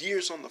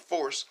years on the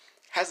force,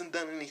 hasn't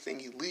done anything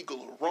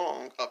illegal or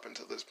wrong up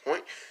until this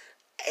point,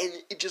 and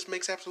it just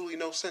makes absolutely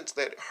no sense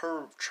that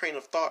her train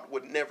of thought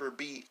would never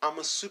be, I'm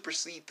gonna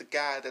supersede the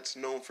guy that's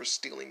known for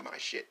stealing my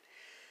shit.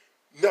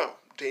 No,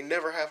 they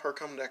never have her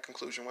come to that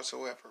conclusion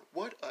whatsoever.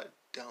 What a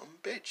dumb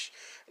bitch.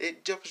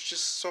 It was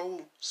just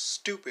so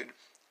stupid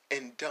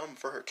and dumb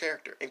for her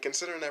character. And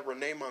considering that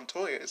Renee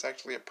Montoya is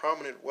actually a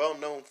prominent,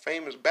 well-known,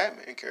 famous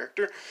Batman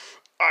character,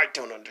 I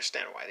don't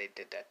understand why they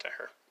did that to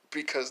her.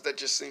 Because that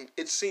just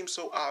seems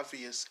so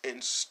obvious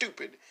and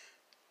stupid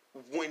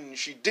when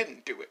she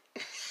didn't do it.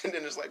 And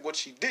then it's like what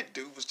she did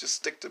do was just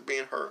stick to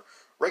being her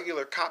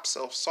regular cop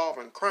self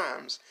solving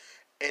crimes,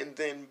 and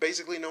then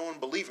basically no one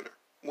believing her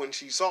when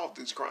she solved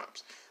these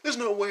crimes. There's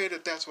no way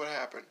that that's what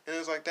happened. And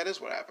it's like, that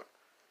is what happened.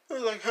 I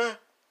was like, huh?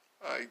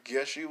 I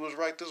guess she was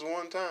right this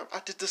one time.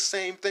 I did the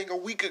same thing a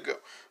week ago.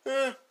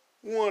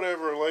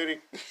 Whatever,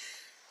 lady.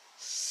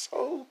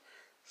 So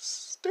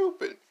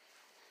stupid.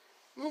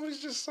 The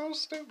movie's just so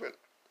stupid.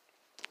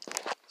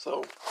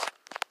 So,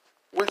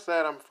 with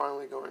that, I'm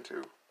finally going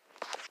to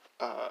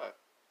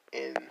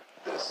end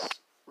this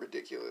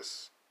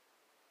ridiculous,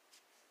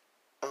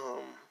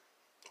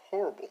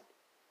 horrible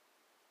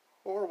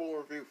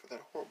review for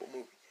that horrible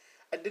movie.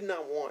 I did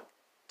not want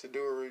to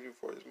do a review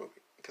for this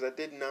movie because I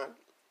did not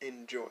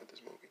enjoy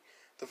this movie.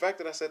 The fact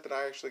that I said that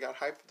I actually got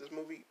hyped for this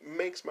movie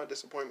makes my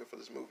disappointment for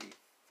this movie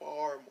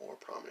far more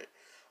prominent.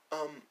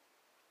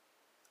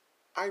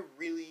 I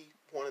really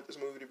wanted this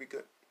movie to be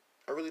good.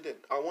 I really did.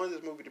 I wanted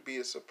this movie to be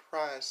a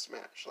surprise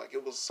smash. Like,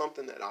 it was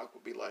something that I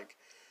would be like,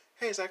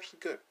 hey, it's actually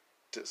good.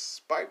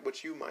 Despite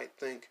what you might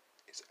think,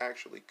 it's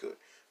actually good.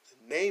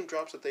 The name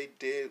drops that they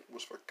did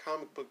was for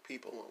comic book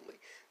people only.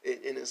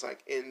 And it's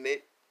like, and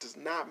it does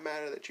not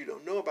matter that you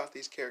don't know about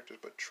these characters,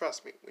 but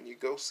trust me, when you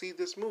go see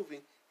this movie,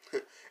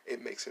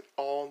 it makes it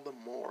all the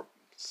more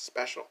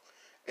special.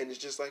 And it's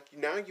just like,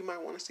 now you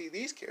might want to see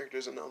these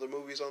characters in other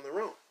movies on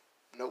their own.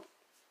 Nope.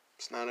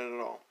 It's not it at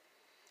all.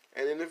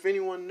 And then if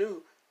anyone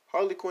knew,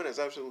 Harley Quinn has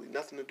absolutely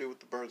nothing to do with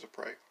the Birds of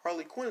Prey.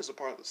 Harley Quinn is a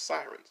part of the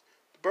Sirens.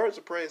 The Birds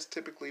of Prey is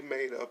typically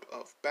made up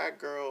of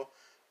Batgirl,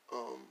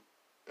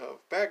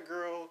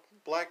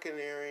 Black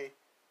Canary,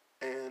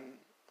 and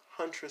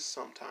Huntress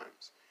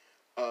sometimes.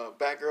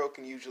 Batgirl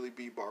can usually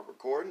be Barbara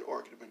Gordon, or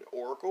it could have been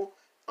Oracle.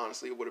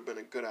 Honestly, it would have been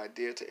a good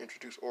idea to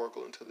introduce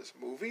Oracle into this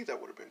movie. That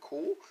would have been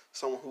cool.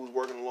 Someone who's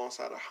working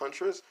alongside a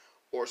Huntress,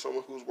 or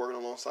someone who's working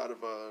alongside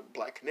of a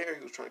Black Canary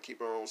who's trying to keep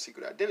her own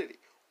secret identity.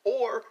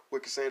 Or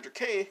with Cassandra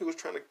Cain, who was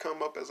trying to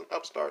come up as an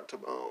upstart to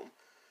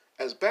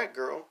as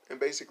Batgirl and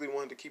basically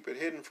wanted to keep it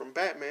hidden from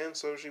Batman,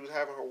 so she was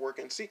having her work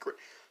in secret.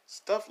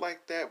 Stuff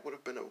like that would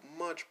have been a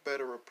much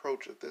better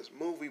approach of this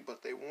movie,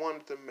 but they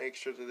wanted to make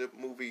sure that the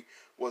movie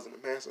was an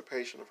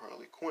emancipation of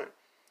Harley Quinn.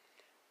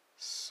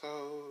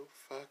 So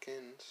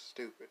fucking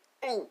stupid.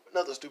 Oh,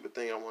 another stupid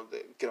thing I wanted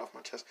to get off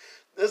my chest.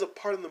 There's a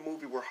part in the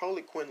movie where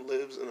Harley Quinn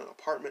lives in an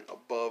apartment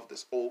above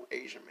this old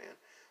Asian man.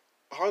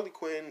 Harley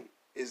Quinn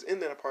is in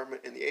that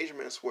apartment, and the Asian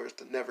man swears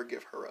to never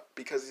give her up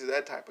because he's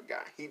that type of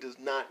guy. He does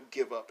not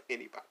give up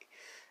anybody.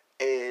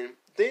 And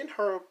then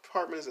her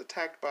apartment is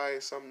attacked by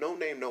some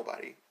no-name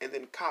nobody, and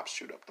then cops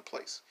shoot up the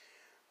place.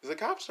 The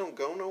cops don't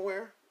go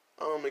nowhere,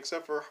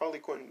 except for Harley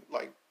Quinn,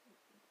 like,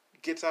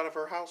 gets out of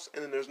her house,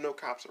 and then there's no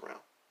cops around.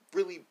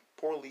 Really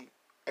poorly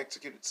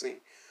executed scene.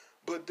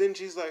 But then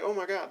she's like, oh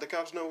my god, the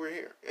cops know we're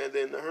here. And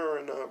then her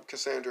and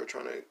Cassandra are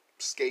trying to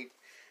escape,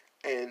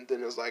 and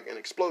then there's like an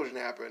explosion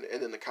happened,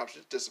 and then the cops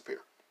just disappear.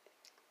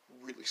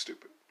 Really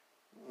stupid.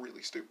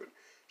 Really stupid.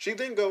 She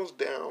then goes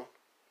down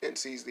and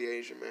sees the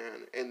Asian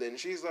man, and then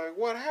she's like,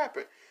 what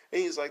happened?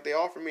 And he's like, they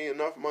offered me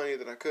enough money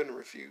that I couldn't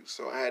refuse,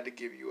 so I had to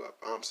give you up.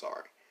 I'm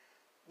sorry.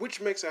 Which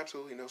makes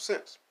absolutely no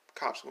sense.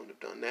 Cops wouldn't have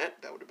done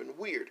that. That would have been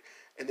weird.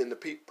 And then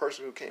the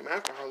person who came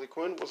after Harley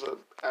Quinn was an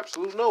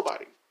absolute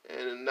nobody.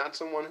 And not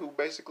someone who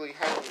basically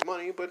had any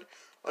money, but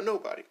a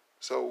nobody.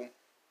 So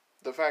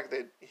the fact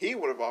that he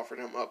would have offered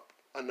him up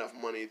enough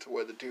money to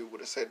where the dude would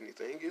have said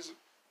anything is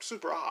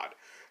super odd.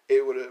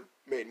 It would have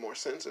made more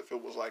sense if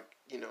it was like,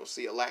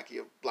 see a lackey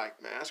of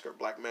Black Mask or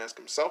Black Mask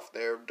himself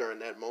there during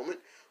that moment,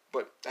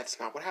 but that's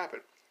not what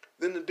happened.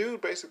 Then the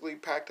dude basically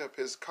packed up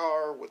his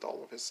car with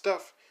all of his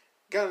stuff,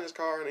 got in his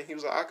car, and then he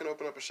was like, I can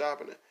open up a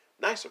shop in a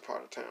nicer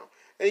part of town.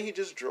 And he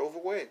just drove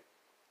away.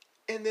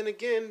 And then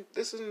again,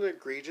 this is an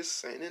egregious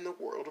sin in the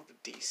world of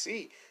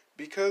DC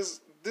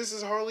because this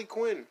is Harley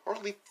Quinn.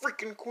 Harley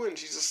freaking Quinn.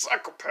 She's a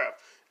psychopath.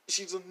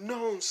 She's a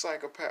known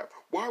psychopath.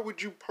 Why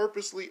would you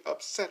purposely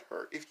upset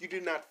her if you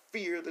did not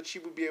fear that she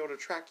would be able to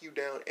track you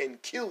down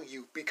and kill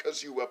you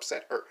because you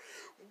upset her?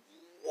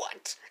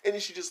 What? And then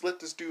she just let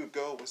this dude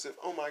go as if,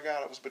 oh my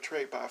god, I was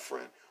betrayed by a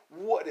friend.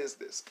 What is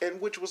this? And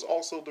which was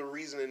also the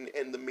reason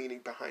and the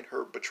meaning behind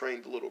her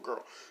betraying the little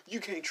girl. You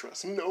can't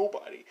trust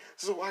nobody,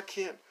 so I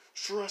can't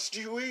trust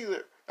you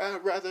either.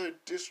 I'd rather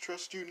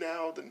distrust you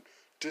now than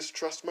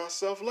distrust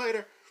myself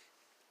later.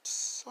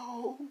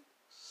 So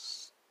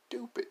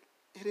stupid.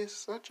 It is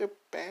such a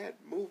bad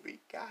movie.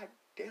 God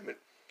damn it.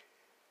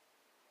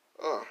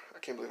 I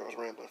can't believe I was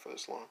rambling for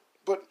this long.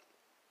 But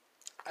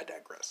I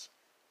digress.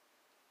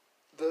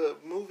 The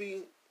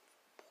movie,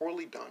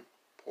 poorly done,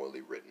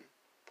 poorly written,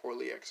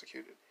 poorly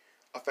executed.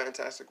 A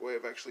fantastic way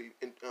of actually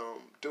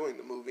doing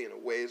the movie in a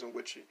ways in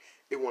which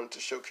it wanted to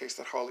showcase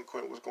that Harley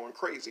Quinn was going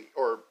crazy,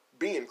 or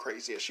being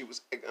crazy as she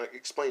was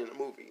explaining the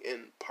movie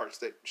in parts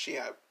that she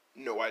had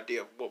no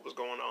idea what was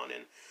going on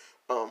in.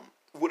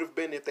 Would have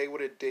been if they would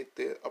have did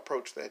the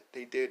approach that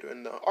they did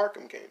in the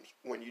Arkham games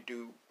when you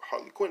do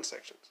Harley Quinn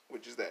sections,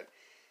 which is that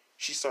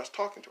she starts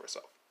talking to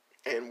herself,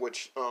 and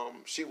which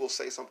she will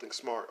say something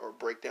smart or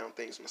break down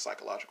things on a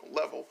psychological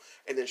level,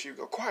 and then she would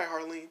go, quiet,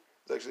 Harleen.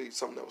 It's actually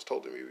something that was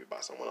told to me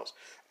by someone else,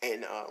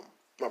 and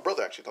my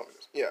brother actually told me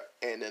this. Yeah,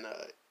 and then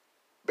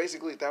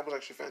basically that was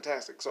actually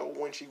fantastic. So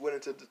when she went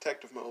into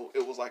detective mode,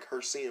 it was like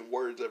her seeing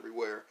words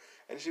everywhere,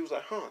 and she was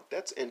like, huh,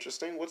 that's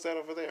interesting, what's that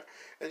over there?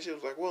 And she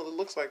was like, well, it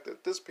looks like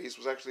that this piece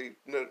was actually,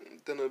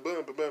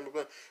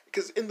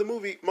 because in the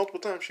movie multiple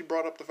times she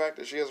brought up the fact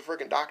that she has a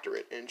freaking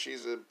doctorate and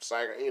she's a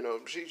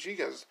she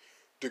has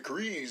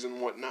degrees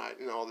and whatnot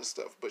and all this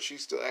stuff, but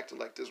she's still acting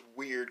like this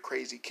weird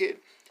crazy kid.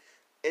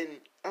 And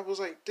I was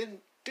like, then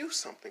do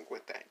something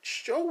with that.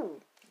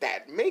 Show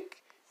that.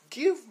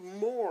 Give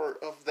more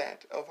of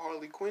that of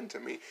Harley Quinn to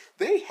me.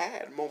 They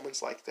had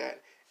moments like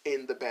that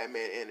in the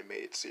Batman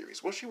animated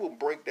series where she will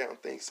break down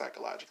things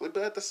psychologically,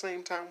 but at the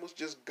same time was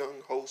just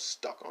gung ho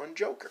stuck on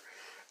Joker.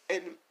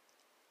 And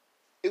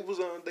it was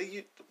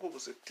what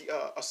was it?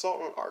 The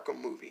Assault on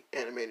Arkham movie,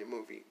 animated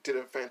movie, did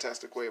a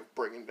fantastic way of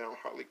breaking down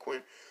Harley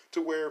Quinn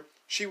to where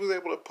she was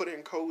able to put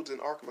in codes in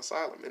Arkham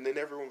Asylum, and then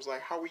everyone was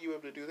like, "How were you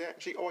able to do that?"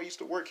 And she, "Oh, I used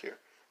to work here."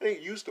 And they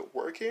used to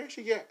work here.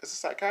 She, yeah, as a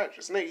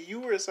psychiatrist. And they,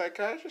 you were a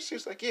psychiatrist. She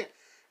was like, yeah.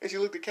 And she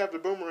looked at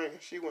Captain Boomerang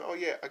and she went, "Oh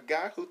yeah, a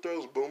guy who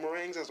throws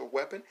boomerangs as a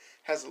weapon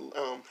has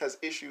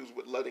issues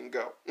with letting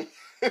go." And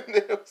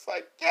it was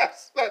like,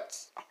 yes,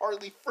 that's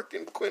Harley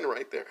freaking Quinn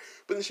right there.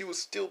 But then she would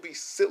still be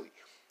silly.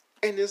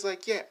 And it's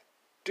like, yeah,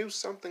 do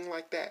something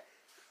like that.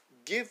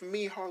 Give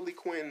me Harley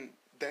Quinn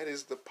that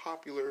is the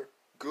popular,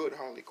 good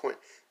Harley Quinn.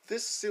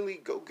 This silly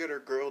go-getter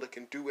girl that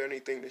can do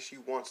anything that she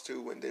wants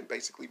to and then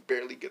basically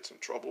barely gets in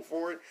trouble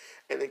for it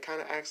and then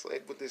kind of acts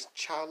like with this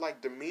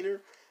childlike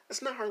demeanor,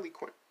 that's not Harley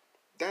Quinn.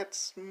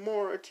 That's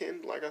more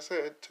akin, like I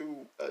said,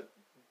 to a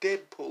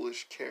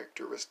Deadpoolish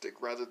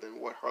characteristic rather than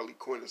what Harley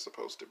Quinn is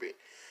supposed to be.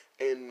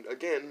 And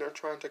again, they're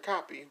trying to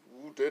copy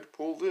who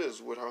Deadpool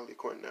is with Harley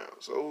Quinn now.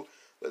 So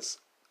let's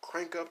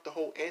crank up the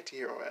whole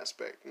anti-hero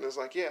aspect. And it's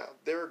like, yeah,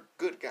 they're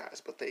good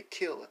guys, but they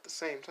kill at the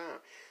same time.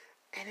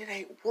 And it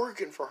ain't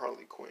working for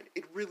Harley Quinn.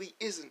 It really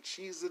isn't.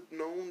 She's a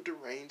known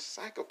deranged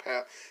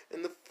psychopath.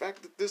 And the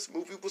fact that this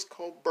movie was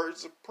called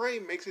Birds of Prey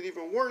makes it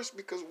even worse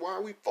because why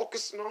are we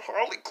focusing on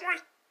Harley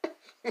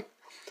Quinn?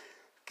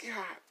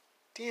 God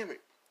damn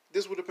it.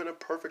 This would have been a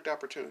perfect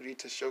opportunity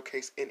to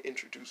showcase and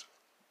introduce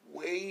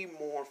way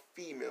more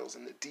females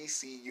in the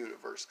DC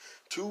universe.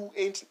 To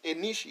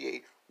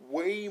initiate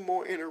way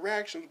more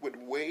interactions with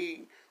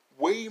way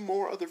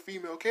more other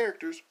female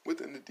characters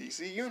within the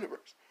DC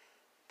universe.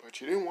 But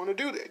you didn't want to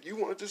do that. You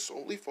wanted to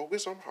solely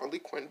focus on Harley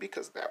Quinn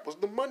because that was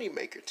the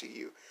moneymaker to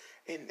you.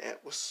 And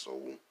that was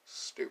so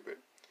stupid.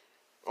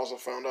 Also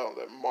found out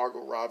that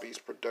Margot Robbie's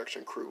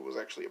production crew was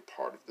actually a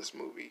part of this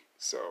movie.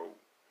 So,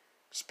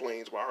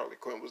 explains why Harley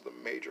Quinn was the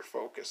major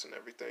focus and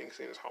everything,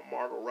 seeing as how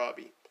Margot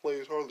Robbie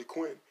plays Harley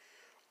Quinn.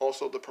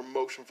 Also, the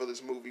promotion for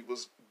this movie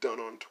was done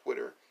on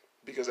Twitter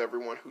because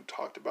everyone who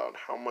talked about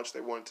how much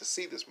they wanted to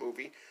see this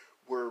movie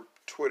were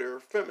Twitter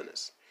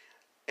feminists.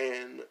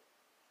 And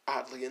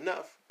oddly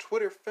enough,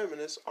 Twitter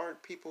feminists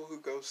aren't people who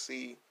go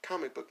see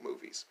comic book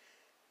movies.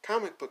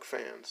 Comic book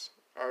fans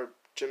are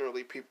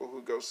generally people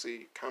who go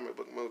see comic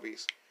book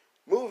movies.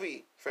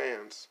 Movie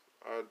fans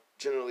are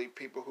generally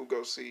people who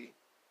go see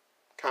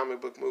comic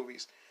book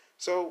movies.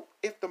 So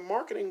if the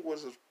marketing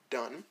was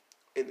done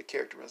and the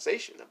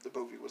characterization of the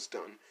movie was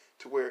done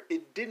to where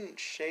it didn't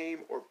shame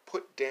or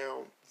put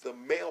down the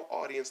male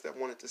audience that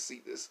wanted to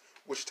see this,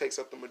 which takes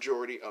up the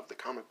majority of the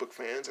comic book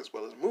fans as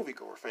well as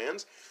moviegoer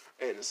fans,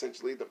 and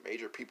essentially the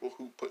major people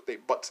who put their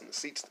butts in the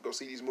seats to go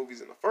see these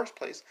movies in the first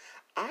place,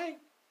 I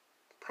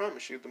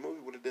promise you the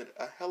movie would have done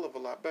a hell of a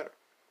lot better.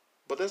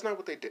 But that's not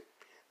what they did.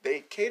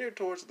 They catered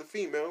towards the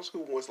females who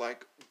was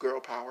like, girl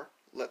power,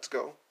 let's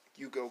go,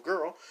 you go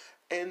girl.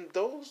 And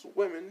those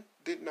women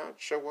did not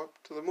show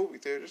up to the movie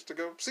theaters to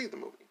go see the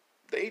movie.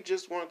 They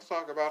just wanted to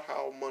talk about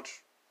how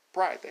much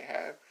pride they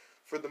have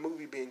for the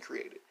movie being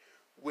created,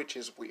 which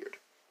is weird.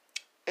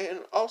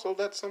 And also,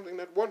 that's something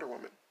that Wonder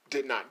Woman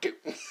did not do.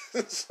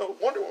 So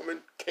Wonder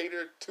Woman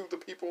catered to the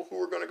people who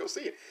were going to go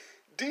see it.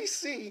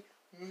 DC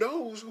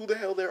knows who the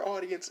hell their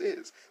audience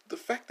is. The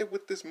fact that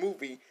with this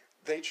movie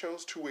they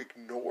chose to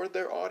ignore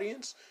their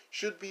audience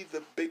should be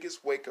the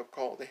biggest wake-up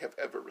call they have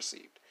ever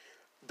received.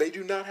 They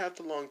do not have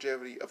the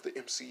longevity of the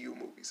MCU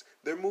movies.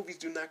 Their movies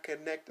do not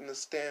connect in the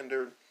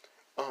standard,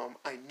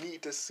 I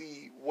need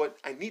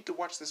to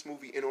watch this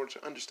movie in order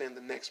to understand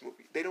the next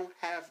movie. They don't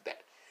have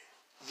that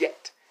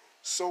yet.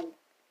 So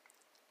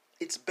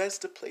it's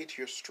best to play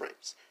to your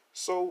strengths.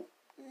 So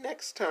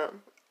next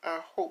time,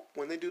 I hope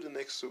when they do the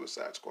next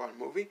Suicide Squad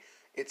movie,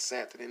 it's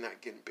sad that they're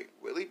not getting Big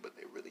Willie, but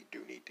they really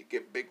do need to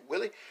get Big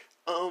Willie.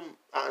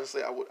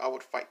 Honestly, I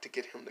would fight to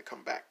get him to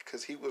come back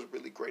because he was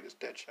really great as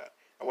Deadshot.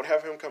 I would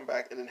have him come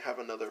back and then have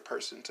another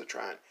person to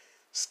try and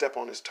step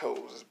on his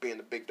toes as being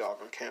the big dog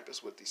on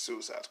campus with the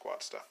Suicide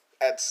Squad stuff.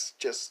 That's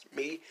just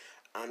me.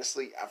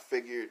 Honestly, I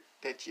figured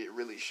that you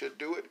really should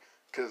do it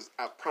because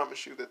I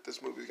promise you that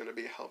this movie is going to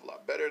be a hell of a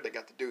lot better. They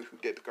got the dude who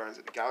did the Guardians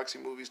of the Galaxy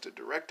movies to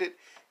direct it,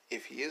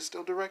 if he is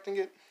still directing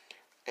it.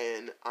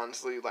 And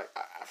honestly, like,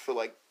 I feel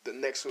like the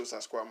next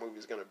Suicide Squad movie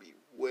is going to be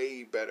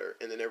way better.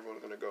 And then everyone's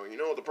going to go, you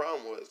know what the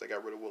problem was? They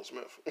got rid of Will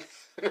Smith.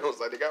 And I was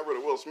like, they got rid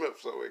of Will Smith,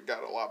 so it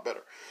got a lot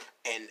better.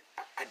 And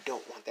I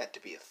don't want that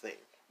to be a thing.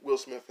 Will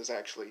Smith is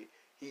actually,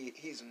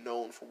 he's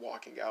known for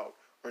walking out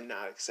or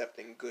not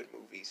accepting good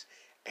movies.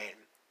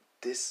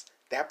 And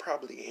that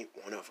probably ain't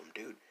one of them,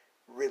 dude.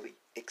 Really,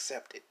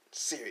 accept it.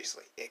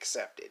 Seriously,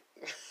 accept it.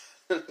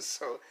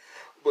 So,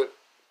 but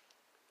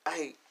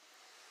I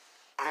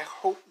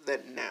hope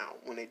that now,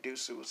 when they do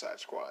Suicide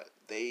Squad,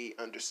 they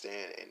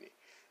understand and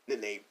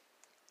then they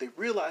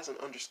realize and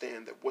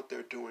understand that what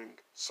they're doing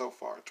so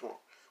far is wrong.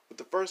 With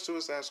the first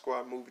Suicide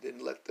Squad movie, they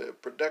let the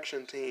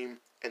production team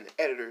and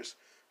the editors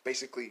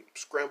basically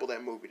scramble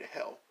that movie to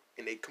hell,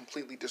 and they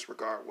completely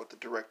disregard what the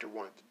director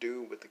wanted to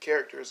do with the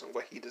characters and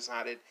what he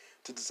decided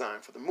to design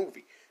for the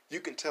movie. You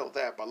can tell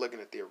that by looking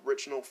at the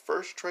original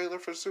first trailer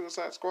for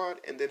Suicide Squad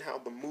and then how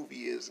the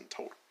movie is in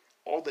total.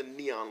 All the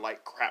neon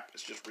light crap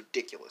is just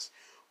ridiculous.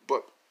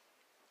 But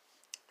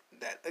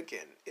that,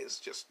 again,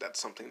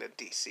 that's something that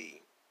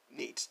DC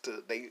needs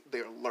to,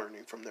 they're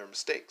learning from their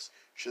mistakes.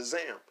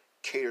 Shazam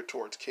catered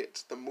towards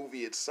kids. The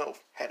movie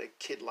itself had a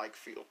kid-like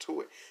feel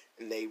to it,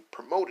 and they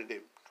promoted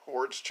it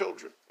towards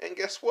children. And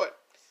guess what?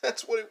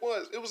 That's what it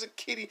was. It was a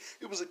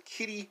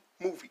kiddie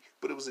movie,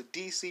 but it was a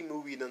DC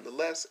movie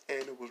nonetheless,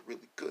 and it was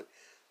really good.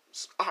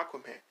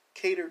 Aquaman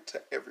catered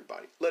to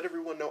everybody. Let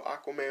everyone know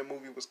Aquaman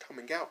movie was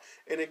coming out.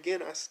 And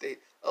again, I state,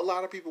 a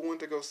lot of people went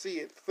to go see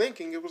it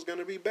thinking it was going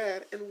to be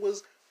bad and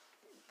was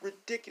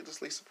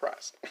ridiculously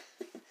surprised.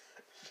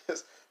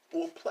 Yes,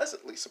 well,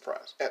 pleasantly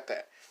surprised at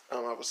that, I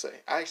would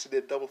say. I actually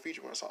did a double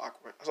feature when I saw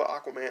Aquaman. I saw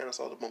Aquaman, I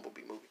saw the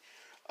Bumblebee movie.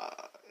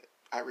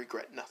 I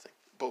regret nothing.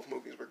 Both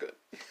movies were good.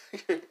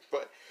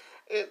 But,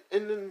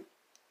 and then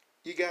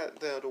you got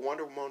the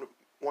Wonder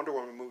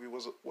Woman movie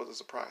was a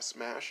surprise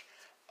smash.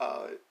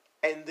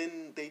 And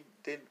then they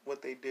did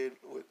what they did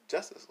with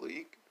Justice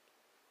League.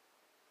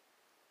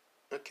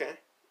 Okay.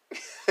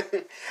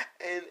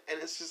 and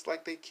it's just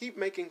like they keep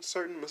making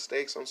certain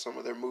mistakes on some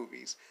of their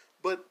movies,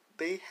 but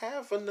they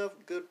have enough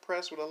good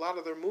press with a lot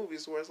of their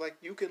movies where it's like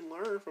you can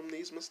learn from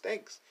these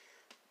mistakes.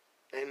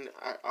 And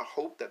I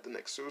hope that the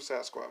next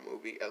Suicide Squad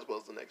movie, as well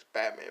as the next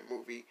Batman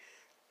movie,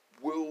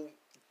 will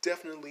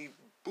definitely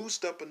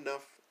boost up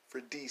enough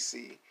for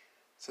DC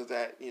so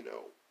that,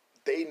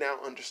 they now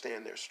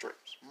understand their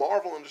strengths.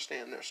 Marvel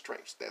understand their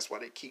strengths. That's why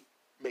they keep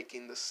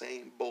making the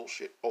same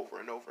bullshit over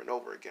and over and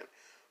over again.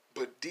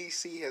 But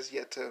DC has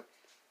yet to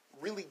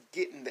really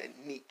get in that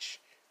niche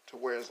to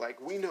where it's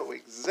like, we know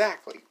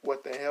exactly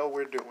what the hell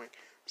we're doing.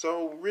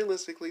 So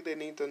realistically, they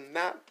need to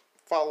not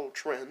follow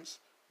trends.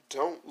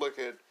 Don't look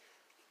at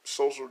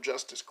social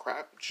justice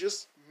crap.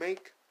 Just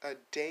make a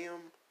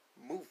damn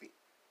movie.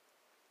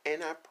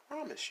 And I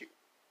promise you,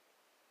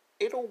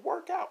 it'll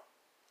work out.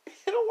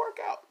 It'll work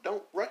out.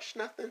 Don't rush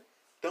nothing.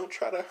 Don't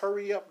try to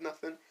hurry up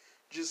nothing.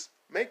 Just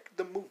make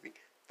the movie.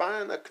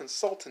 Find a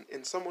consultant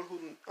and someone who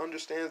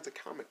understands the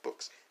comic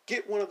books.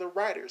 Get one of the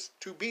writers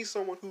to be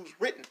someone who's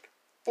written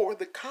for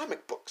the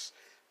comic books.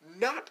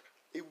 Not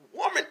a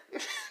woman,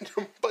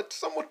 but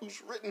someone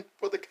who's written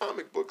for the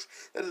comic books.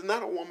 That is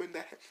not a woman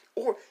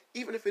or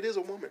even if it is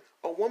a woman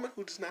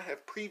who does not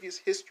have previous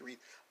history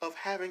of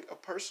having a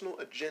personal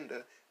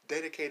agenda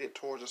dedicated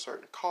towards a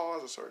certain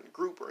cause, a certain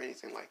group, or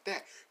anything like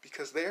that.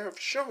 Because they have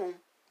shown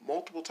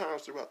multiple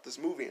times throughout this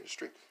movie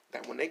industry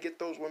that when they get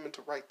those women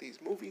to write these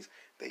movies,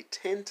 they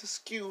tend to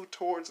skew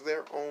towards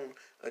their own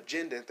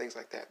agenda and things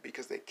like that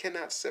because they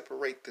cannot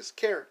separate this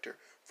character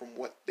from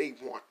what they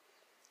want.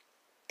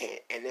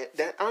 And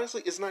that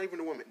honestly is not even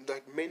the women.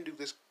 Like, men do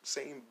this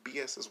same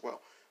BS as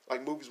well.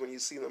 Like movies when you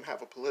see them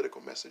have a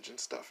political message and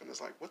stuff, and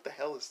it's like, what the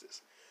hell is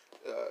this?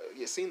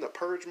 You seen the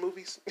Purge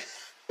movies?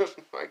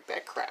 Like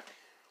that crap.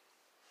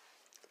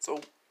 So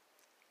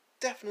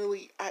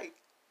definitely,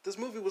 this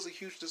movie was a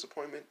huge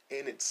disappointment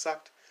and it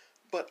sucked.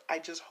 But I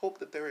just hope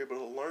that they're able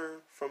to learn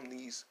from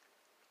these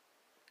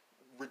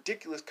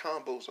ridiculous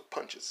combos of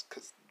punches.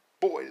 Because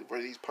boy,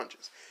 were these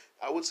punches.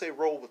 I would say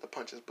roll with the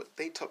punches, but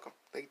they took them.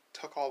 They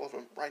took all of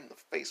them right in the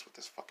face with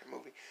this fucking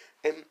movie.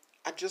 And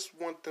I just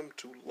want them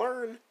to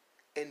learn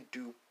and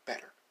do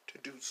better. To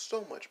do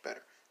so much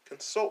better.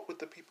 Consult with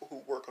the people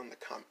who work on the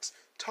comics.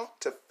 Talk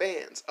to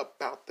fans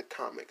about the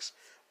comics.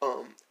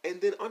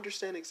 And then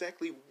understand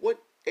exactly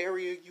what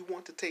area you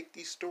want to take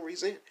these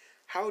stories in.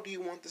 How do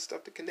you want this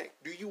stuff to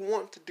connect? Do you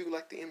want to do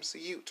like the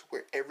MCU to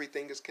where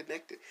everything is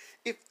connected?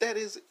 If that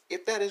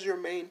is your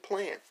main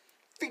plan,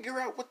 figure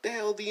out what the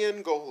hell the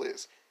end goal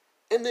is.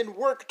 And then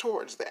work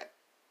towards that.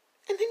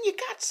 And then you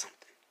got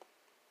something.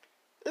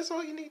 That's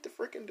all you need to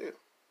freaking do.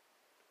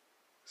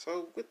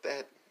 So with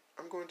that,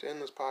 I'm going to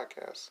end this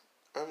podcast.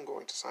 I'm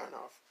going to sign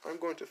off. I'm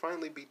going to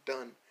finally be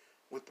done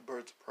with the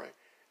Birds of Prey.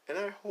 And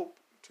I hope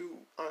to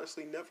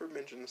honestly never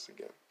mention this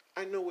again.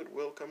 I know it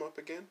will come up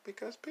again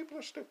because people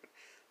are stupid.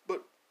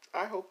 But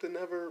I hope to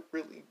never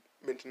really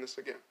mention this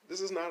again. This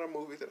is not a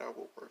movie that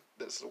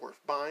that's worth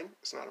buying.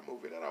 It's not a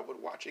movie that I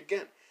would watch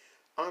again.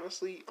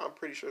 Honestly, I'm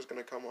pretty sure it's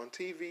going to come on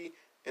TV,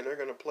 and they're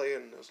going to play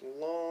it in this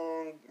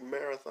long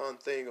marathon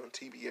thing on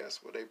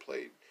TBS where they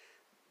played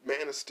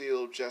Man of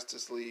Steel,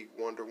 Justice League,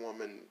 Wonder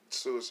Woman,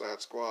 Suicide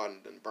Squad,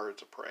 and then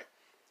Birds of Prey.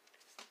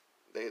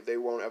 They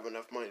won't have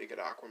enough money to get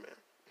Aquaman.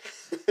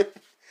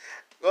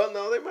 Well,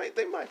 no, they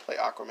might play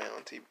Aquaman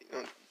on TV.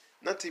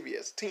 Not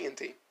TBS,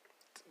 TNT.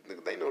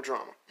 They know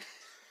drama.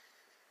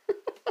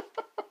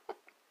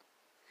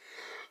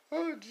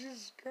 Oh,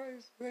 Jesus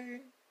Christ.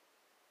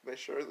 They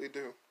surely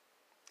do.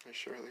 They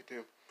surely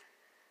do.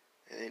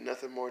 And ain't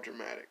nothing more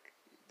dramatic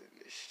than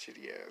this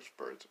shitty-ass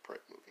Birds of Prey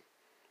movie.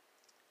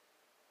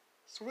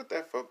 So with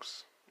that,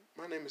 folks,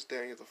 my name is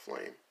Daniel the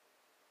Flame.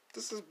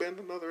 This has been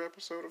another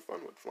episode of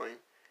Fun with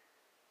Flame.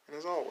 And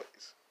as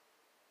always,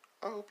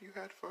 I hope you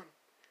had fun.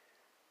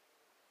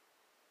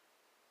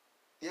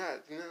 Yeah,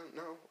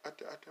 no, I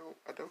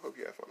don't hope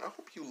you had fun. I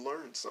hope you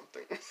learned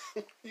something. I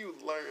hope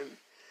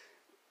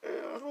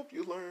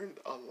you learned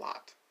a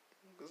lot.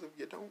 Because if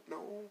you don't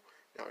know,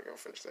 now I gotta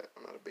finish that.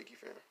 I'm not a Biggie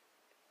fan.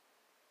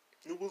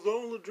 It was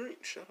all a dream.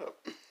 Shut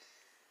up.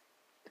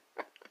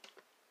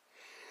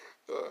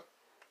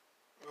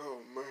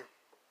 Oh man.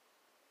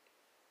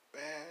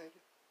 Bad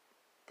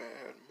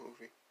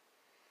movie.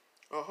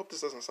 Oh, I hope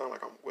this doesn't sound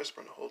like I'm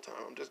whispering the whole time.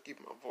 I'm just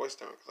keeping my voice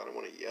down because I don't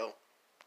want to yell.